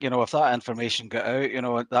 And I think, you know, if that information got out, you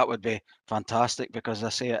know, that would be fantastic, because I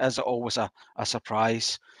say it is always a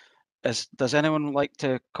surprise. Does anyone would like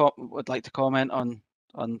to comment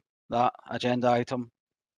on that agenda item?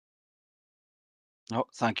 No,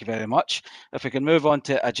 thank you very much. If we can move on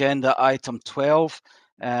to agenda item 12,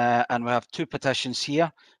 and we have 2 petitions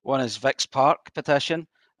here. One is Vicks Park petition,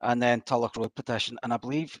 and then Tulloch Road petition. And I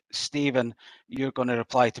believe, Stephen, you're going to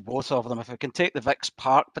reply to both of them. If we can take the Vicks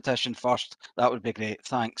Park petition first, that would be great.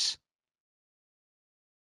 Thanks.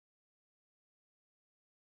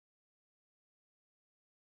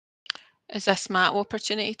 Is this my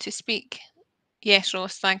opportunity to speak? Yes,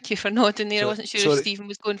 Ross, thank you for nodding there. I wasn't sure if Stephen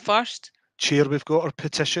was going first. Chair, we've got our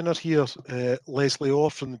petitioner here, Leslie Orr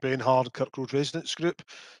from the Ben Hard Kirk Road Residents Group.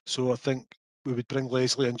 So I think we would bring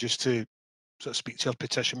Leslie in just to sort of speak to her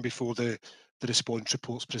petition before the response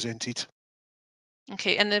report's presented.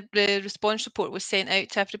 Okay, and the response report was sent out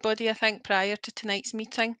to everybody, I think, prior to tonight's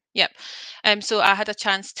meeting. Yep. So I had a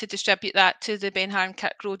chance to distribute that to the Ben Hard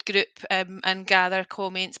Kirk Road group and gather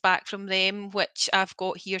comments back from them, which I've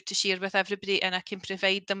got here to share with everybody, and I can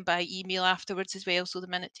provide them by email afterwards as well, so the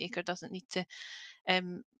minute taker doesn't need to,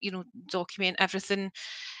 you know, document everything.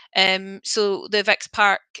 So the Vicks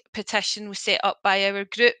Park petition was set up by our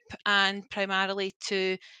group, and primarily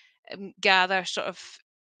to gather sort of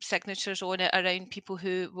signatures on it around people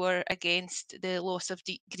who were against the loss of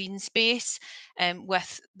deep green space,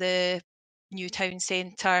 with the new town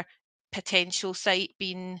centre potential site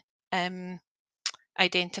being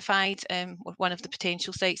identified, or one of the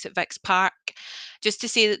potential sites at Vicks Park. Just to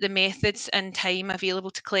say that the methods and time available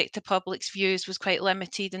to collect the public's views was quite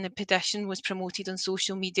limited, and the petition was promoted on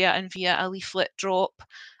social media and via a leaflet drop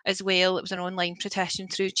as well. It was an online petition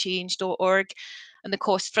through change.org, and the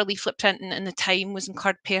cost for leaflet printing and the time was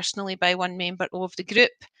incurred personally by one member of the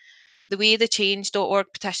group. The way the change.org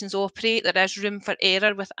petitions operate, there is room for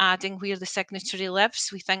error with adding where the signatory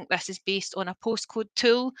lives. We think this is based on a postcode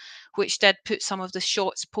tool, which did put some of the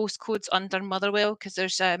Shotts postcodes under Motherwell, because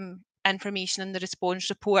there's information in the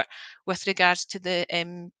response report with regards to the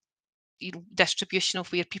you know, distribution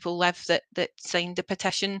of where people live that signed the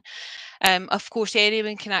petition. Of course,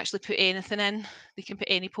 anyone can actually put anything in. They can put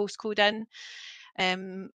any postcode in.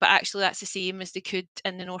 But actually that's the same as they could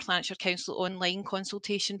in the North Lanarkshire Council online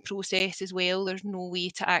consultation process as well. There's no way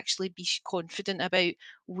to actually be confident about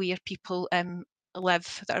where people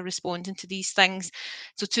live that are responding to these things.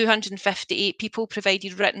 So 258 people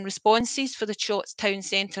provided written responses for the Shotts Town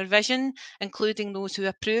Centre vision, including those who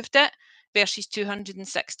approved it, versus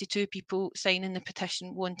 262 people signing the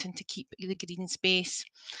petition wanting to keep the green space.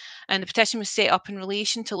 And the petition was set up in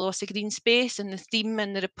relation to loss of green space, and the theme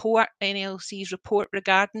in the report, NLC's report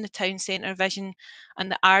regarding the town centre vision and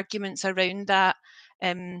the arguments around that,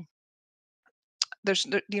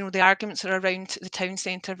 the arguments are around the town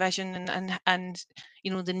centre vision and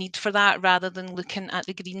you know, the need for that rather than looking at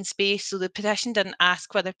the green space. So the petition didn't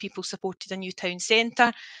ask whether people supported a new town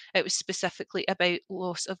centre. It was specifically about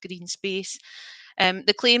loss of green space.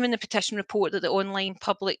 The claim in the petition report that the online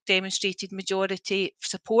public demonstrated majority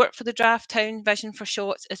support for the draft town vision for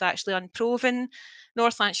Shotts is actually unproven.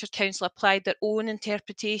 North Lanarkshire Council applied their own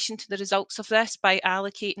interpretation to the results of this by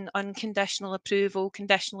allocating unconditional approval,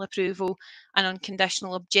 conditional approval and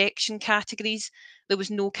unconditional objection categories. There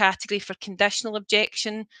was no category for conditional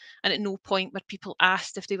objection, and at no point were people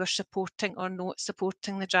asked if they were supporting or not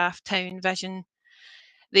supporting the draft town vision.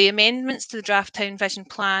 The amendments to the draft town vision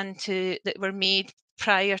plan that were made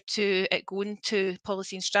prior to it going to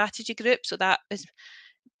policy and strategy group, so that is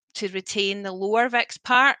to retain the lower Vicks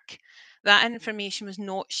Park. That information was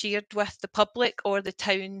not shared with the public or the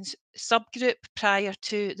town's subgroup prior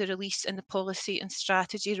to the release in the policy and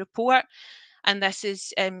strategy report. And this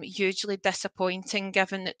is hugely disappointing,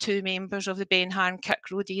 given that 2 members of the Ben Hard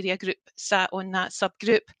Kirk Road area group sat on that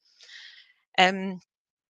subgroup.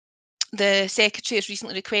 The Secretary has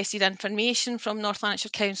recently requested information from North Lanarkshire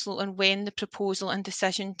Council on when the proposal and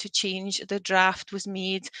decision to change the draft was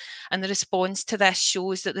made, and the response to this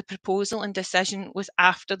shows that the proposal and decision was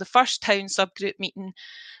after the first town subgroup meeting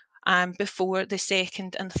before the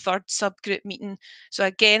second and third subgroup meeting. So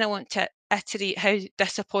again, I want to iterate how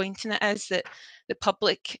disappointing it is that the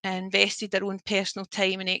public invested their own personal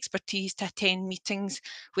time and expertise to attend meetings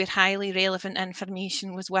where highly relevant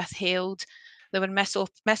information was withheld. There were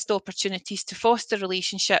missed opportunities to foster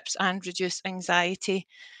relationships and reduce anxiety.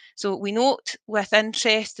 So we note with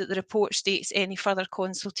interest that the report states any further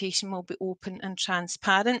consultation will be open and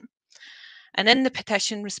transparent. And in the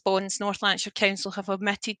petition response, North Lanarkshire Council have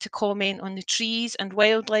omitted to comment on the trees and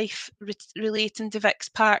wildlife relating to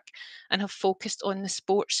Vicks Park and have focused on the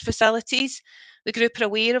sports facilities. The group are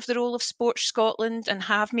aware of the role of Sports Scotland and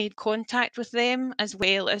have made contact with them, as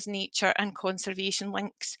well as nature and conservation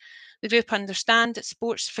links. The group understand that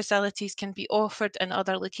sports facilities can be offered in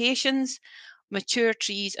other locations. Mature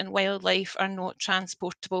trees and wildlife are not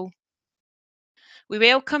transportable. We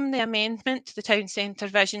welcome the amendment to the town centre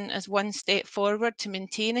vision as one step forward to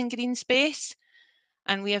maintaining green space,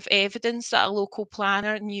 and we have evidence that a local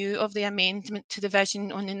planner knew of the amendment to the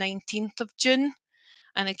vision on the 19th of June,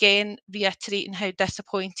 and again reiterating how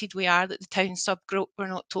disappointed we are that the town subgroup were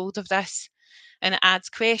not told of this, and it adds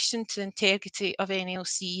question to the integrity of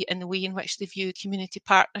NLC and the way in which they view community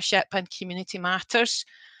partnership and community matters.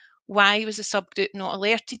 Why was the subgroup not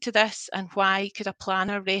alerted to this, and why could a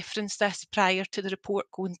planner reference this prior to the report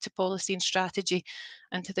going to policy and strategy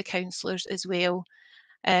and to the councillors as well?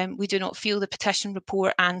 We do not feel the petition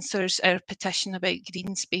report answers our petition about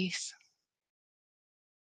green space.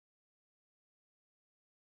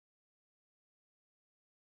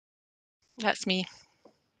 That's me.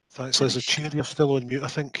 Thanks, Leslie. Chair, you're still on mute, I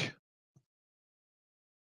think.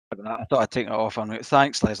 I thought I'd take it off on mute.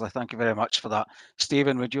 Thanks, Leslie. Thank you very much for that.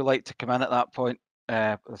 Stephen, would you like to come in at that point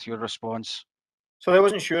with your response? So I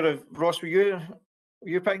wasn't sure if Ross, were you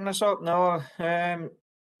picking this up? No,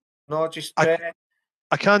 no, just.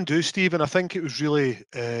 I can do, Stephen. I think it was really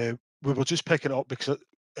we were just picking it up because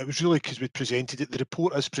it was really because we presented it. The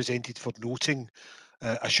report is presented for noting.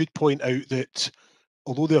 I should point out that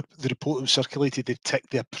although the report that was circulated, they ticked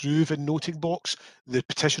the approve and noting box. The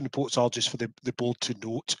petition reports are just for the board to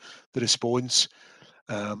note the response.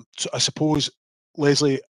 So I suppose,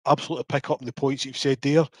 Leslie, absolutely pick up on the points you've said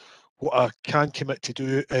there. What I can commit to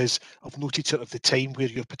do is, I've noted sort of the time where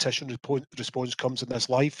your petition response comes in this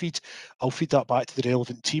live feed. I'll feed that back to the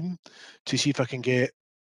relevant team to see if I can get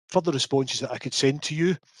further responses that I could send to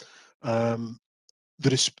you.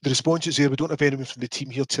 The responses there, we don't have anyone from the team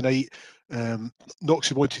here tonight.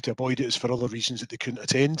 Noxie wanted to avoid it as for other reasons that they couldn't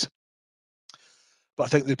attend. But I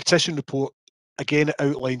think the petition report, again, it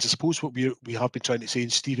outlines, I suppose, what we have been trying to say,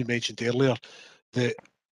 and Stephen mentioned earlier, that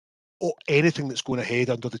anything that's going ahead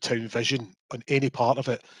under the town vision, on any part of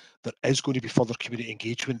it, there is going to be further community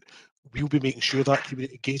engagement. We'll be making sure that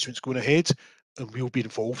community engagement's going ahead, and we'll be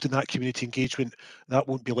involved in that community engagement. That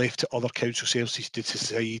won't be left to other council services to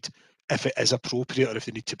decide if it is appropriate or if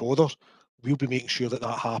they need to bother. We'll be making sure that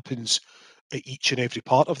that happens at each and every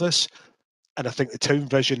part of this. And I think the town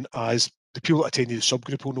vision, as the people that attended the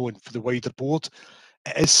subgroup will know, and for the wider board,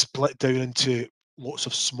 it is split down into lots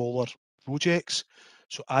of smaller projects.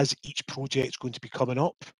 So as each project's going to be coming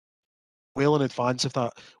up, well in advance of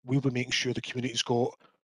that, we'll be making sure the community's got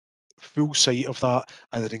full sight of that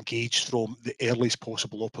and they're engaged from the earliest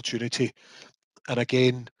possible opportunity. And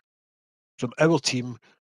again, from our team,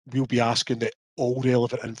 we'll be asking that all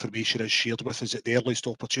relevant information is shared with us at the earliest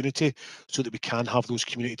opportunity so that we can have those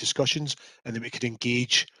community discussions and that we can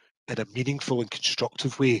engage in a meaningful and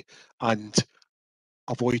constructive way and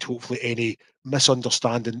avoid hopefully any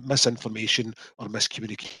misunderstanding, misinformation or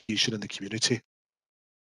miscommunication in the community.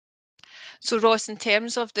 So Ross, in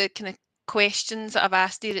terms of the kind of questions that I've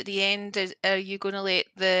asked here at the end, are you going to let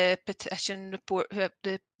the petition report,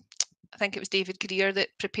 I think it was David Greer that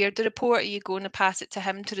prepared the report, are you going to pass it to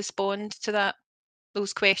him to respond to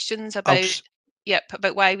those questions about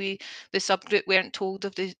about why the subgroup weren't told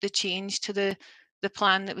of the change to the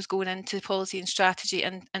plan that was going into policy and strategy,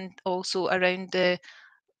 and also around the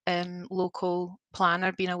local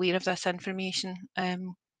planner being aware of this information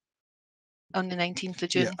on the 19th of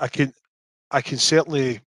June? Yeah, I can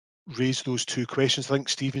certainly raise those two questions. I think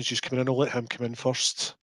Stephen's just coming in. I'll let him come in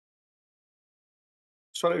first.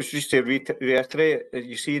 So it was just to reiterate,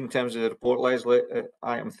 you see in terms of the report, Leslie,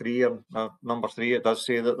 item 3 or number 3, it does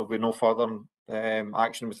say that there'll be no further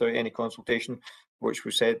action without any consultation, which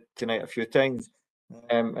we said tonight a few times,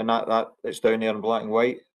 and that it's down there in black and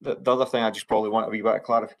white. The other thing I just probably want a wee bit of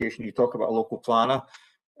clarification. You talk about a local planner.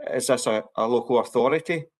 Is this a local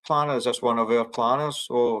authority planner? Is this one of our planners?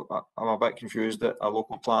 So I'm a bit confused that a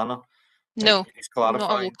local planner. No,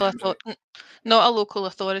 not a local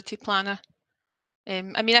authority planner.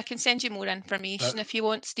 I mean, I can send you more information if you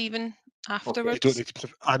want, Stephen, afterwards. You don't need to.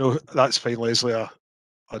 I know that's fine, Leslie. I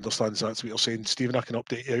understand that's what you're saying. Stephen, I can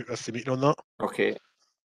update you out with the meeting on that. Okay.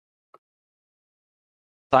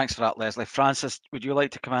 Thanks for that, Leslie. Francis, would you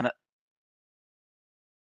like to come in?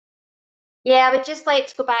 Yeah, I would just like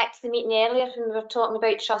to go back to the meeting earlier when we were talking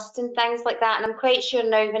about trust and things like that. And I'm quite sure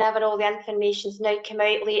now, whenever all the information's now come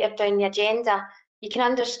out later down the agenda, you can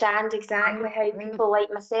understand exactly how people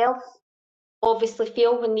like myself obviously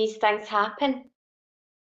feel when these things happen.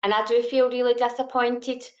 And I do feel really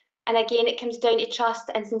disappointed. And again, it comes down to trust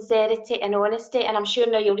and sincerity and honesty. And I'm sure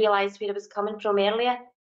now you'll realise where I was coming from earlier.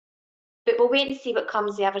 But we'll wait and see what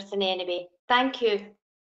comes of everything anyway. Thank you.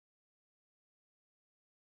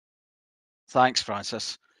 Thanks,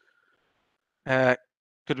 Francis.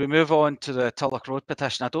 Could we move on to the Tulloch Road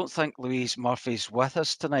petition? I don't think Louise Murphy's with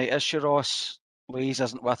us tonight, is she, Ross? Louise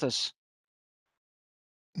isn't with us.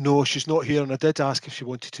 No, she's not here, and I did ask if she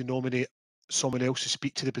wanted to nominate someone else to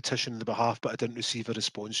speak to the petition on the behalf, but I didn't receive a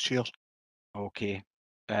response, Chair. Okay.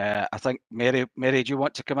 I think, Mary, do you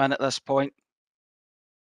want to come in at this point?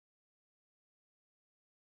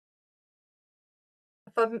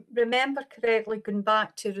 If I remember correctly, going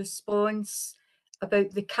back to response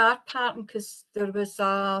about the car parking, because there was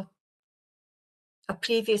a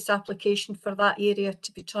previous application for that area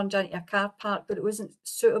to be turned into a car park, but it wasn't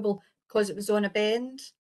suitable because it was on a bend.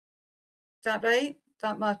 Is that right?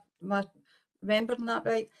 Am I remembering that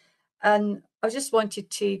right? And I just wanted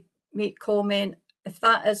to make comment, if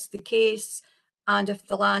that is the case, and if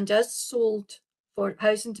the land is sold for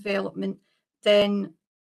housing development, then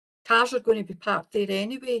cars are going to be parked there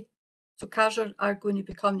anyway. So cars are going to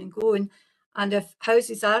be coming and going. And if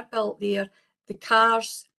houses are built there, the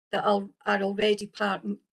cars that are already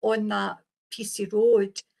parking on that piece of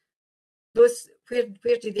road, those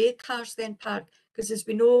where do they cars then park? Because as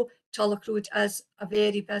we know, Tulloch Road is a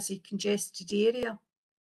very busy, congested area.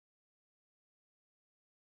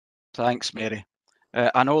 Thanks, Mary.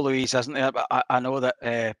 I know Louise isn't there, but I know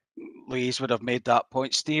that Louise would have made that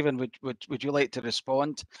point. Stephen, would you like to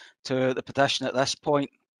respond to the petition at this point?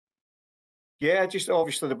 Yeah, just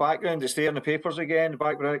obviously the background is there in the papers again. The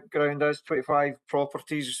background is 25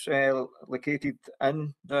 properties located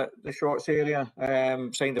in the Shotts area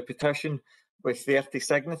signed a petition with 30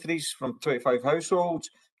 signatories from 25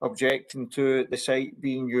 households objecting to the site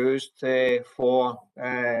being used for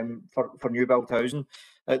new build housing.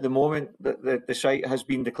 At the moment, the site has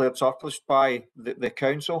been declared surplus by the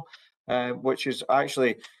council, which is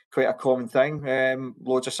actually quite a common thing.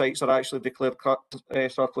 Loads of sites are actually declared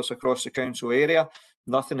surplus across the council area.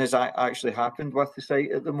 Nothing has actually happened with the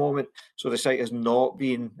site at the moment, so the site has not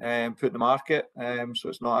been put in the market, so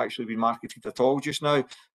it's not actually been marketed at all just now,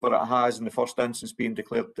 but it has in the first instance been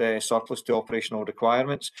declared surplus to operational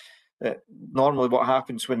requirements. Normally what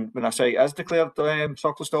happens when a site is declared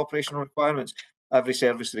surplus to operational requirements, every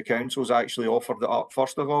service to the council is actually offered it up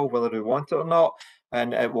first of all, whether we want it or not.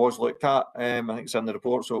 And it was looked at, I think it's in the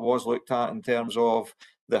report, so it was looked at in terms of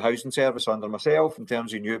the housing service under myself, in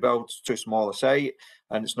terms of new builds, too small a site,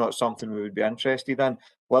 and it's not something we would be interested in.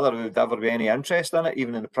 Whether there would ever be any interest in it,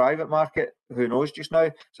 even in the private market, who knows just now?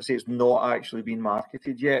 So I say it's not actually been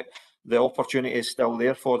marketed yet. The opportunity is still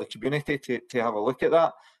there for the community to have a look at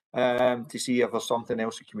that, to see if there's something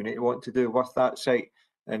else the community want to do with that site.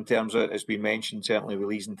 In terms of, it's been mentioned, certainly with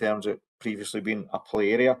Leeds, in terms of previously being a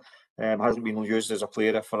play area. Hasn't been used as a play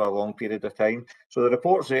area for a long period of time. So the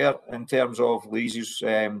report's there in terms of Lee's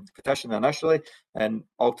petition initially, and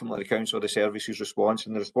ultimately the council, the services response.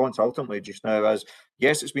 And the response ultimately just now is,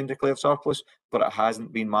 yes, it's been declared surplus, but it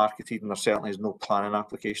hasn't been marketed, and there certainly is no planning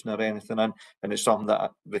application or anything in. And it's something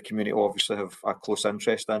that the community obviously have a close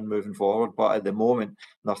interest in moving forward. But at the moment,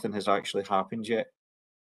 nothing has actually happened yet.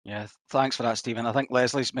 Yeah, thanks for that, Stephen. I think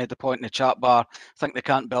Leslie's made the point in the chat bar. I think they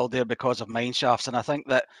can't build there because of mine shafts, and I think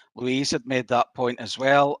that Louise had made that point as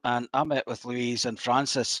well. And I met with Louise and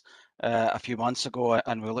Francis a few months ago,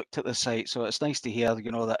 and we looked at the site. So it's nice to hear,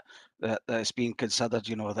 you know, that it's being considered,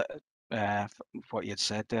 you know, that what you had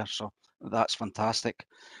said there. So that's fantastic.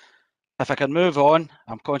 If I can move on,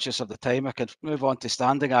 I'm conscious of the time, I can move on to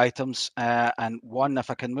standing items, and one,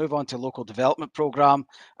 if I can move on to local development programme,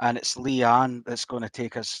 and it's Leanne that's going to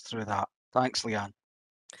take us through that. Thanks, Leanne.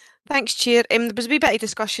 Thanks, Chair. There was a wee bit of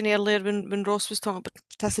discussion earlier when Ross was talking about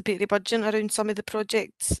participatory budgeting around some of the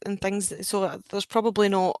projects and things, so there's probably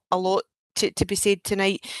not a lot to be said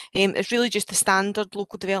tonight. It's really just the standard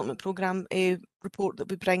local development programme report that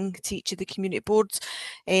we bring to each of the community boards,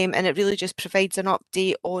 and it really just provides an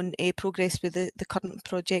update on progress with the current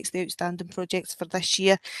projects, the outstanding projects for this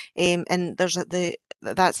year. And there's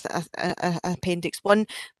that's Appendix 1.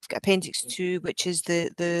 We've got Appendix 2, which is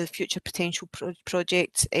the future potential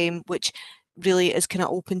project, which really is kind of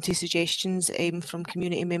open to suggestions from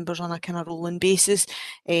community members on a kind of rolling basis.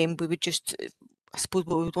 We would just, I suppose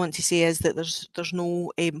what we would want to say is that there's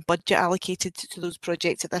no budget allocated to those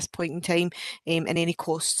projects at this point in time, and any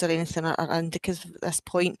costs or anything are indicative at this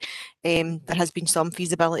point. There has been some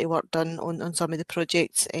feasibility work done on some of the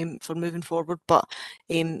projects for moving forward, but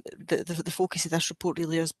the focus of this report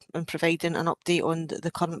really is on providing an update on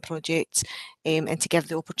the current projects, and to give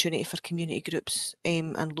the opportunity for community groups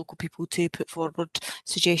and local people to put forward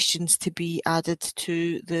suggestions to be added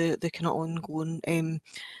to the kind of ongoing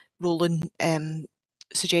rolling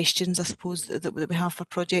suggestions, I suppose, that we have for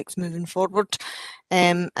projects moving forward.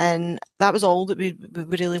 And that was all that we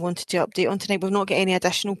really wanted to update on tonight. We've not got any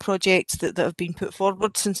additional projects that have been put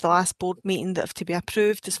forward since the last board meeting that have to be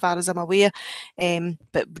approved, as far as I'm aware.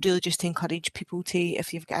 But really just to encourage people to,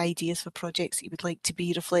 if you've got ideas for projects that you would like to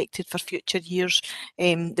be reflected for future years,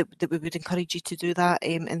 that we would encourage you to do that,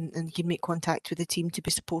 and you can make contact with the team to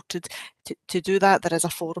be supported to do that. There is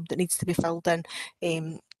a form that needs to be filled in,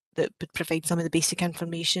 that would provide some of the basic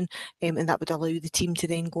information, and that would allow the team to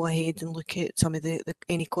then go ahead and look at some of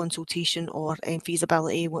any consultation or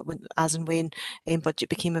feasibility as and when budget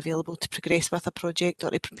became available to progress with a project or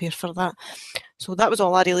to prepare for that. So that was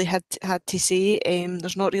all I really had to say.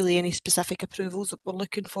 There's not really any specific approvals that we're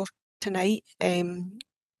looking for tonight.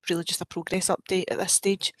 Really just a progress update at this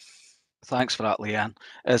stage. Thanks for that, Leanne.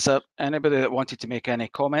 Is there anybody that wanted to make any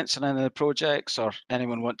comments on any of the projects, or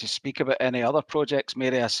anyone want to speak about any other projects?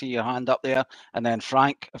 Mary, I see your hand up there, and then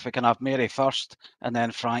Frank, if we can have Mary first, and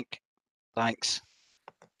then Frank. Thanks.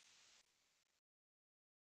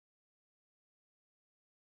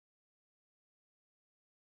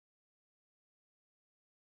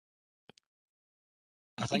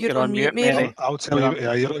 I think you're on mute, Mary. I'll tell you,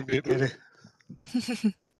 yeah, you're on mute, Mary.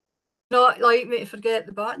 Not like me to forget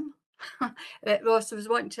the button. Ross, I was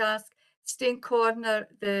wanting to ask, Staying Corner,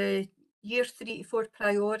 the year 3 to 4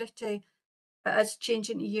 priority, it is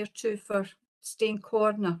changing to year 2 for Staying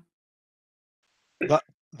Corner.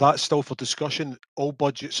 That's still for discussion. All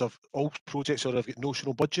projects have got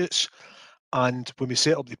notional budgets, and when we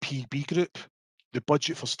set up the PB group, the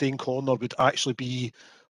budget for Staying Corner would actually be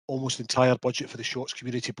almost the entire budget for the Shotts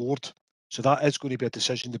Community Board. So that is going to be a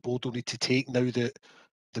decision the board will need to take now that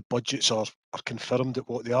the budgets are confirmed at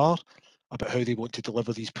what they are, about how they want to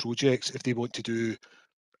deliver these projects. If they want to do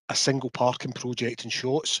a single parking project in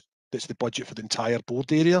Shotts, that's the budget for the entire board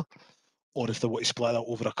area, or if they want to split that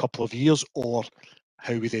over a couple of years, or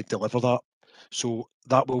how we then deliver that. So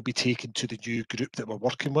that will be taken to the new group that we're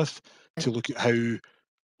working with to look at how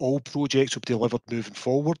all projects will be delivered moving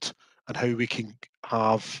forward, and how we can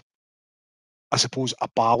have, I suppose, a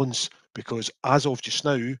balance, because as of just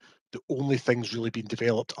now, the only things really being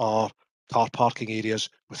developed are car parking areas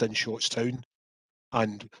within Shotts Town,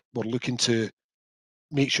 and we're looking to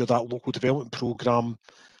make sure that local development programme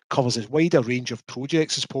covers as wide a range of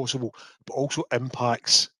projects as possible, but also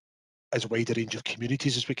impacts as wide a range of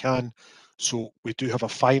communities as we can. So we do have a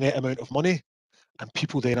finite amount of money, and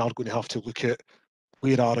people then are going to have to look at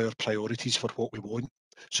where are our priorities for what we want.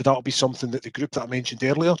 So that'll be something that the group that I mentioned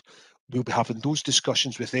earlier, we'll be having those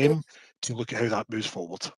discussions with them to look at how that moves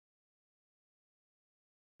forward.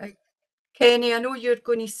 Right. Kenny, I know you're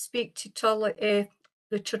going to speak to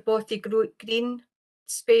the Turbothy Green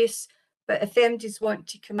space, but if MDs want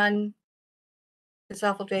to come in, because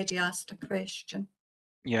I've already asked a question.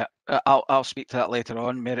 Yeah, I'll speak to that later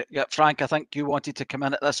on, Mary. Yeah, Frank, I think you wanted to come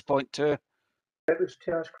in at this point too. It was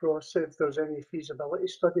to ask Ross if there's any feasibility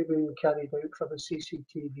study being carried out for the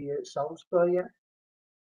CCTV at Salisbury yet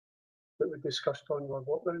that we discussed on our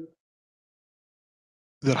walk round.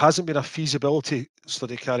 There hasn't been a feasibility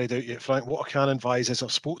study carried out yet, Frank. What I can advise is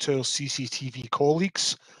I've spoke to our CCTV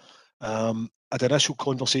colleagues. Had an initial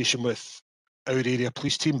conversation with our area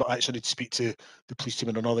police team, but I actually need to speak to the police team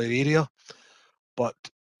in another area. But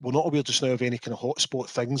we're not aware just now of any kind of hotspot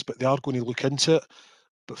things, but they are going to look into it.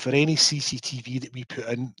 But for any CCTV that we put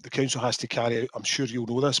in, the council has to carry out, I'm sure you'll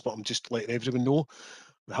know this, but I'm just letting everyone know,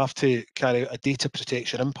 we have to carry out a data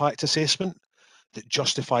protection impact assessment that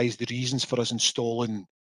justifies the reasons for us installing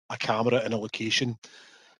a camera in a location.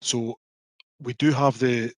 So we do have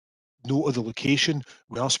the note of the location.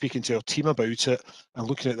 We are speaking to our team about it and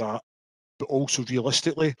looking at that, but also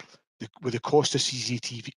realistically, with the cost of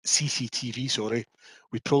CCTV, sorry,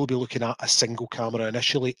 we'd probably be looking at a single camera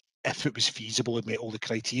initially if it was feasible and met all the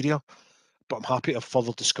criteria. But I'm happy to have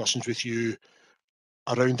further discussions with you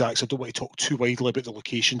around that, because I don't want to talk too widely about the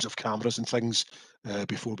locations of cameras and things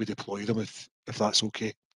before we deploy them, if that's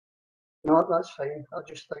okay. No, that's fine. I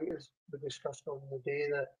just think, as we discussed on the day,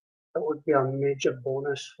 that it would be a major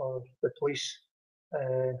bonus for the police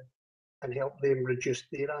and help them reduce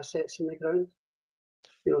their assets in the ground.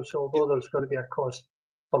 You know, so although there's going to be a cost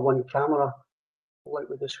for one camera, like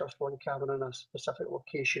we discussed, one camera in a specific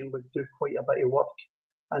location would do quite a bit of work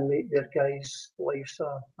and make their guys' lives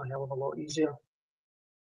a hell of a lot easier.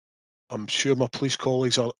 I'm sure my police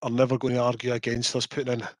colleagues are never going to argue against us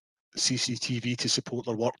putting in CCTV to support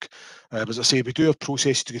their work. As I say, we do have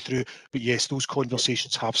processes to go through, but yes, those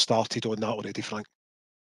conversations have started on that already, Frank.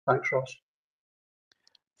 Thanks, Ross.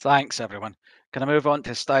 Thanks, everyone. Can I move on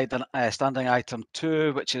to standing item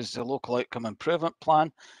 2, which is the local outcome improvement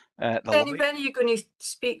plan? Penny, when are you going to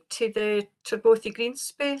speak to the Tarbothy Green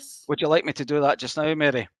Space? Would you like me to do that just now,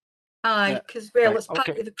 Mary? Aye, because well, right, it's part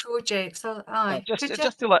of the project. So aye,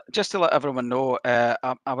 just to let everyone know,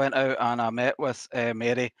 I went out and I met with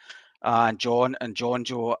Mary and John and John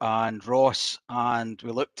Joe and Ross, and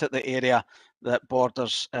we looked at the area that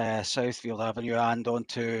borders Southfield Avenue and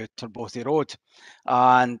onto Tarbothy Road.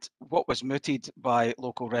 And what was mooted by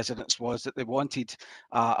local residents was that they wanted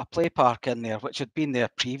a play park in there, which had been there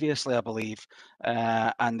previously, I believe,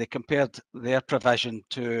 and they compared their provision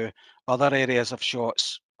to other areas of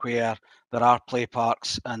Shotts where there are play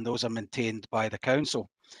parks and those are maintained by the council.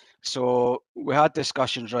 So we had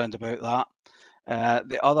discussions around about that.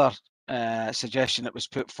 The other suggestion that was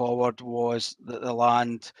put forward was that the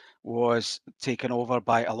land was taken over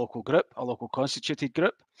by a local group, a local constituted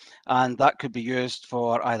group, and that could be used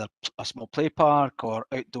for either a small play park or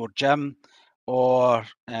outdoor gym, or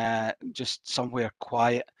just somewhere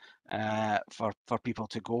quiet for people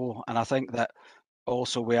to go. And I think that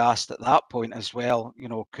also we asked at that point as well, you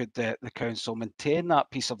know, could the council maintain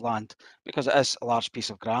that piece of land, because it is a large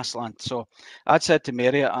piece of grassland. So I'd said to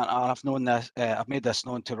Mary, and I've known this, I've made this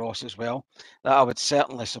known to Ross as well, that I would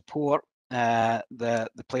certainly support the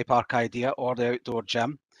play park idea or the outdoor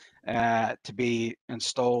gym to be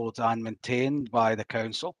installed and maintained by the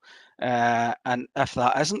council. And if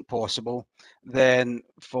that isn't possible, then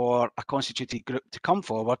for a constituted group to come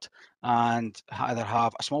forward and either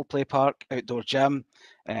have a small play park, outdoor gym,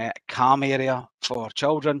 calm area for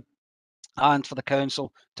children, and for the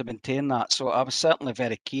council to maintain that. So I was certainly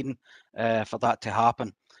very keen for that to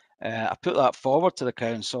happen. I put that forward to the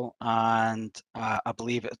council, and I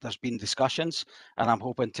believe there's been discussions, and I'm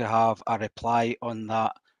hoping to have a reply on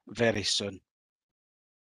that very soon.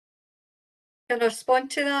 Can I respond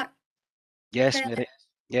to that? Yes, Mary.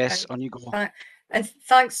 Yes, Right. on you go. And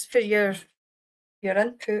thanks for your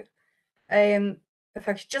input. If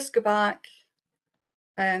I could just go back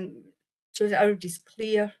so that everybody's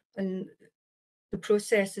clear in the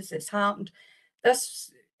processes that's happened.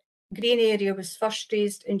 This green area was first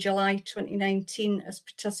raised in July 2019 as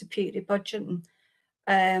participatory budgeting.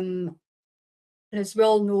 And as we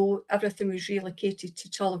all know, everything was relocated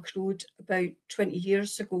to Tulloch Road about 20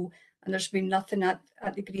 years ago, and there's been nothing at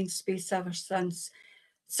the green space ever since.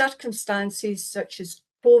 Circumstances such as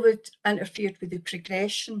COVID interfered with the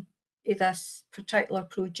progression of this particular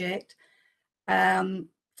project.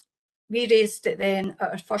 We raised it then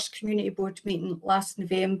at our first community board meeting last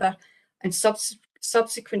November, and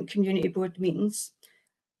subsequent community board meetings.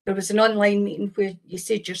 There was an online meeting where you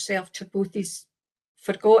said yourself Tarbothy's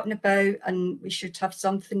forgotten about and we should have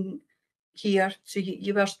something here. So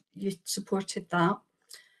you supported that,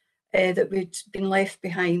 that we'd been left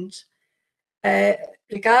behind.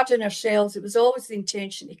 Regarding ourselves, it was always the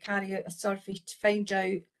intention to carry out a survey to find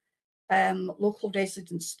out local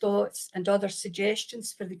residents' thoughts and other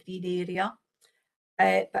suggestions for the green area.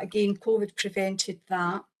 But again, COVID prevented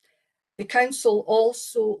that. The council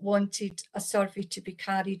also wanted a survey to be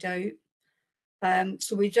carried out.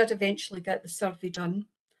 So we did eventually get the survey done.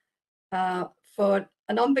 For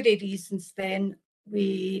a number of reasons then,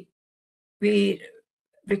 we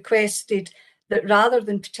requested that rather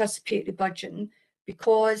than participatory budgeting,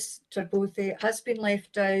 because Tarbothy has been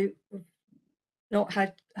left out, we've not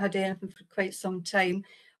had anything for quite some time,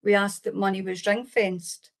 we asked that money was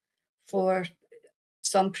ring-fenced for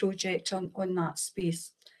some project on that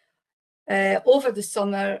space. Over the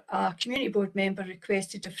summer, a community board member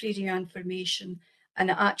requested a freedom of information, and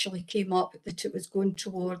it actually came up that it was going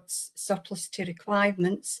towards surplus to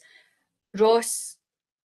requirements. Ross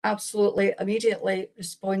absolutely immediately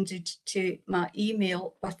responded to my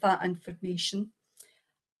email with that information.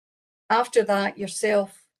 After that,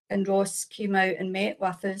 yourself, and Ross came out and met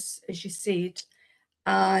with us, as you said.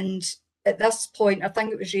 And at this point, I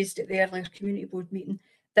think it was raised at the earlier community board meeting,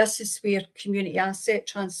 this is where community asset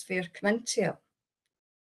transfer come into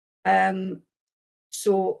it.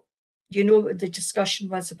 So you know what the discussion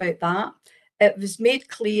was about that. It was made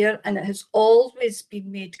clear, and it has always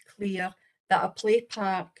been made clear, that a play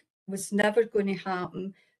park was never going to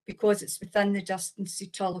happen because it's within the distance to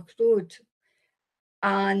Tulloch Road.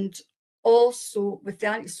 And also with the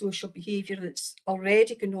antisocial behaviour that's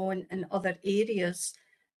already going on in other areas,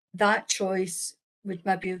 that choice would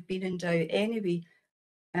maybe have been in doubt anyway.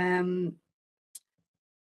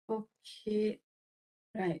 Okay,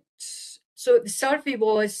 right. So the survey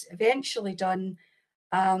was eventually done,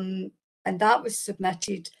 and that was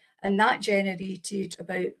submitted, and that generated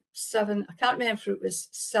about 7, I can't remember if it was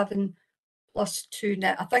 7 plus 2,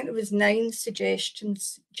 I think it was 9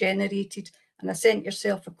 suggestions generated, and I sent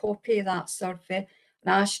yourself a copy of that survey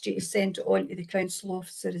and asked you to send it on to the council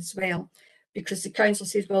officer as well, because the council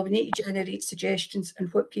says, well, we need to generate suggestions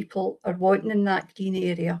and what people are wanting in that green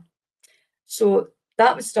area. So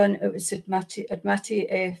that was done, it was submitted,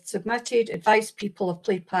 advised people a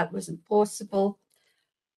play park wasn't possible.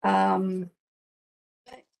 Just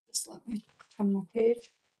let me turn my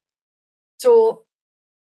page. So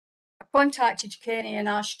I contacted you, Kenny, and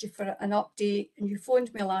asked you for an update, and you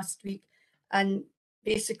phoned me last week, and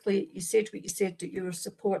basically you said what you said, that you were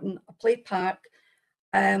supporting a play park,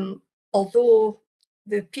 although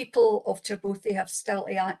the people of Terbothy have still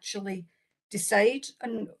to actually decide,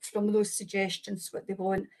 and from those suggestions what they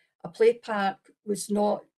want. A play park was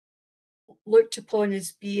not looked upon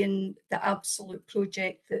as being the absolute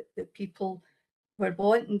project that people were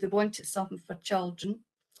wanting. They wanted something for children.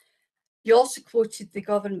 You also quoted the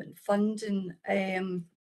government funding,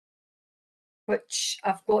 which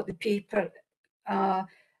I've got the paper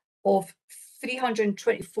of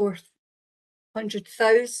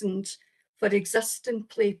 324,000 for existing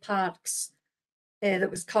play parks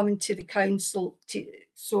that was coming to the council.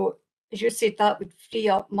 So as you said, that would free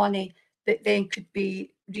up money that then could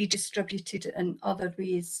be redistributed in other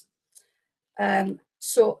ways.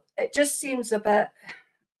 So it just seems a bit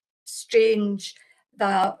strange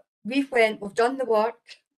that we've done the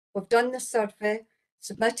work, we've done the survey,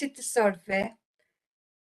 submitted the survey,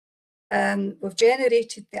 we've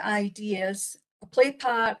generated the ideas. A play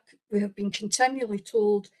park, we have been continually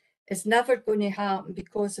told, is never going to happen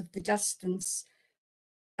because of the distance.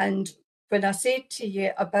 And when I said to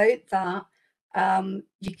you about that,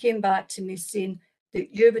 you came back to me saying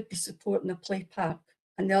that you would be supporting a play park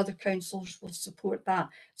and the other councillors will support that.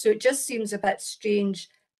 So it just seems a bit strange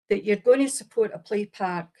that you're going to support a play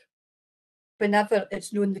park whenever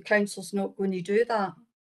it's known the council's not going to do that.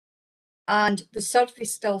 And the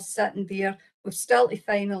survey's still sitting there. We've still to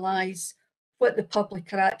finalise what the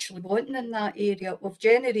public are actually wanting in that area. We've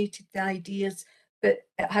generated the ideas, but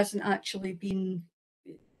it hasn't actually been,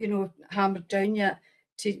 you know, hammered down yet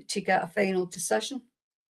to get a final decision.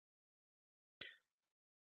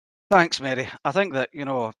 Thanks, Mary. I think that, you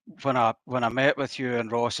know, when I met with you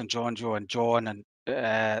and Ross and John Joe and John, and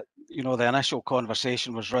you know, the initial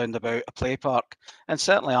conversation was round about a play park, and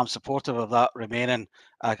certainly I'm supportive of that remaining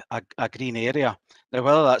a green area. Now,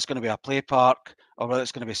 whether that's going to be a play park or whether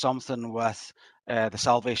it's going to be something with the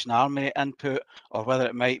Salvation Army input, or whether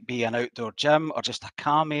it might be an outdoor gym or just a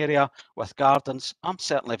calm area with gardens, I'm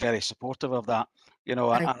certainly very supportive of that. You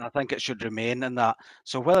know, and I think it should remain in that.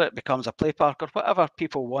 So whether it becomes a play park or whatever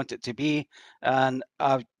people want it to be, and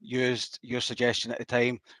I've used your suggestion at the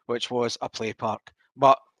time, which was a play park.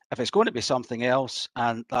 But if it's going to be something else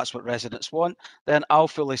and that's what residents want, then I'll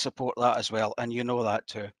fully support that as well. And you know that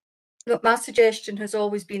too. Look, my suggestion has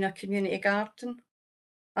always been a community garden.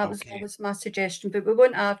 That was always my suggestion, but we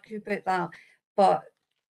won't argue about that. But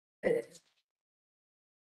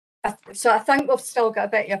so I think we've still got a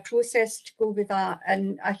bit of a process to go with that.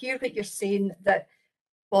 And I hear what you're saying, that,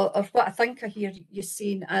 well, or what I think I hear you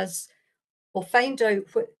saying is, we'll find out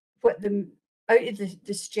what the, out of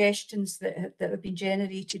the suggestions that have been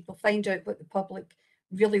generated, we'll find out what the public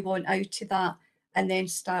really want out of that, and then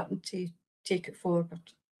starting to take it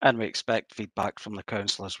forward. And we expect feedback from the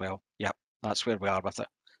council as well. Yep, that's where we are with it.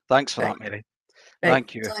 Thanks for that, Mary. Right.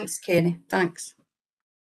 Thank you. Thanks, Kenny. Thanks.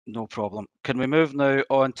 No problem. Can we move now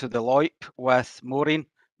on to the LOIP with Maureen?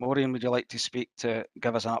 Maureen, would you like to speak to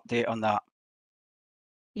give us an update on that?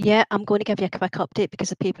 Yeah, I'm going to give you a quick update because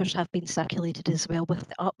the papers have been circulated as well with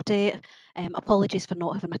the update. Apologies for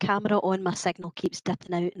not having my camera on. My signal keeps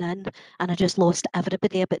dipping out and in, and I just lost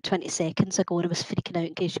everybody about 20 seconds ago, and I was freaking out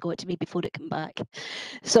in case you got to me before it came back.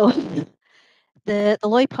 So the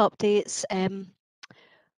LOIP updates,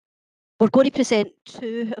 We're going to present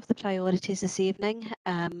 2 of the priorities this evening,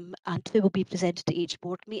 and 2 will be presented at each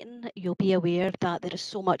board meeting. You'll be aware that there is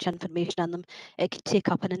so much information in them, it could take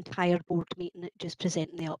up an entire board meeting just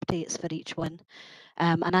presenting the updates for each one.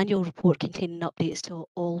 An annual report containing updates to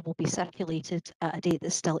all will be circulated at a date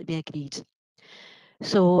that's still to be agreed.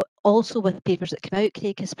 So also with the papers that come out,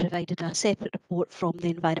 Craig has provided a separate report from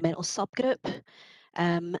the environmental subgroup.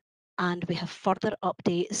 And we have further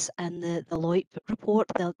updates in the LOIP report,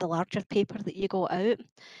 the larger paper that you got out,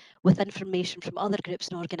 with information from other groups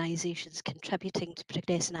and organisations contributing to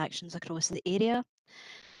progressing actions across the area.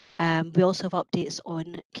 We also have updates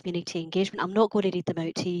on community engagement. I'm not going to read them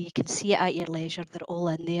out to you. You can see it at your leisure. They're all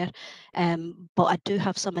in there. But I do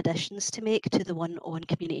have some additions to make to the one on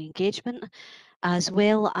community engagement, as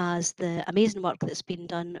well as the amazing work that's been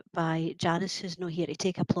done by Janice, who's not here to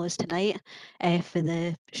take applause tonight, for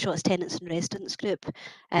the Shotts Tenants and Residents group.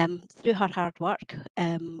 Through her hard work,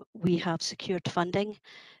 we have secured funding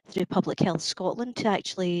through Public Health Scotland to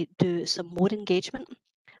actually do some more engagement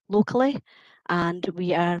locally, and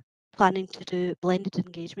we are planning to do blended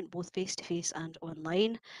engagement both face-to-face and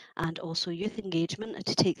online, and also youth engagement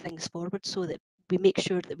to take things forward so that we make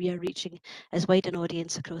sure that we are reaching as wide an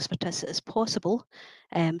audience across Vertissa as possible,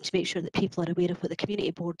 to make sure that people are aware of what the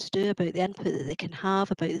community boards do, about the input that they can have,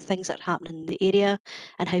 about the things that are happening in the area,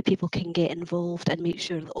 and how people can get involved and make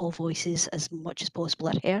sure that all voices as much as possible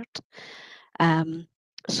are heard.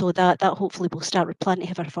 So that hopefully will start. We plan to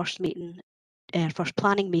have our first meeting, first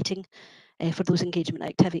planning meeting for those engagement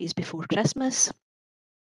activities before Christmas.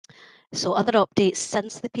 So other updates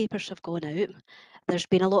since the papers have gone out. There's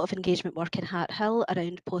been a lot of engagement work in Hat Hill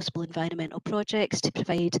around possible environmental projects to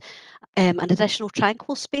provide an additional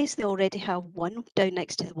tranquil space. They already have one down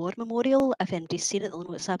next to the War Memorial. If anybody's seen it, they'll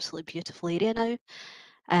know it's an absolutely beautiful area now.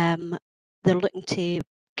 They're looking to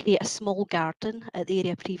create a small garden at the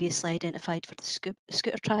area previously identified for the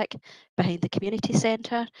scooter track behind the community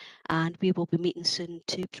centre, and we will be meeting soon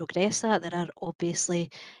to progress that. There are obviously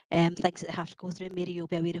things that have to go through. Mary, you'll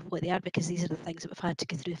be aware of what they are, because these are the things that we've had to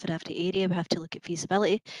go through for every area. We have to look at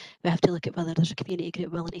feasibility, we have to look at whether there's a community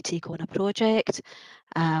group willing to take on a project.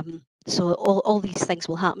 So all these things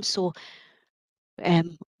will happen. So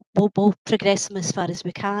we'll progress them as far as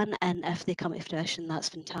we can, and if they come to fruition, that's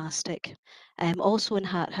fantastic. Also in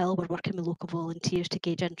Hat Hill, we're working with local volunteers to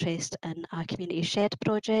gauge interest in a community shed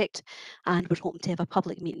project, and we're hoping to have a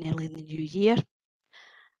public meeting early in the new year.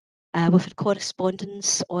 We've had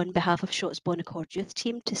correspondence on behalf of Shotts Bonaccord Youth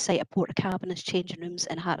Team to site a porta cabin as changing rooms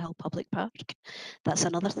in Hat Hill Public Park. That's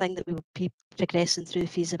another thing that we will be progressing through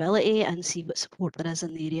feasibility and see what support there is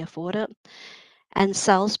in the area for it. In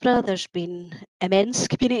Salisbury, there's been immense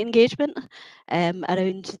community engagement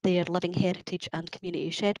around their Living Heritage and Community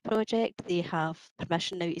Shed project. They have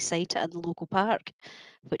permission now to site it in the local park,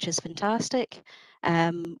 which is fantastic.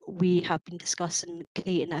 We have been discussing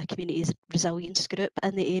creating a community resilience group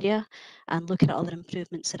in the area and looking at other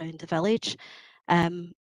improvements around the village.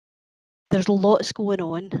 There's lots going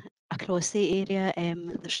on across the area.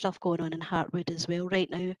 There's stuff going on in Hartwood as well right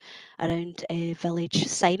now around village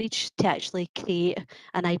signage to actually create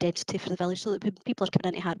an identity for the village, so that when people are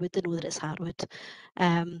coming into Hartwood, they know that it's Hartwood.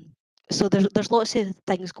 So there's lots of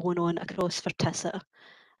things going on across Vertissa.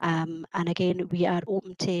 And again, we are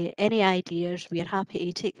open to any ideas. We are happy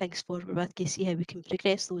to take things forward with you, see how we can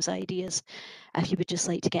progress those ideas if you would just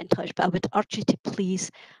like to get in touch. But I would urge you to please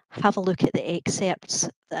have a look at the excerpts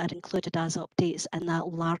that are included as updates in that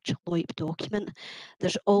large LOIP document.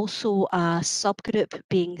 There's also a subgroup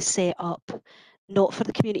being set up, not for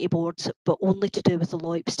the community boards, but only to do with the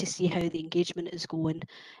LOIPs, to see how the engagement is going.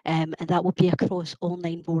 And that will be across all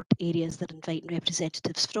 9 board areas that are inviting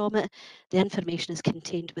representatives from it. The information is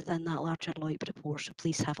contained within that larger LOIP report, so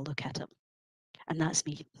please have a look at it. And that's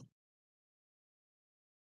me.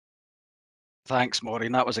 Thanks,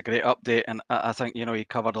 Maureen. That was a great update, and I think you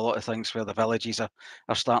covered a lot of things where the villages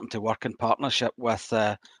are starting to work in partnership with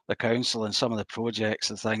the council and some of the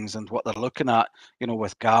projects and things, and what they're looking at,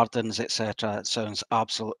 with gardens, etc. It sounds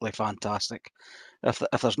absolutely fantastic. If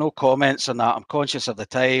there's no comments on that, I'm conscious of the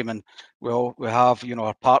time, and we have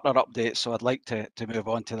our partner updates, so I'd like to move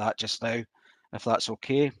on to that just now, if that's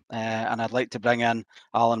okay. And I'd like to bring in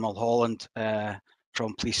Alan Mulholland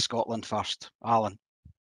from Police Scotland first. Alan.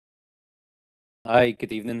 Hi,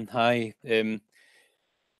 good evening. Hi. Listen,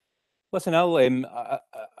 I'll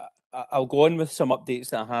go on with some updates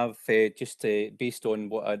that I have just based on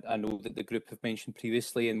what I know that the group have mentioned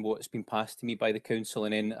previously and what's been passed to me by the council,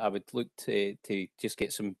 and then I would look to just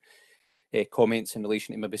get some comments in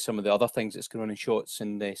relation to maybe some of the other things that's going on in Shotts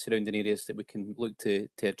and surrounding areas that we can look to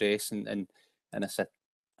address and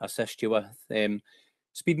assist you with.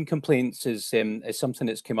 Speeding complaints is something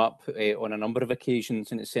that's come up on a number of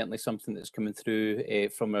occasions, and it's certainly something that's coming through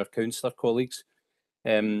from our councillor colleagues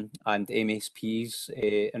and MSPs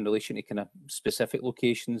in relation to kind of specific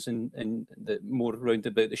locations and the more round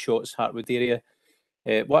about the Shotts Hartwood area.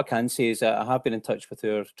 What I can say is that I have been in touch with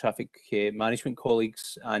our traffic management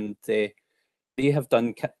colleagues, and they have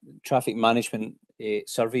done traffic management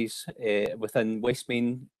surveys within West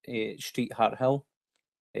Main Street, Hart Hill,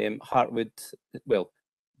 Hartwood, well,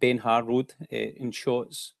 Ben Har Road in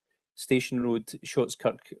Shotts, Station Road,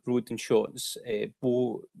 Shottskirk Road in Shotts,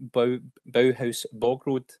 Bowhouse Bog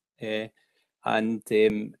Road,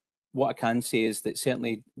 and what I can say is that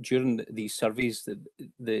certainly during these surveys,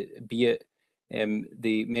 be it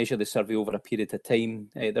they measure the survey over a period of time,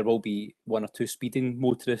 there will be one or two speeding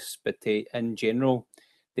motorists, but in general,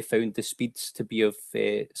 they found the speeds to be of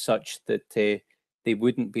such that they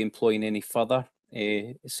wouldn't be employing any further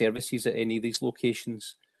services at any of these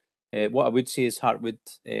locations. What I would say is Hartwood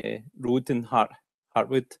Road in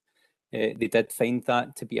Hartwood, they did find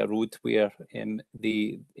that to be a road where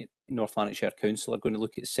the North Lanarkshire Council are going to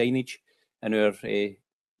look at signage, and our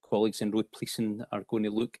colleagues in road policing are going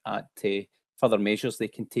to look at further measures they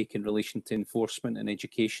can take in relation to enforcement and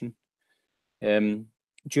education.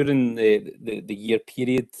 During the year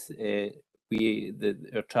period,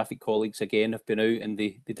 our traffic colleagues again have been out, and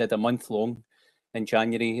they did a month long in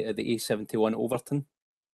January at the A71 Overton.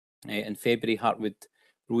 In February, Hartwood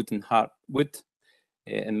Road in Hartwood.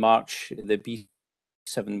 In March, the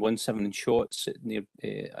B717 in Shotts near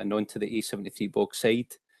and on to the A73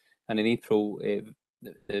 Bogside. And in April,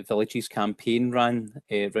 the Villages campaign ran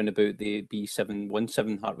round about the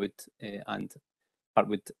B717 Hartwood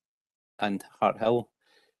and Hart Hill.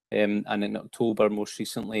 And in October, most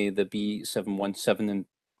recently, the B717 in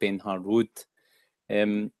Ben Har Road.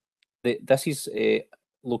 This is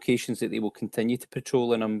locations that they will continue to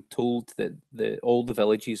patrol, and I'm told that all the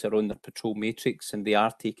villages are on their patrol matrix and they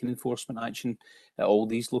are taking enforcement action at all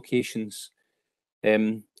these locations.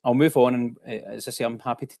 I'll move on, and as I say, I'm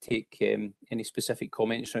happy to take any specific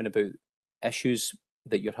comments around about issues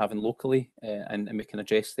that you're having locally, and we can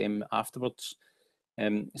address them afterwards.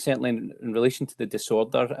 Certainly in relation to the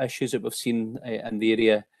disorder issues that we've seen in the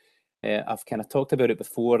area, I've kind of talked about it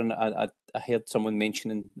before, and I heard someone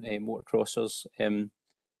mentioning motocrossers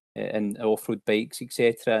and off-road bikes,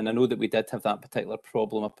 etc. And I know that we did have that particular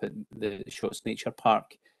problem up at the Shotts Nature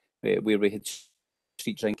Park, where we had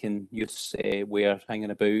street drinking youths were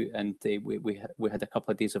hanging about, and we had a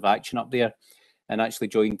couple of days of action up there, and actually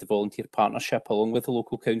joined the volunteer partnership along with the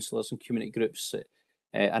local councillors and community groups.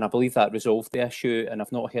 And I believe that resolved the issue, and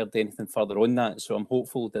I've not heard anything further on that. So I'm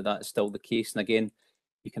hopeful that that's still the case. And again,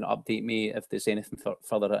 you can update me if there's anything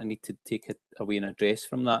further that I need to take away and address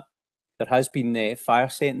from that. There has been fire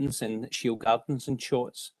settings in Shield Gardens and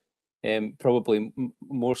Shotts, probably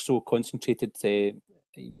more so concentrated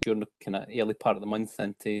during the kind of early part of the month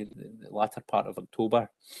into the latter part of October.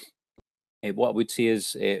 What I would say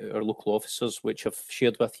is our local officers, which I've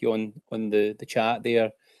shared with you on the chat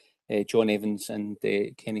there, John Evans and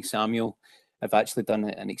Kenny Samuel, have actually done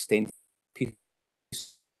an extensive piece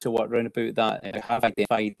of work around about that. I have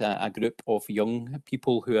identified a group of young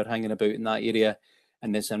people who are hanging about in that area,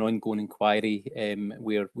 and there's an ongoing inquiry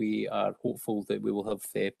where we are hopeful that we will have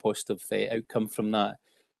a positive outcome from that.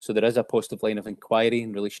 So there is a positive line of inquiry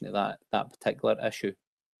in relation to that particular issue.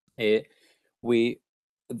 I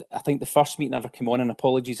think the first meeting I ever came on, and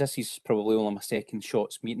apologies, this is probably only my second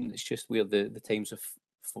Shotts meeting. It's just where the times have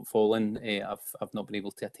fallen. I've not been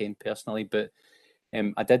able to attend personally, but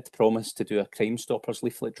I did promise to do a Crime Stoppers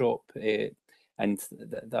leaflet drop, and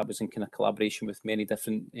that was in kind of collaboration with many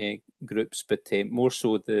different groups, but more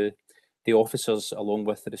so the officers along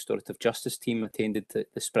with the restorative justice team attended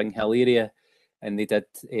the Spring Hill area, and they did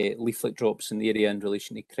leaflet drops in the area in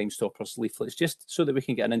relation to Crime Stoppers leaflets, just so that we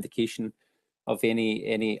can get an indication of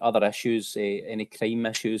any other issues, any crime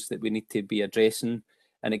issues that we need to be addressing.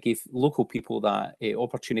 And it gave local people that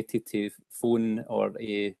opportunity to phone or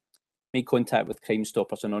make contact with Crime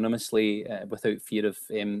Stoppers anonymously without fear of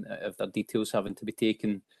their details having to be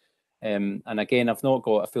taken. And again, I've not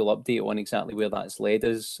got a full update on exactly where that's led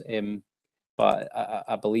us, but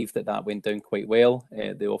I believe that went down quite well.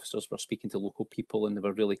 The officers were speaking to local people, and they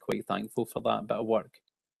were really quite thankful for that bit of work.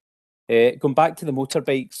 Going back to the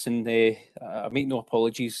motorbikes, and I make no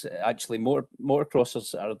apologies, actually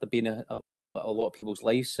motocrossers are being a lot of people's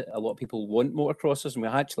lives. A lot of people want motocrossers, and we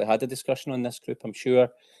actually had a discussion on this group, I'm sure,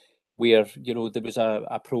 where there was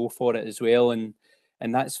a pro for it as well, and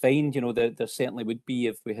that's fine. There certainly would be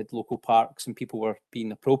if we had local parks and people were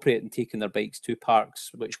being appropriate and taking their bikes to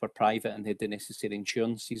parks which were private and had the necessary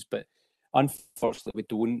insurances. But Unfortunately, we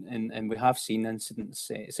don't, and we have seen incidents,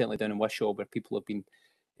 certainly down in Wishaw, where people have been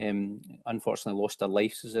unfortunately lost their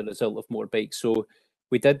lives as a result of motorbikes. So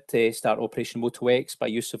we did start Operation MotoX by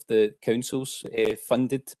use of the council's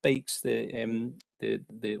funded bikes, the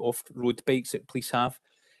off-road bikes that police have.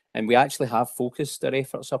 And we actually have focused our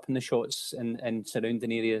efforts up in the shots in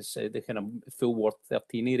surrounding areas, the kind of full Ward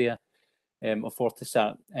 13 area of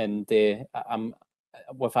Fortissat. And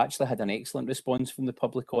we've actually had an excellent response from the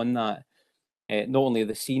public on that. Not only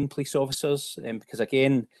the seen police officers, because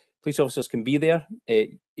again, police officers can be there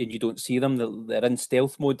and you don't see them. They're in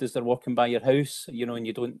stealth mode as they're walking by your house, you know, and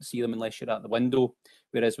you don't see them unless you're at the window.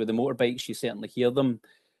 Whereas with the motorbikes, you certainly hear them.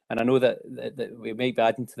 And I know that we might be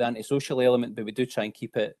adding to the antisocial element, but we do try and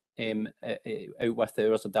keep it out with the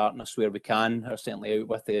hours of darkness where we can, or certainly out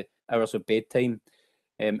with the hours of bedtime.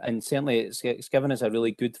 And certainly it's given us a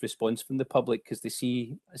really good response from the public because they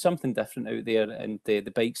see something different out there, and the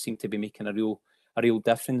bikes seem to be making a real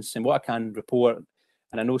difference. And what I can report,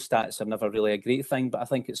 and I know stats are never really a great thing, but I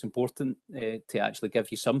think it's important to actually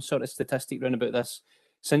give you some sort of statistic round about this.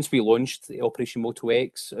 Since we launched Operation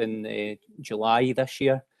MotoX in July this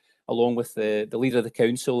year, along with the leader of the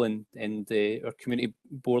council and our community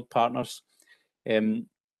board partners,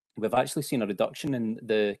 we've actually seen a reduction in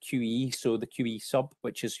the QE, so the QE sub,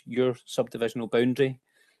 which is your subdivisional boundary,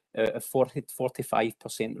 a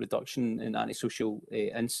 45% reduction in antisocial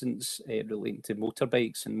incidents relating to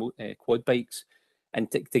motorbikes and quad bikes.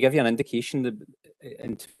 And to give you an indication,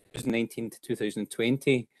 in 2019 to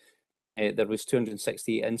 2020, there was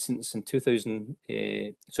 268 incidents in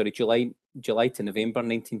July to November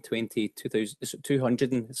 1920,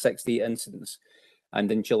 268 incidents. And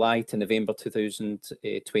in July to November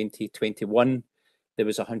 2020-21, there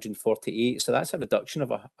was 148. So that's a reduction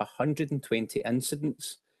of 120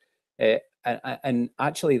 incidents. And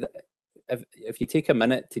actually, if you take a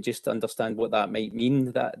minute to just understand what that might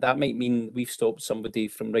mean, that might mean we've stopped somebody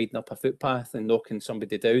from riding up a footpath and knocking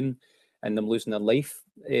somebody down and them losing their life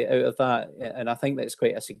out of that. And I think that's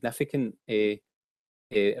quite a significant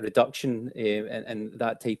reduction in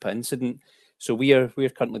that type of incident. So we're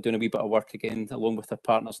currently doing a wee bit of work again, along with our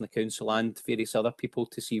partners in the council and various other people,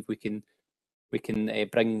 to see if we can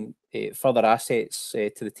bring further assets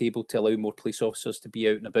to the table to allow more police officers to be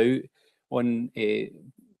out and about on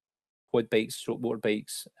quad bikes,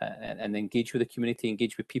 motorbikes, and engage with the community,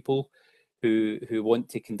 engage with people who want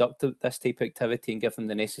to conduct this type of activity and give them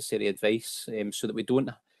the necessary advice, so that we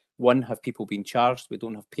don't, one, have people being charged, we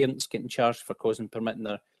don't have parents getting charged for permitting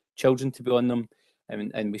their children to be on them,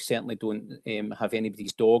 and we certainly don't have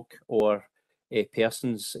anybody's dog or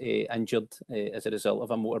persons injured as a result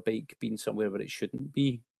of a motorbike being somewhere where it shouldn't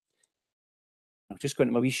be. I'll just go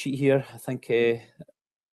into my wee sheet here. I think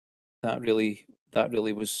that really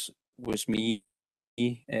was me.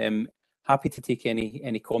 Happy to take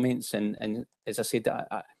any comments, and as I said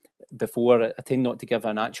before, I tend not to give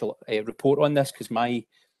an actual report on this, because my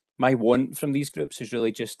want from these groups is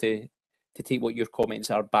really just to take what your comments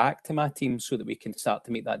are back to my team, so that we can start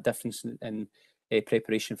to make that difference in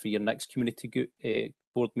preparation for your next community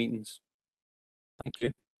board meetings. Thank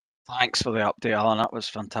you. Thanks for the update, Alan. That was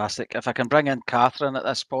fantastic. If I can bring in Catherine at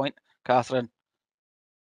this point. Catherine.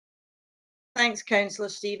 Thanks, Councillor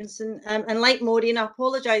Stevenson. And like Maureen, I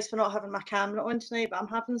apologise for not having my camera on tonight, but I'm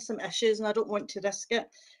having some issues and I don't want to risk it.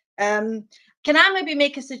 Can I maybe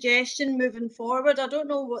make a suggestion moving forward? I don't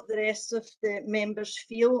know what the rest of the members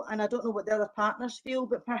feel, and I don't know what the other partners feel,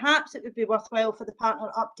 but perhaps it would be worthwhile for the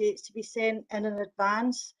partner updates to be sent in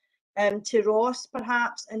advance to Ross,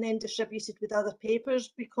 perhaps, and then distributed with other papers,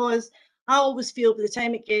 because I always feel by the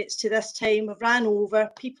time it gets to this time, we've ran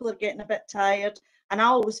over, people are getting a bit tired, and I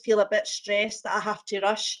always feel a bit stressed that I have to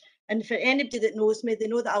rush. And for anybody that knows me, they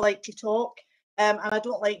know that I like to talk. And I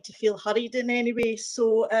don't like to feel hurried in any way.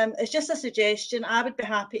 So it's just a suggestion. I would be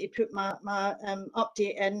happy to put my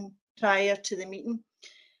update in prior to the meeting.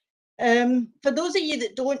 For those of you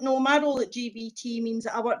that don't know, my role at GBT means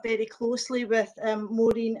that I work very closely with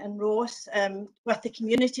Maureen and Ross, with the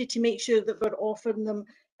community, to make sure that we're offering them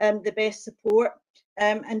the best support.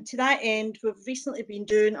 And to that end, we've recently been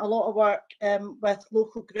doing a lot of work with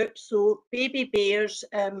local groups. So Baby Bears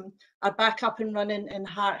are back up and running in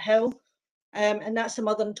Hart Hill. And that's a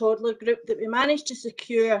mother and toddler group that we managed to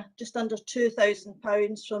secure just under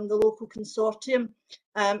 £2,000 from the local consortium.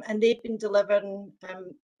 And they've been delivering,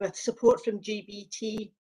 with support from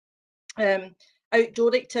GBT,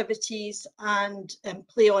 outdoor activities and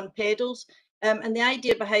play on pedals. And the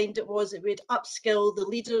idea behind it was that we'd upskill the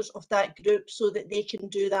leaders of that group so that they can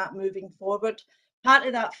do that moving forward. part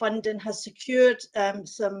of that funding has secured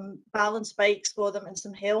some balance bikes for them and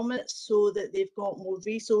some helmets so that they've got more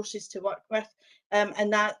resources to work with.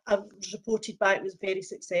 And that I've reported back was very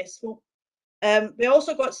successful. We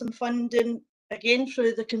also got some funding again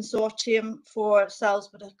through the consortium for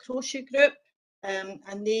Salisbury Crochet Group,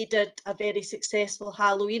 and they did a very successful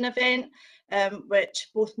Halloween event, which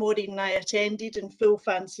both Maureen and I attended in full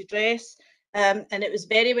fancy dress. And it was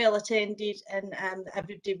very well attended, and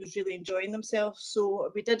everybody was really enjoying themselves.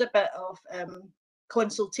 So we did a bit of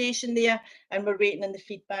consultation there, and we're waiting on the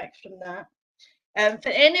feedback from that. For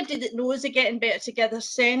anybody that knows the Getting Better Together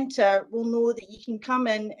Centre will know that you can come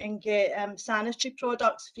in and get sanitary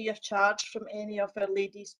products free of charge from any of our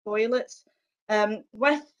ladies' toilets.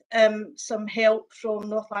 With some help from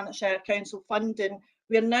North Lanarkshire Council funding,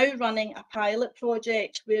 we are now running a pilot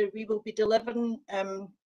project where we will be delivering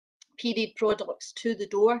period products to the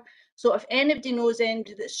door. So if anybody knows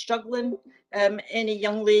anybody that's struggling, any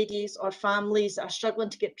young ladies or families that are struggling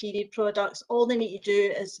to get period products, all they need to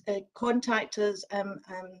do is contact us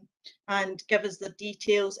and give us their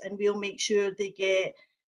details, and we'll make sure they get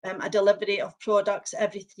a delivery of products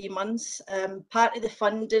every 3 months. Part of the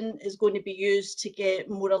funding is going to be used to get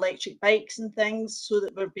more electric bikes and things, so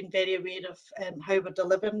that we've been very aware of how we're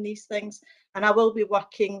delivering these things. And I will be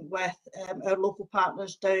working with our local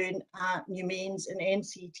partners down at New Mains and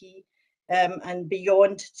NCT and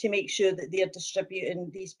beyond to make sure that they're distributing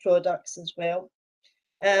these products as well.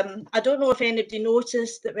 I don't know if anybody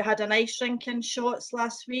noticed that we had an ice rink in Shotts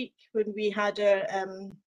last week when we had our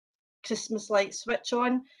Christmas light switch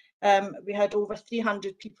on. We had over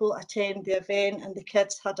 300 people attend the event, and the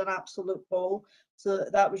kids had an absolute ball. So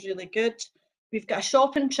that was really good. We've got a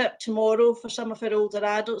shopping trip tomorrow for some of our older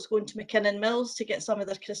adults going to McKinnon Mills to get some of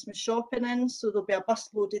their Christmas shopping in. So there'll be a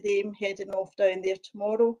busload of them heading off down there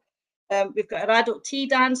tomorrow. We've got our adult tea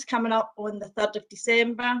dance coming up on the 3rd of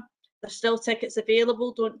December. There's still tickets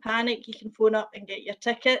available. Don't panic. You can phone up and get your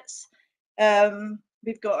tickets.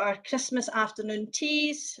 We've got our Christmas afternoon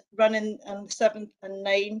teas running on the 7th and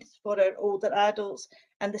 9th for our older adults.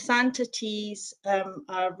 And the Santa teas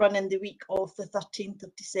are running the week of the 13th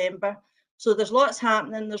of December. So there's lots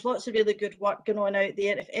happening. There's lots of really good work going on out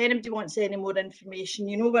there. If anybody wants any more information,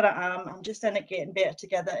 you know where I am. I'm just in it Getting Better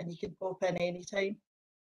Together, and you can pop in anytime.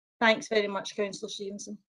 Thanks very much, Councillor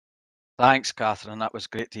Stevenson. Thanks, Catherine. That was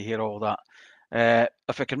great to hear all that.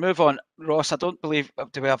 If we can move on, Ross, I don't believe,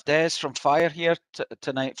 do we have Des from Fire here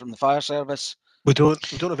tonight from the fire service? We don't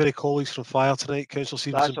have any colleagues from Fire tonight, Councillor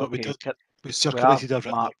Stevenson, but we circulated a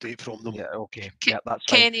written update from them. Yeah, okay. Yeah, that's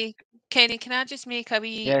fine. Kenny, can I just make a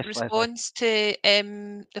wee response to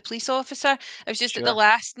the police officer? It was just at the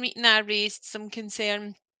last meeting I raised some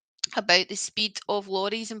concern about the speed of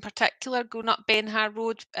lorries in particular going up Benhar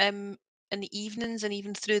Road in the evenings and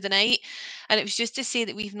even through the night. And it was just to say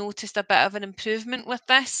that we've noticed a bit of an improvement with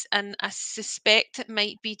this, and I suspect it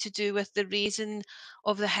might be to do with the raising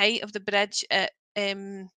of the height of the bridge at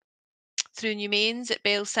through New Mains at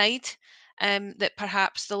Bellside, that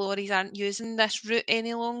perhaps the lorries aren't using this route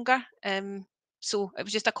any longer. So it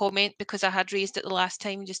was just a comment because I had raised it the last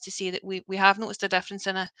time, just to say that we have noticed a difference,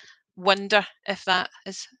 and I wonder if that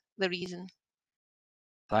is the reason.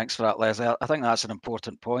 Thanks for that, Leslie. I think that's an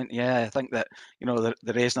important point. Yeah, I think that, you know,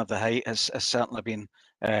 the raising of the height has certainly been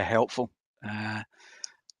helpful.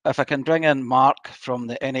 If I can bring in Mark from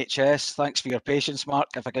the NHS, thanks for your patience, Mark.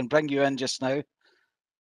 If I can bring you in just now.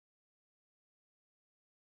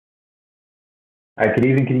 Good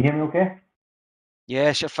evening, can you hear me okay?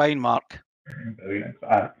 Yes, you're fine, Mark. Brilliant.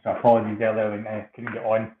 So apologies earlier when I couldn't get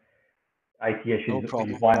on. IT issues, no problem.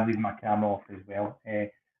 Which is why I'm leaving my camera off as well.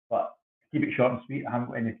 But to keep it short and sweet, I haven't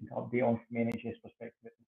got anything to update on from NHS perspective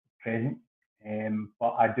at present. But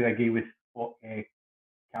I do agree with what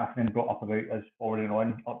Catherine brought up about us forwarding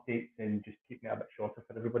on updates and just keeping it a bit shorter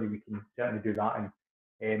for everybody. We can certainly do that, and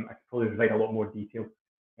I can probably provide a lot more detail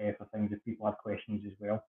for things if people have questions as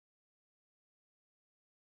well.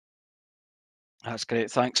 That's great.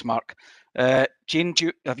 Thanks, Mark. Jean,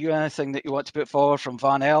 have you anything that you want to put forward from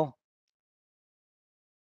Van El?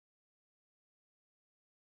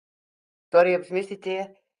 Sorry, I was muted there.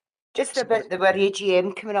 Just about our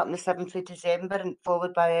AGM coming up on the 7th of December and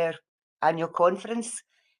followed by our annual conference.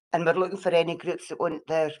 And we're looking for any groups that want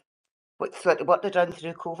what they've done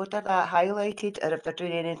through COVID or that highlighted, or if they're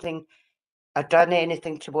doing anything or done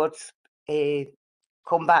anything towards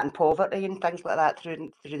combating poverty and things like that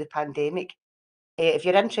through the pandemic. If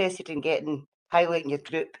you're interested in highlighting your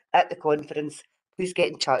group at the conference, please get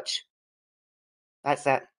in touch. That's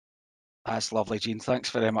it. That's lovely, Jean.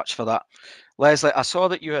 Thanks very much for that. Leslie, I saw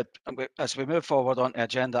that you had, as we move forward on to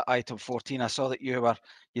agenda item 14, I saw that you'd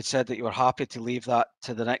said that you were happy to leave that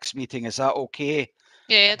to the next meeting. Is that okay?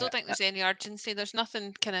 Yeah, I don't think there's any urgency. There's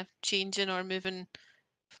nothing kind of changing or moving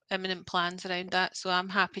imminent plans around that, so I'm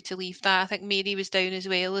happy to leave that. I think Mary was down as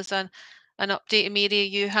well as an update. Mary, are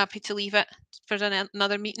you happy to leave it for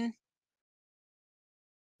another meeting?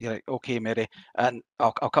 Yeah, okay, Mary. And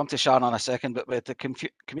I'll come to Sharon in a second, but with the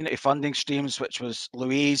community funding streams, which was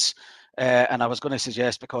Louise, and I was going to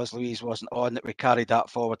suggest, because Louise wasn't on, that we carried that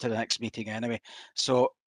forward to the next meeting anyway.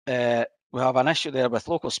 So we have an issue there with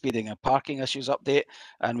local speeding and parking issues update,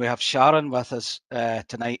 and we have Sharon with us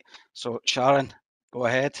tonight. So Sharon, go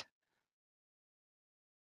ahead.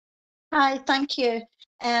 Hi, thank you.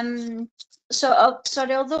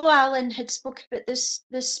 Sorry, although Alan had spoke about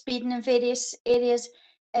the speeding in various areas,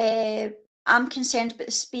 I'm concerned about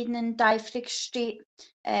the speeding in Dyfrig Street.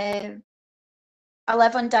 I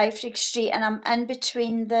live on Dyfrig Street, and I'm in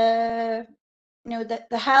between the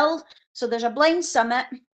hill. So there's a blind summit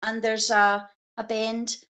and there's a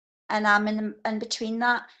bend, and I'm in between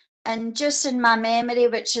that. And just in my memory,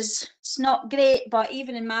 which is, it's not great, but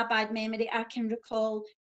even in my bad memory, I can recall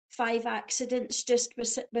 5 accidents just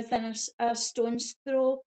within a stone's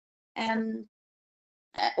throw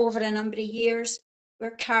over a number of years,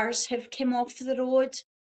 where cars have come off the road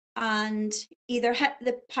and either hit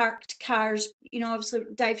the parked cars. Obviously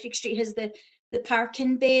Dyfrig Street has the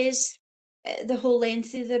parking bays the whole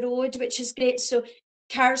length of the road, which is great. So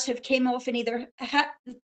cars have came off and either hit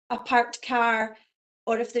a parked car,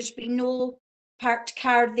 or if there's been no parked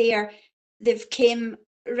car there, they've came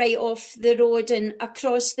right off the road and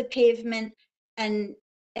across the pavement and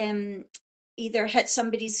either hit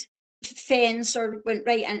somebody's fence or went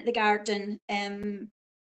right into the garden.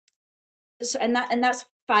 So that's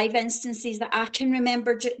 5 instances that I can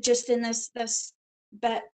remember just in this bit,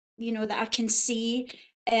 that I can see.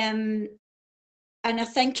 And I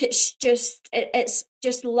think it's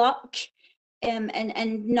just luck,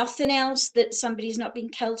 and nothing else that somebody's not been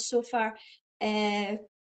killed so far. And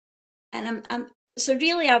so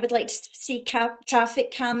really, I would like to see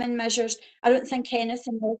traffic calming measures. I don't think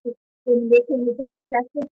anything else is making the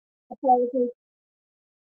difference. Apologies.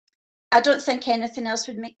 I don't think anything else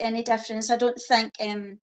would make any difference. I don't think.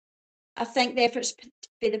 I think the efforts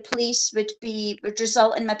by the police would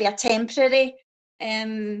result in maybe a temporary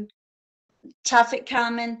traffic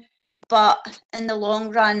calming, but in the long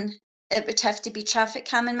run, it would have to be traffic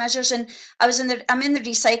calming measures. And I'm in the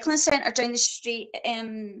recycling centre down the street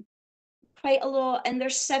quite a lot, and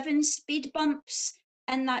there's 7 speed bumps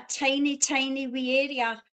in that tiny wee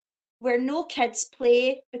area where no kids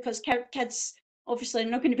play, because kids obviously are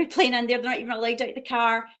not going to be playing in there, they're not even allowed out of the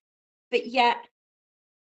car, but yet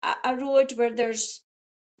a road where there's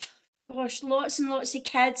lots and lots of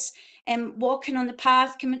kids walking on the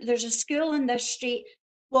path. There's a school in this street,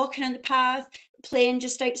 walking on the path, playing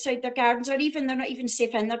just outside their gardens, or even they're not even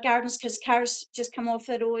safe in their gardens because cars just come off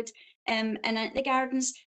the road and into the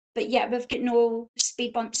gardens. But yet we've got no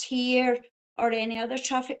speed bumps here or any other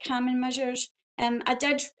traffic calming measures. I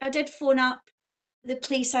did phone up the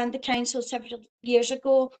police and the council several years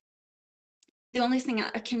ago. The only thing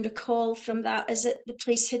I can recall from that is that the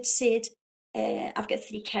police had said, I've got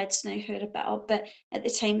 3 kids now who are a bit up, but at the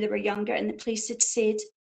time they were younger, and the police had said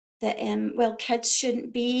that well, kids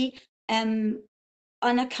shouldn't be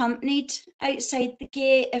unaccompanied outside the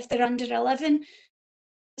gate if they're under 11.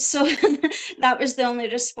 So that was the only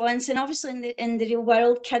response. And obviously in the real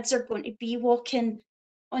world, kids are going to be walking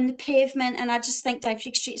on the pavement, and I just think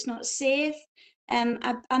Dyfrig Street's not safe.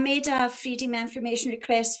 I made a freedom of information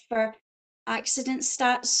request for accident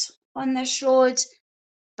stats on this road,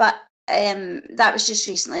 but that was just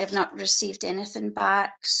recently. I've not received anything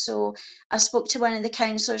back. So I spoke to one of the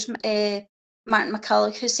councillors, Martin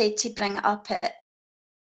McCulloch, who said to bring it up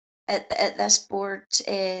at this board,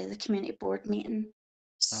 the community board meeting.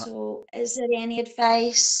 So is there any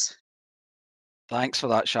advice? Thanks for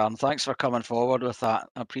that, Sharon. Thanks for coming forward with that.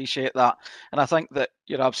 I appreciate that. And I think that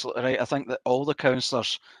you're absolutely right. I think that all the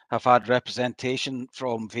councillors have had representation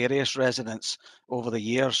from various residents over the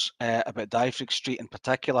years about Dyfrig Street in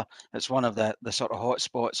particular. It's one of the sort of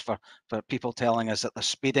hotspots for people telling us that they're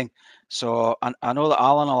speeding. So I know that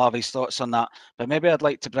Alan will have his thoughts on that, but maybe I'd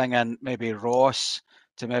like to bring in maybe Ross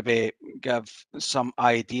to maybe give some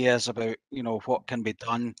ideas about, what can be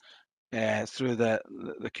done through the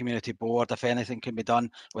community board, if anything can be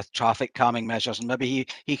done with traffic calming measures, and maybe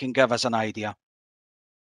he can give us an idea.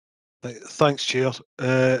 Thanks, Chair.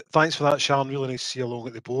 Thanks for that, Sharon. Really nice to see you along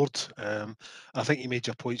at the board. I think you made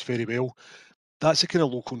your points very well. That's the kind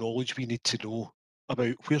of local knowledge we need to know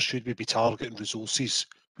about where should we be targeting resources,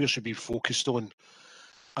 where should we be focused on,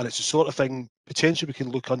 and it's the sort of thing potentially we can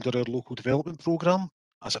look under our local development programme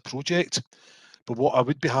as a project. But what I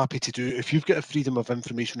would be happy to do, if you've got a freedom of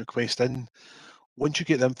information request in, once you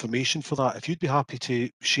get the information for that, if you'd be happy to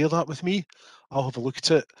share that with me, I'll have a look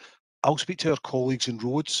at it. I'll speak to our colleagues in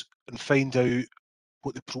roads and find out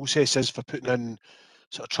what the process is for putting in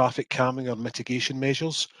sort of traffic calming or mitigation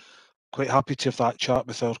measures. Quite happy to have that chat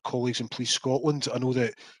with our colleagues in Police Scotland. I know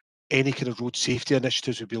that any kind of road safety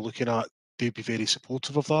initiatives we'd be looking at, they'd be very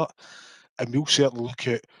supportive of that. And we'll certainly look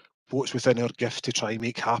at what's within our gift to try and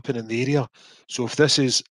make happen in the area. So if this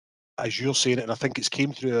is, as you're saying it, and I think it's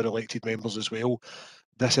came through our elected members as well,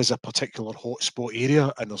 this is a particular hotspot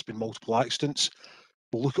area and there's been multiple accidents,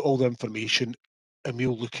 we'll look at all the information and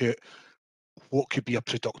we'll look at what could be a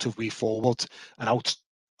productive way forward. And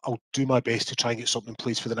I'll do my best to try and get something in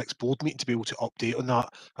place for the next board meeting to be able to update on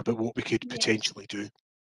that about what we could potentially do.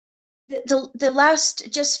 The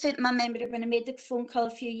last, just for my memory, when I made the phone call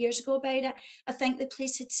a few years ago about it, I think the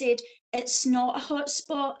police had said it's not a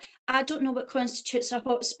hotspot. I don't know what constitutes a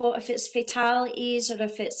hotspot, if it's fatalities or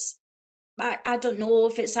if it's, I don't know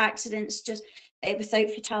if it's accidents just without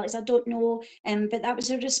fatalities, I don't know. But that was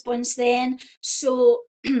a response then. So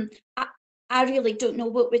I really don't know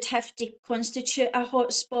what would have to constitute a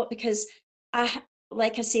hotspot, because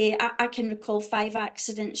like I say, I can recall 5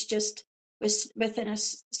 accidents just within a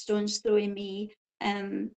stone's throw of me,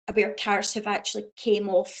 where cars have actually came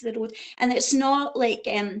off the road, and it's not like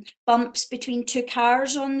bumps between 2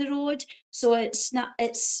 cars on the road. So it's not.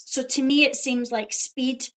 So to me it seems like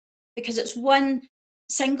speed, because it's one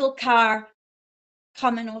single car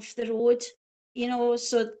coming off the road. You know,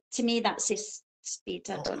 so to me that's speed.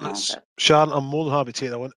 I don't know. But Sharon, I'm more than happy to take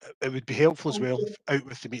that one. It would be helpful as well, out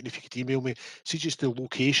with the meeting, if you could email me, see just the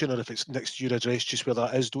location, or if it's next to your address, just where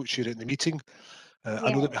that is, don't share it in the meeting.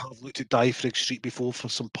 I know that we have looked at Dyfrig Street before for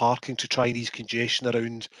some parking to try and ease congestion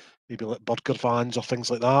around maybe like burger vans or things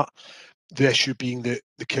like that. The issue being that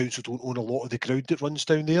the council don't own a lot of the ground that runs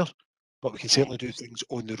down there, but we can certainly do things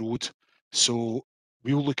on the road. So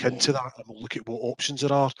we'll look into that and we'll look at what options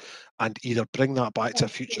there are and either bring that back to a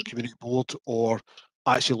future community board or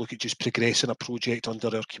actually look at just progressing a project under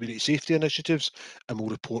our community safety initiatives, and we'll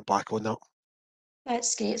report back on that.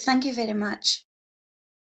 that's great. Thank you very much.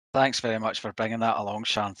 Thanks very much for bringing that along,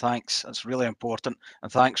 Sharon. Thanks. That's really important.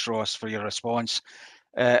 And thanks, Ross, for your response.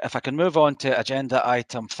 If I can move on to agenda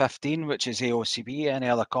item 15, which is AOCB, any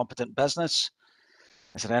other competent business?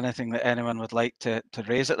 Is there anything that anyone would like to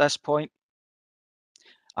raise at this point?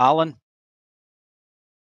 Alan?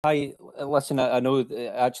 Hi, listen, I know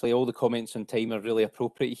actually all the comments on time are really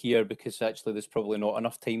appropriate here, because actually there's probably not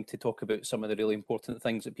enough time to talk about some of the really important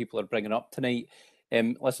things that people are bringing up tonight.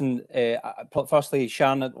 Listen, firstly,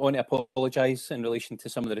 Sharon, I want to apologise in relation to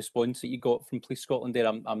some of the response that you got from Police Scotland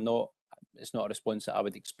there. It's not a response that I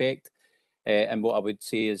would expect. And what I would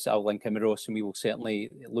say is I'll link in with Ross and we will certainly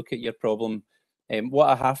look at your problem. What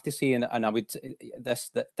I have to say, and I would,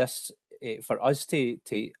 for us to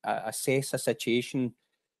assess a situation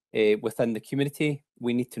within the community,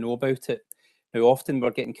 we need to know about it. Now, often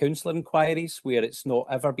we're getting councillor inquiries where it's not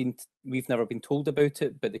ever been, we've never been told about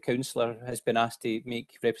it, but the councillor has been asked to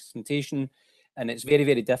make representation. And it's very,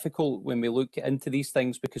 very difficult when we look into these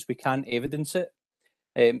things because we can't evidence it.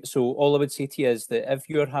 So all I would say to you is that if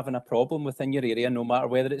you're having a problem within your area, no matter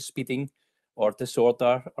whether it's speeding or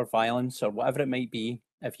disorder or violence or whatever it might be,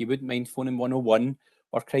 if you wouldn't mind phoning 101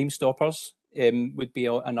 or Crime Stoppers, would be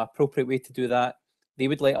an appropriate way to do that. They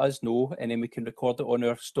would let us know, and then we can record it on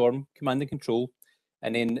our Storm Command and Control,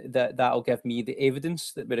 and then that'll give me the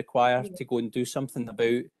evidence that we require to go and do something about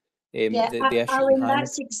the issue Alan, at hand.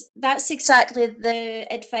 that's exactly the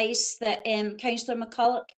advice that Councillor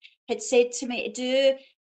McCulloch had said to me to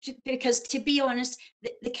do, because to be honest,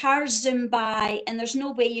 the cars zoom by and there's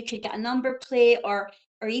no way you could get a number plate or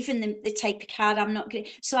even the type of car. I'm not going to,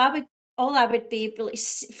 so all I would be able to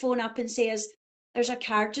phone up and say is there's a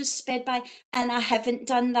car just sped by, and I haven't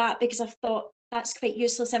done that because I've thought that's quite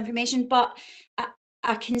useless information, but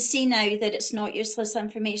I can see now that it's not useless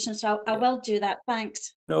information, so I will do that.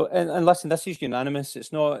 Thanks. No, and listen, this is unanimous.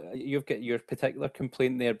 It's not, you've got your particular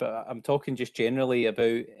complaint there, but I'm talking just generally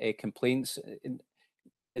about complaints.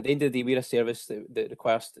 At the end of the day, we're a service that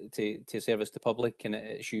requires to service the public, and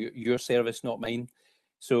it's your service, not mine.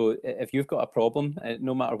 So if you've got a problem,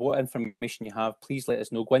 no matter what information you have, please let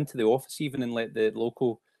us know. Go into the office even and let the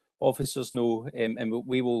local officers know, and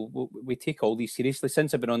we take all these seriously.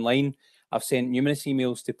 Since I've been online, I've sent numerous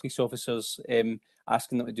emails to police officers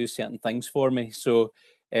asking them to do certain things for me. So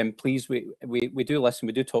please, we do listen,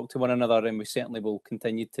 we do talk to one another, and we certainly will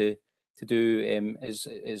continue to do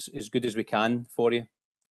as good as we can for you.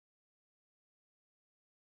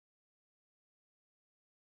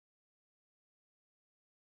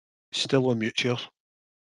 Still on mute, Chair.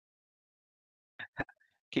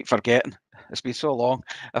 Keep forgetting. It's been so long.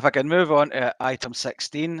 If I can move on to item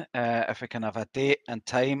 16, if we can have a date and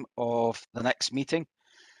time of the next meeting.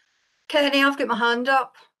 Kenny, I've got my hand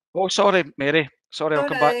up. Oh, sorry, Mary. Sorry, I'll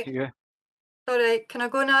come back to you. All right, can I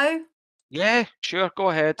go now? Yeah, sure, go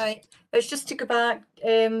ahead. Right, it's just to go back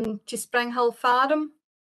to Spring Hill Farm.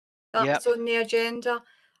 That's on the agenda.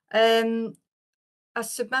 I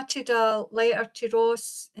submitted a letter to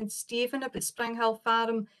Ross and Stephen about Spring Hill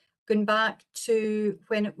Farm, going back to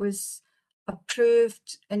when it was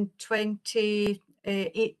approved in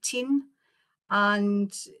 2018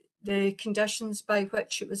 and the conditions by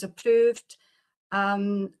which it was approved.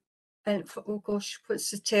 And oh gosh,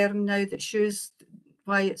 what's the term now that shows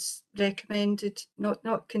why it's recommended?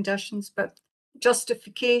 Not conditions, but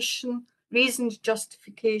justification, reasoned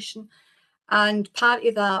justification. And part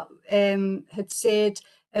of that had said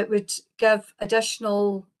it would give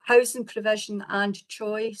additional housing provision and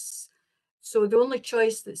choice. So the only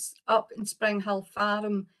choice that's up in Spring Hill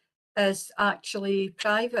Farm is actually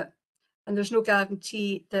private. And there's no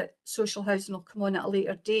guarantee that social housing will come on at a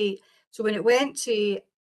later date. So when it went to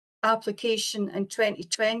application in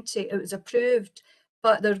 2020, it was approved,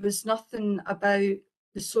 but there was nothing about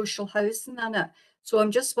the social housing in it. So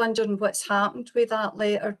I'm just wondering what's happened with that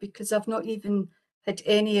letter, because I've not even had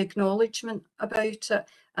any acknowledgement about it.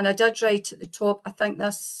 And I did write at the top, I think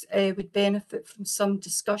this would benefit from some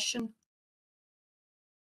discussion.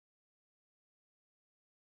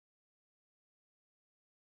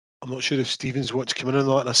 I'm not sure if Stevens wants to come in on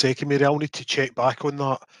that in a second, Mary. I'll need to check back on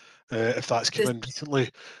that if that's come in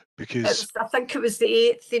recently, because I think it was the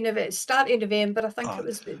 8th of November. It started in November. I think it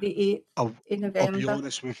was the 8th of November. I'll be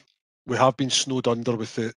honest, we have been snowed under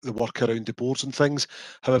with the work around the boards and things.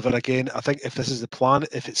 However, again, I think if this is the plan,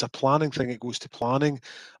 if it's a planning thing, it goes to planning.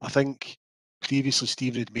 I think previously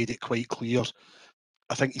Stephen had made it quite clear.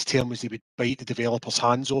 I think his term was he would bite the developer's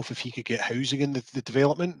hands off if he could get housing in the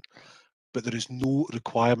development. But there is no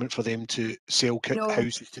requirement for them to sell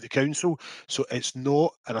houses to the council. So it's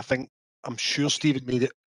not, and I'm sure Stephen made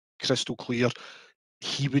it crystal clear,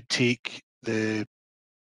 he would take the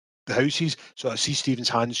houses. So I see Stephen's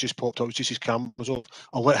hands just popped out, just his camera's off.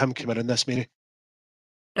 I'll let him come in this, Mary.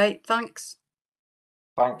 Right, thanks.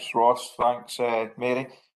 Thanks, Ross. Thanks, Mary.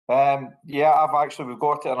 Yeah, we've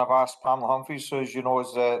got it, and I've asked Pamela Humphries, so as you know,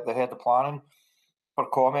 as the head of planning, for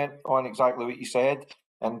comment on exactly what you said.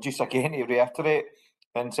 And just again to reiterate,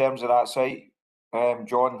 in terms of that site,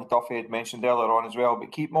 John Duffy had mentioned earlier on as well,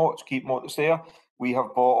 but Keepmoat that's there, we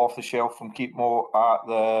have bought off the shelf from Keepmoat at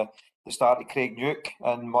the start of Craig Nuke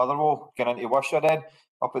and Motherwell, going into Wishaw then,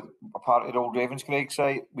 up at a part of the old Ravenscraig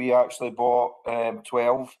site. We actually bought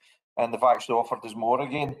 12, and they've actually offered us more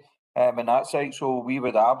again in that site, so we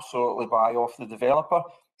would absolutely buy off the developer.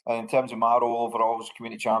 In terms of my role overall as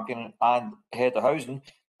community champion and head of housing,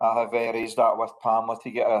 I have raised that with Pamela to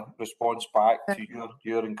get a response back to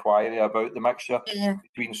your inquiry about the mixture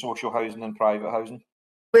between social housing and private housing.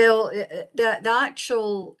 Well, the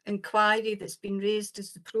actual inquiry that's been raised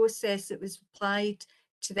is the process that was applied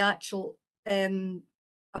to the actual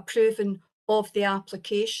approving of the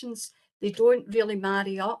applications. They don't really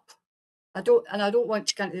marry up. I don't want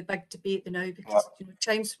to get into the big debate now because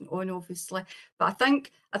time's went on, obviously. But I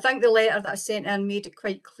think the letter that I sent in made it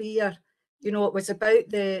quite clear. It was about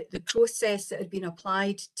the process that had been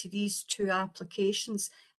applied to these two applications,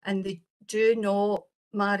 and they do not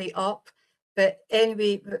marry up. But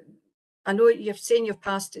anyway, I know you're saying you've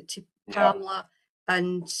passed it to Pamela,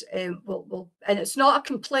 and and it's not a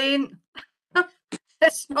complaint.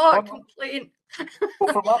 It's not a complaint.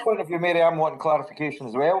 Well, from my point of view, Mary, I'm wanting clarification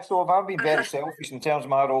as well. So if I'm being very selfish in terms of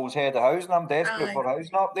my role as head of housing, I'm desperate for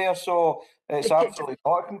housing up there. So it's absolutely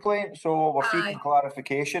not a complaint. So we're seeking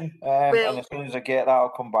clarification. And as soon as I get that, I'll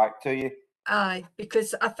come back to you. Aye,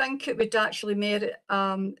 because I think it would actually merit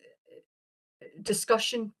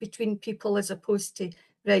discussion between people as opposed to,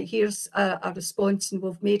 right, here's a response and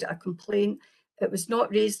we've made it a complaint. It was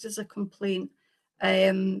not raised as a complaint.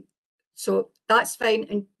 So that's fine.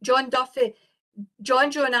 And John Duffy,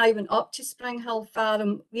 John Joe and I went up to Spring Hill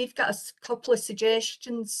Farm. We've got a couple of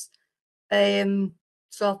suggestions.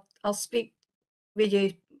 So I'll speak with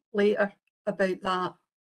you later about that.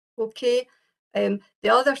 Okay. The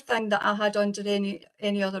other thing that I had under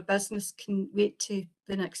any other business can wait to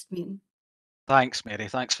the next meeting. Thanks, Mary.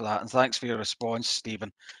 Thanks for that. And thanks for your response,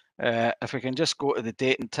 Stephen. If we can just go to the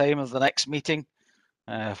date and time of the next meeting,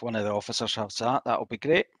 if one of the officers has that, that'll be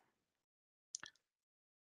great.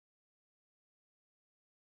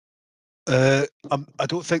 I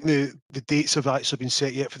don't think the dates have actually been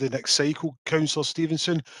set yet for the next cycle, Councillor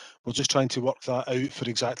Stevenson. We're just trying to work that out for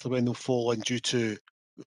exactly when they'll fall in due to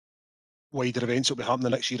wider events that will be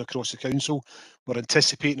happening next year across the council. We're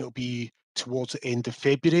anticipating it'll be towards the end of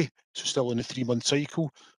February, so still in a 3-month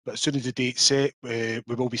cycle. But as soon as the date's set, we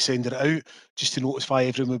will be sending it out just to notify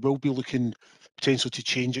everyone. We will be looking potentially to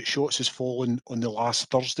change it. Shots has fallen on the last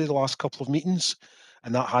Thursday, the last couple of meetings,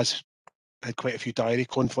 and that has had quite a few diary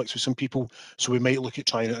conflicts with some people. So we might look at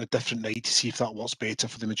trying it on a different night to see if that works better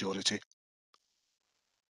for the majority.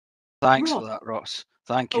 Thanks for that, Ross.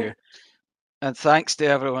 Thank you. And thanks to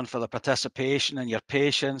everyone for the participation and your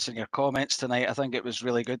patience and your comments tonight. I think it was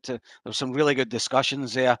really good there were some really good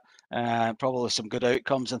discussions there, probably some good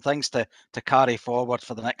outcomes and things to carry forward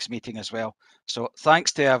for the next meeting as well. So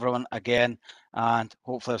thanks to everyone again, and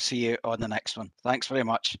hopefully I'll see you on the next one. Thanks very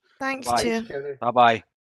much. Thanks, Bye. Chair. Bye-bye.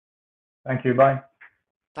 Thank you. Bye.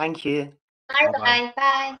 Thank you. Bye.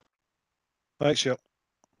 Bye. Thanks, yeah.